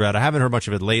to hear about. I haven't heard much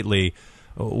of it lately.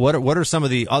 What are some of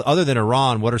the, other than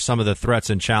Iran, what are some of the threats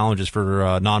and challenges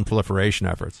for non-proliferation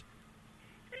efforts?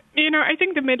 I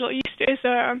think the Middle East is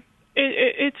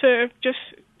it's a just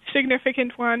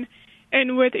significant one.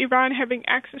 And with Iran having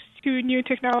access to new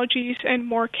technologies and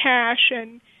more cash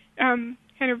and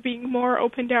kind of being more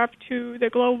opened up to the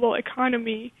global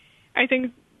economy, I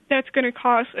think that's going to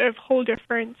cause a whole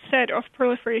different set of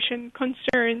proliferation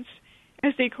concerns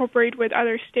as they cooperate with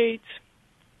other states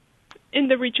in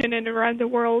the region and around the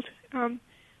world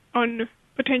on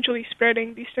potentially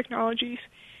spreading these technologies.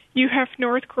 You have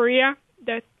North Korea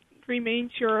that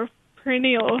remains your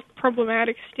perennial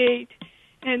problematic state,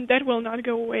 and that will not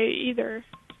go away either.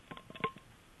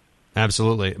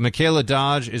 Absolutely. Michaela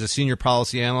Dodge is a senior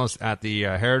policy analyst at the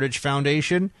Heritage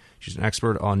Foundation. She's an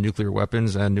expert on nuclear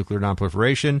weapons and nuclear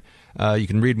nonproliferation. You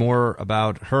can read more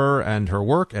about her and her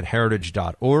work at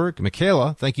heritage.org.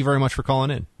 Michaela, thank you very much for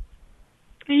calling in.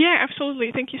 Yeah,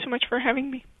 absolutely. Thank you so much for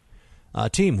having me.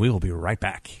 Team, we will be right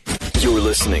back. You're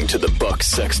listening to The Buck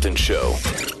Sexton Show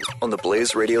on the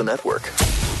Blaze Radio Network.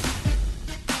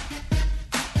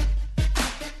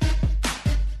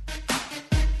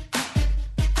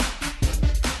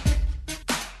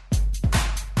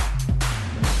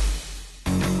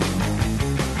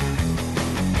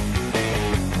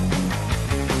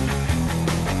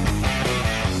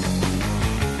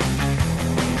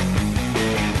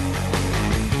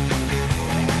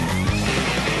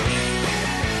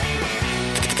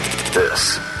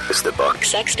 This is the Buck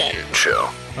Sexton Show.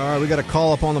 All right, we got a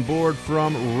call up on the board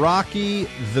from Rocky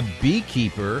the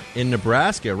Beekeeper in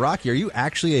Nebraska. Rocky, are you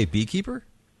actually a beekeeper?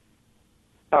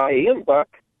 I am, Buck.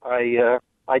 I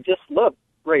just love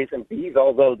raising bees,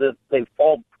 although they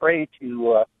fall prey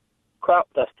to crop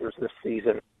dusters this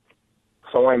season.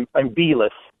 So I'm beeless.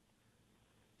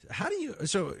 How do you?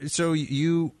 So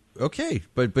you okay?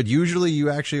 But usually you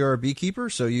actually are a beekeeper.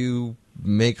 So you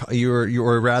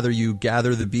or rather you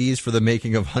gather the bees for the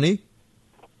making of honey.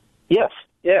 Yes,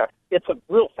 yeah, it's a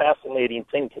real fascinating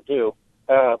thing to do.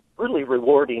 Really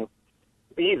rewarding.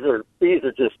 Bees are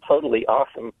just totally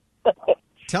awesome.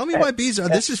 Tell me why bees are.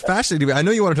 This is fascinating. I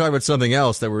know you want to talk about something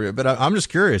else but I'm just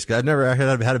curious because I've never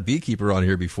had a beekeeper on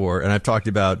here before, and I've talked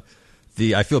about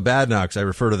I feel bad now because I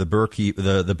refer to the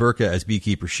burqa as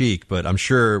beekeeper chic, but I'm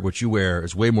sure what you wear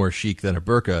is way more chic than a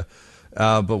burqa.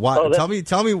 But why?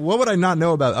 Tell me, what would I not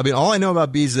know about? I mean, all I know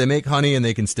about bees is they make honey and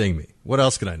they can sting me. What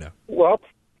else can I know? Well,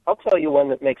 I'll tell you one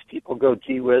that makes people go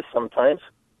gee whiz sometimes.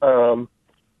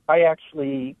 I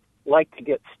actually like to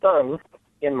get stung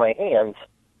in my hands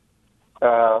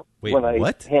when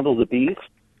I handle the bees.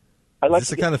 Is this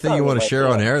the kind of thing you want to share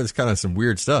on air? This is kind of some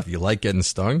weird stuff. You like getting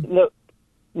stung?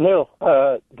 No.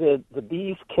 The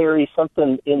bees carry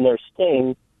something in their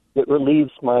sting that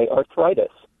relieves my arthritis.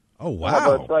 Oh, wow. I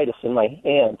have arthritis in my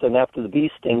hands, and after the bees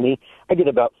sting me, I get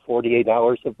about 48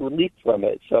 hours of relief from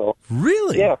it. So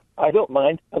really? Yeah, I don't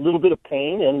mind a little bit of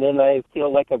pain, and then I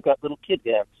feel like I've got little kid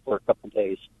dance for a couple of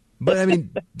days. But, I mean,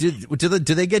 do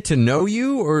they get to know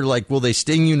you, or, like, will they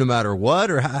sting you no matter what?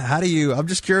 Or how do you – I'm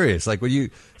just curious. Like, do you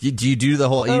do the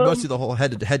whole – you must do the whole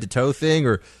head-to-toe thing?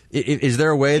 Or is there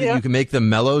a way that you can make them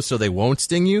mellow so they won't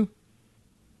sting you?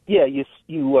 Yeah, you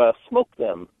smoke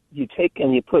them. You take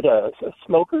and you put a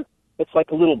smoker. It's like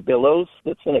a little billows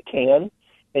that's in a can,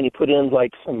 and you put in,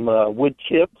 like, some wood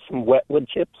chips, some wet wood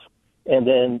chips, and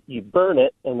then you burn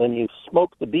it, and then you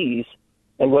smoke the bees.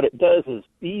 And what it does is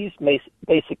bees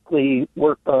basically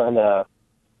work on a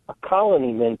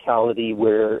colony mentality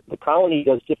where the colony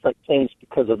does different things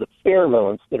because of the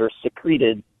pheromones that are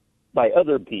secreted by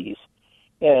other bees.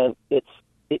 And it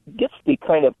gets to be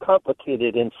kind of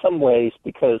complicated in some ways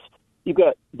because you've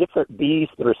got different bees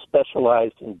that are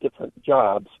specialized in different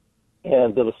jobs,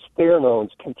 and those pheromones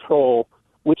control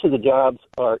which of the jobs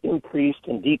are increased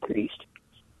and decreased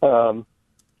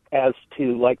as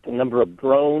to, like, the number of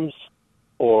drones,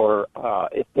 or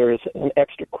if there's an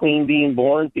extra queen being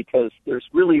born, because there's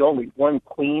really only one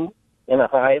queen in a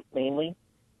hive mainly,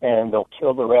 and they'll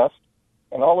kill the rest.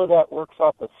 And all of that works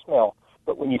off of smell.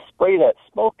 But when you spray that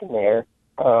smoke in there,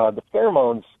 the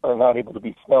pheromones are not able to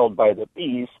be smelled by the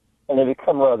bees, and they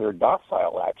become rather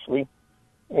docile, actually.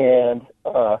 And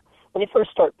when you first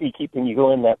start beekeeping, you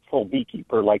go in that full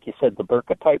beekeeper, like you said, the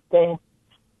burqa type thing.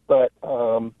 But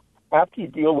after you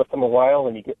deal with them a while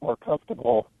and you get more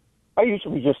comfortable, I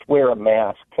usually just wear a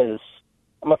mask because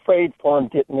I'm afraid for them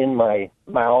getting in my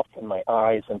mouth and my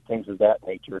eyes and things of that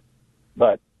nature.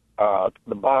 But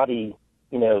the body,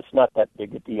 it's not that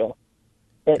big a deal.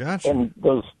 And, gotcha. And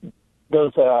those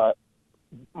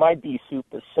my bee soup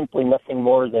is simply nothing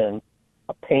more than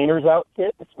a painter's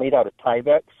outfit. It's made out of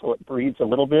Tyvek, so it breathes a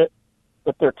little bit,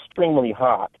 but they're extremely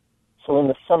hot. So in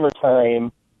the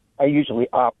summertime, I usually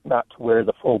opt not to wear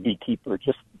the full beekeeper,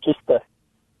 just the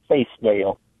face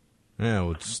veil. Yeah,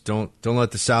 well, just don't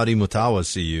let the Saudi Mutawas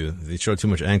see you. If they show too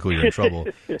much ankle, you're in trouble.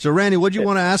 So, Randy, what did you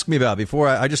want to ask me about before?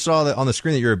 I just saw that on the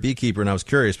screen that you're a beekeeper, and I was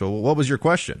curious, but what was your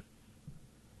question?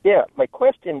 Yeah, my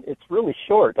question, it's really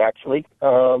short, actually.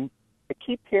 I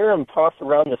keep hearing toss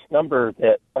around this number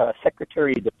that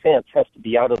Secretary of Defense has to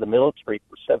be out of the military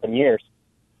for 7 years.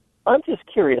 I'm just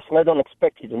curious, and I don't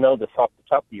expect you to know this off the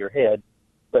top of your head,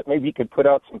 but maybe you could put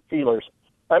out some feelers.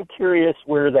 I'm curious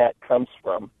where that comes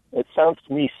from. It sounds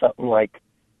to me something like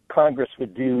Congress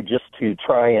would do just to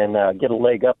try and get a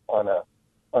leg up on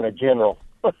a general.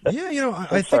 Yeah,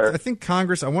 I think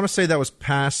Congress. I want to say that was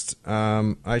passed.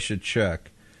 I should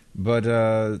check, but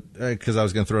because I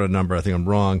was going to throw out a number, I think I'm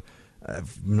wrong.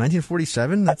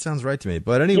 1947. That sounds right to me.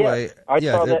 But anyway,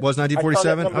 it was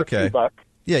 1947. Okay.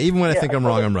 Yeah, even when I think I'm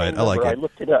wrong, I'm right. I like it. I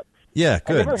looked it up. Yeah,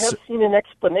 good. I never have seen an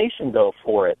explanation though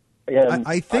for it.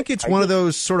 I think it's one of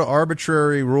those sort of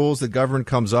arbitrary rules that government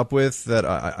comes up with that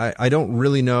I don't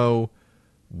really know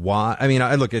why. I mean,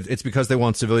 it's because they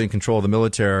want civilian control of the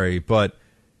military, but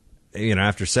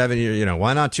after 7 years,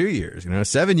 why not 2 years?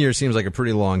 7 years seems like a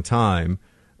pretty long time.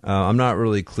 I'm not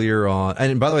really clear on.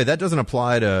 And by the way, that doesn't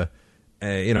apply to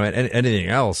anything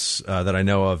else that I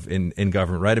know of in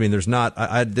government, right? I mean, there's not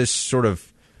this sort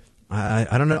of.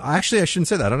 I don't know. Actually, I shouldn't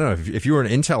say that. I don't know if you were an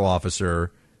intel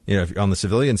officer. If on the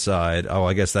civilian side,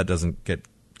 I guess that doesn't get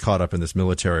caught up in this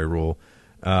military rule.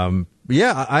 I'll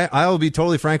be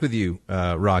totally frank with you,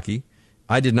 Rocky.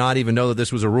 I did not even know that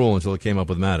this was a rule until it came up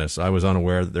with Mattis. I was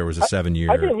unaware that there was a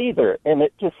 7-year. I didn't either, and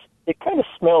it kind of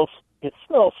smells. It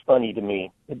smells funny to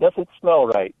me. It doesn't smell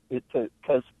right.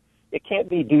 Because it can't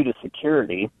be due to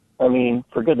security. I mean,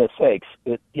 for goodness sakes,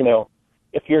 if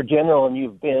you're a general and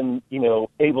you've been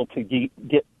able to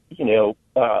get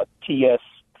TS.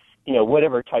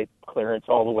 Whatever type clearance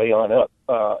all the way on up.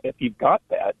 If you've got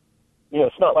that,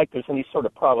 it's not like there's any sort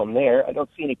of problem there. I don't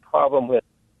see any problem with,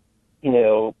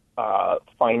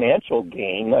 financial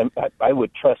gain. I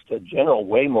would trust a general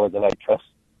way more than I trust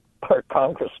our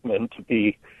congressmen to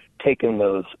be taking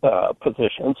those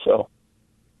positions. So,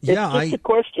 it's just a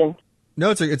question. No,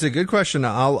 it's a good question.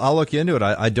 I'll look into it.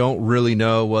 I don't really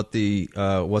know what the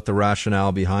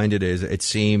rationale behind it is. It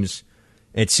seems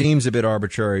a bit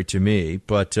arbitrary to me,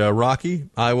 but Rocky,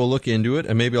 I will look into it,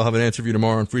 and maybe I'll have an answer for you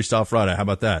tomorrow on Freestyle Friday. How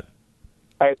about that?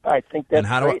 I think that's and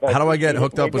how great. How do I get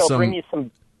hooked up with some? Bring you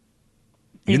some.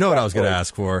 You know what I was going to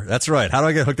ask for. That's right. How do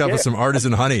I get hooked up with some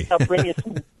artisan honey? I'll bring you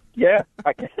some. Yeah,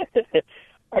 I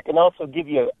can also give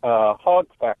you hog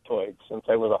factoids since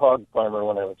I was a hog farmer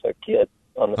when I was a kid.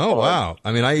 On the farm. Wow!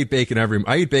 I mean, I eat bacon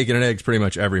and eggs pretty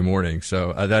much every morning.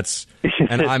 So that's,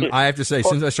 and I have to say,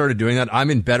 since I started doing that, I'm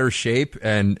in better shape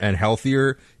and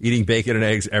healthier eating bacon and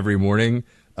eggs every morning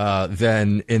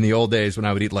than in the old days when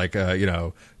I would eat like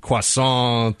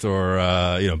croissant or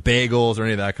bagels or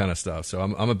any of that kind of stuff. So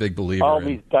I'm a big believer. All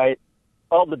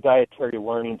the dietary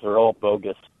warnings are all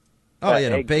bogus. Oh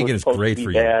yeah, bacon is great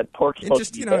for you. Pork's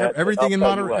supposed to be bad. Everything in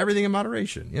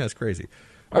moderation. Yeah, it's crazy.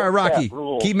 All right, Rocky,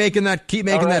 keep making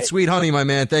that sweet honey, my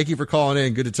man. Thank you for calling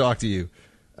in. Good to talk to you.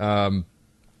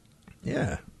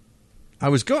 Yeah,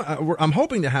 I'm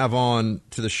hoping to have on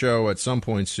to the show at some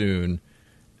point soon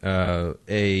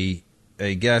a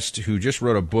guest who just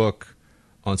wrote a book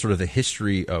on sort of the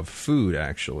history of food.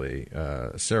 Actually,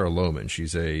 Sarah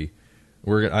Lohman.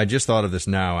 I just thought of this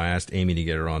now. I asked Amy to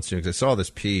get her on soon because I saw this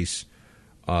piece.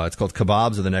 It's called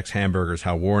 "Kebabs Are the Next Hamburgers: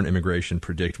 How War and Immigration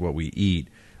Predict What We Eat."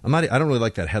 I don't really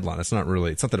like that headline. It's not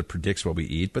that it predicts what we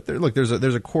eat, but there's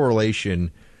a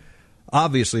correlation,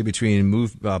 obviously, between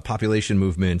population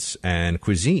movements and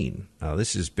cuisine.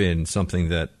 This has been something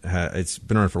that it's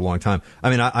been around for a long time.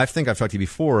 I mean, I think I've talked to you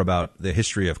before about the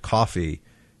history of coffee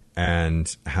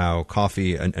and how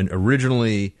coffee and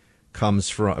originally comes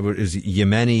from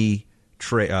Yemeni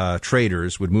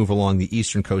traders would move along the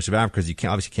eastern coast of Africa because you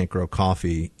obviously can't grow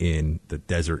coffee in the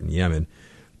desert in Yemen.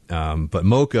 But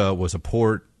Mocha was a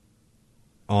port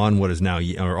on what is now,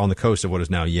 or on the coast of what is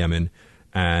now Yemen,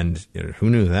 and who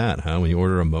knew that? Huh? When you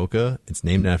order a mocha, it's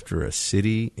named after a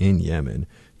city in Yemen,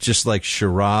 just like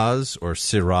Shiraz or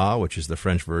Syrah, which is the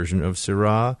French version of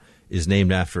Syrah, is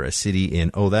named after a city in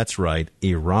that's right,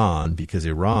 Iran, because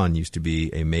Iran used to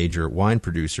be a major wine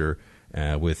producer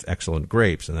with excellent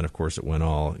grapes, and then of course it went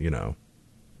all hardline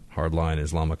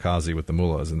Islamikazi with the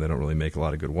mullahs, and they don't really make a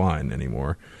lot of good wine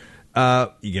anymore.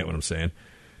 You get what I'm saying.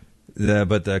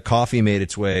 But the coffee made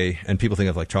its way, and people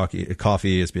think of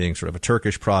coffee as being sort of a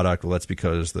Turkish product. Well, that's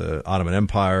because the Ottoman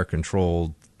Empire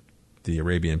controlled the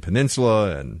Arabian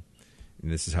Peninsula, and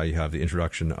this is how you have the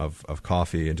introduction of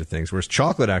coffee into things. Whereas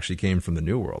chocolate actually came from the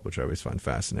New World, which I always find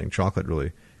fascinating. Chocolate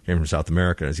really came from South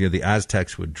America. As the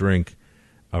Aztecs would drink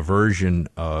a version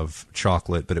of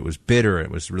chocolate, but it was bitter.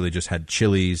 It was really just had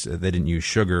chilies. They didn't use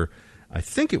sugar. I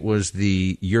think it was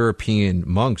the European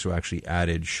monks who actually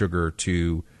added sugar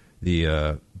to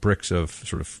the bricks of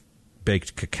sort of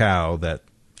baked cacao, that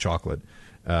chocolate,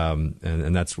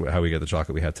 and that's how we get the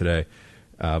chocolate we have today.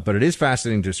 But it is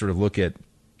fascinating to sort of look at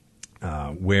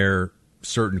where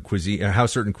certain how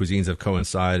certain cuisines have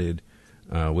coincided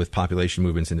with population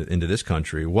movements into this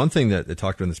country. One thing that they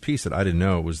talked about in this piece that I didn't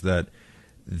know was that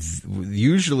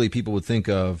usually people would think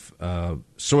of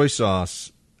soy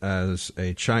sauce as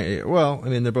a Chinese. Well, I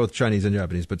mean, they're both Chinese and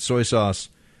Japanese, but soy sauce,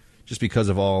 just because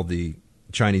of all the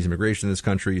Chinese immigration in this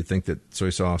country, you'd think that soy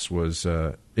sauce was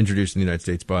introduced in the United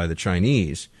States by the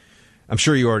Chinese. I'm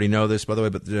sure you already know this, by the way,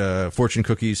 but fortune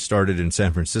cookies started in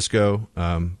San Francisco,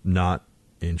 not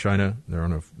in China. There are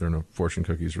no fortune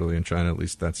cookies really in China. At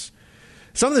least that's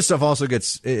some of this stuff. Also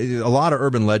gets a lot of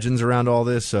urban legends around all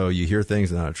this, so you hear things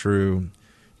that are not true.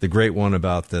 The great one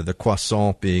about the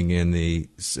croissant being in the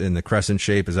crescent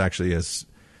shape is actually, as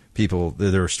people,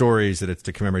 there are stories that it's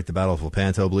to commemorate the Battle of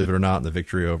Lepanto, believe it or not, and the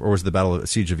victory over, or was it the Battle of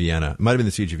Siege of Vienna? It might have been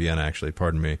the Siege of Vienna, actually.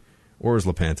 Pardon me. Or was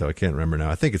Lepanto? I can't remember now.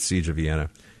 I think it's Siege of Vienna.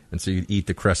 And so you eat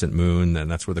the crescent moon,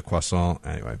 and that's where the croissant.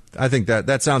 Anyway, I think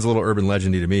that sounds a little urban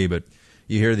legendy to me, but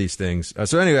you hear these things.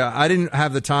 So anyway, I didn't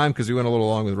have the time because we went a little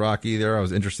long with Rocky there. I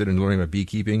was interested in learning about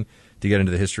beekeeping to get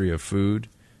into the history of food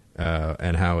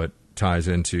and how it ties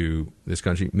into this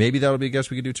country. Maybe that'll be a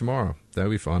guest we could do tomorrow. That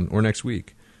would be fun. Or next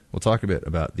week. We'll talk a bit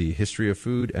about the history of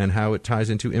food and how it ties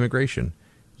into immigration.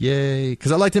 Yay.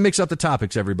 Because I like to mix up the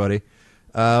topics, everybody.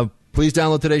 Please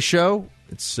download today's show.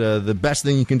 It's the best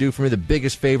thing you can do for me. The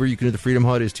biggest favor you can do to the Freedom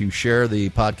Hut is to share the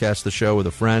podcast, the show, with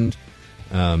a friend.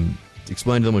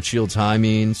 Explain to them what Shields High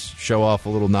means. Show off a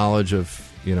little knowledge of,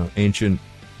 ancient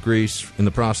Greece in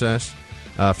the process.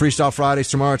 Freestyle Fridays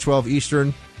tomorrow at 12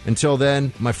 Eastern. Until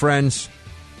then, my friends,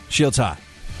 Shields High.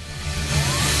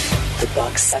 The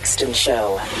Buck Sexton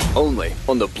Show. Only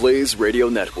on the Blaze Radio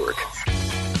Network.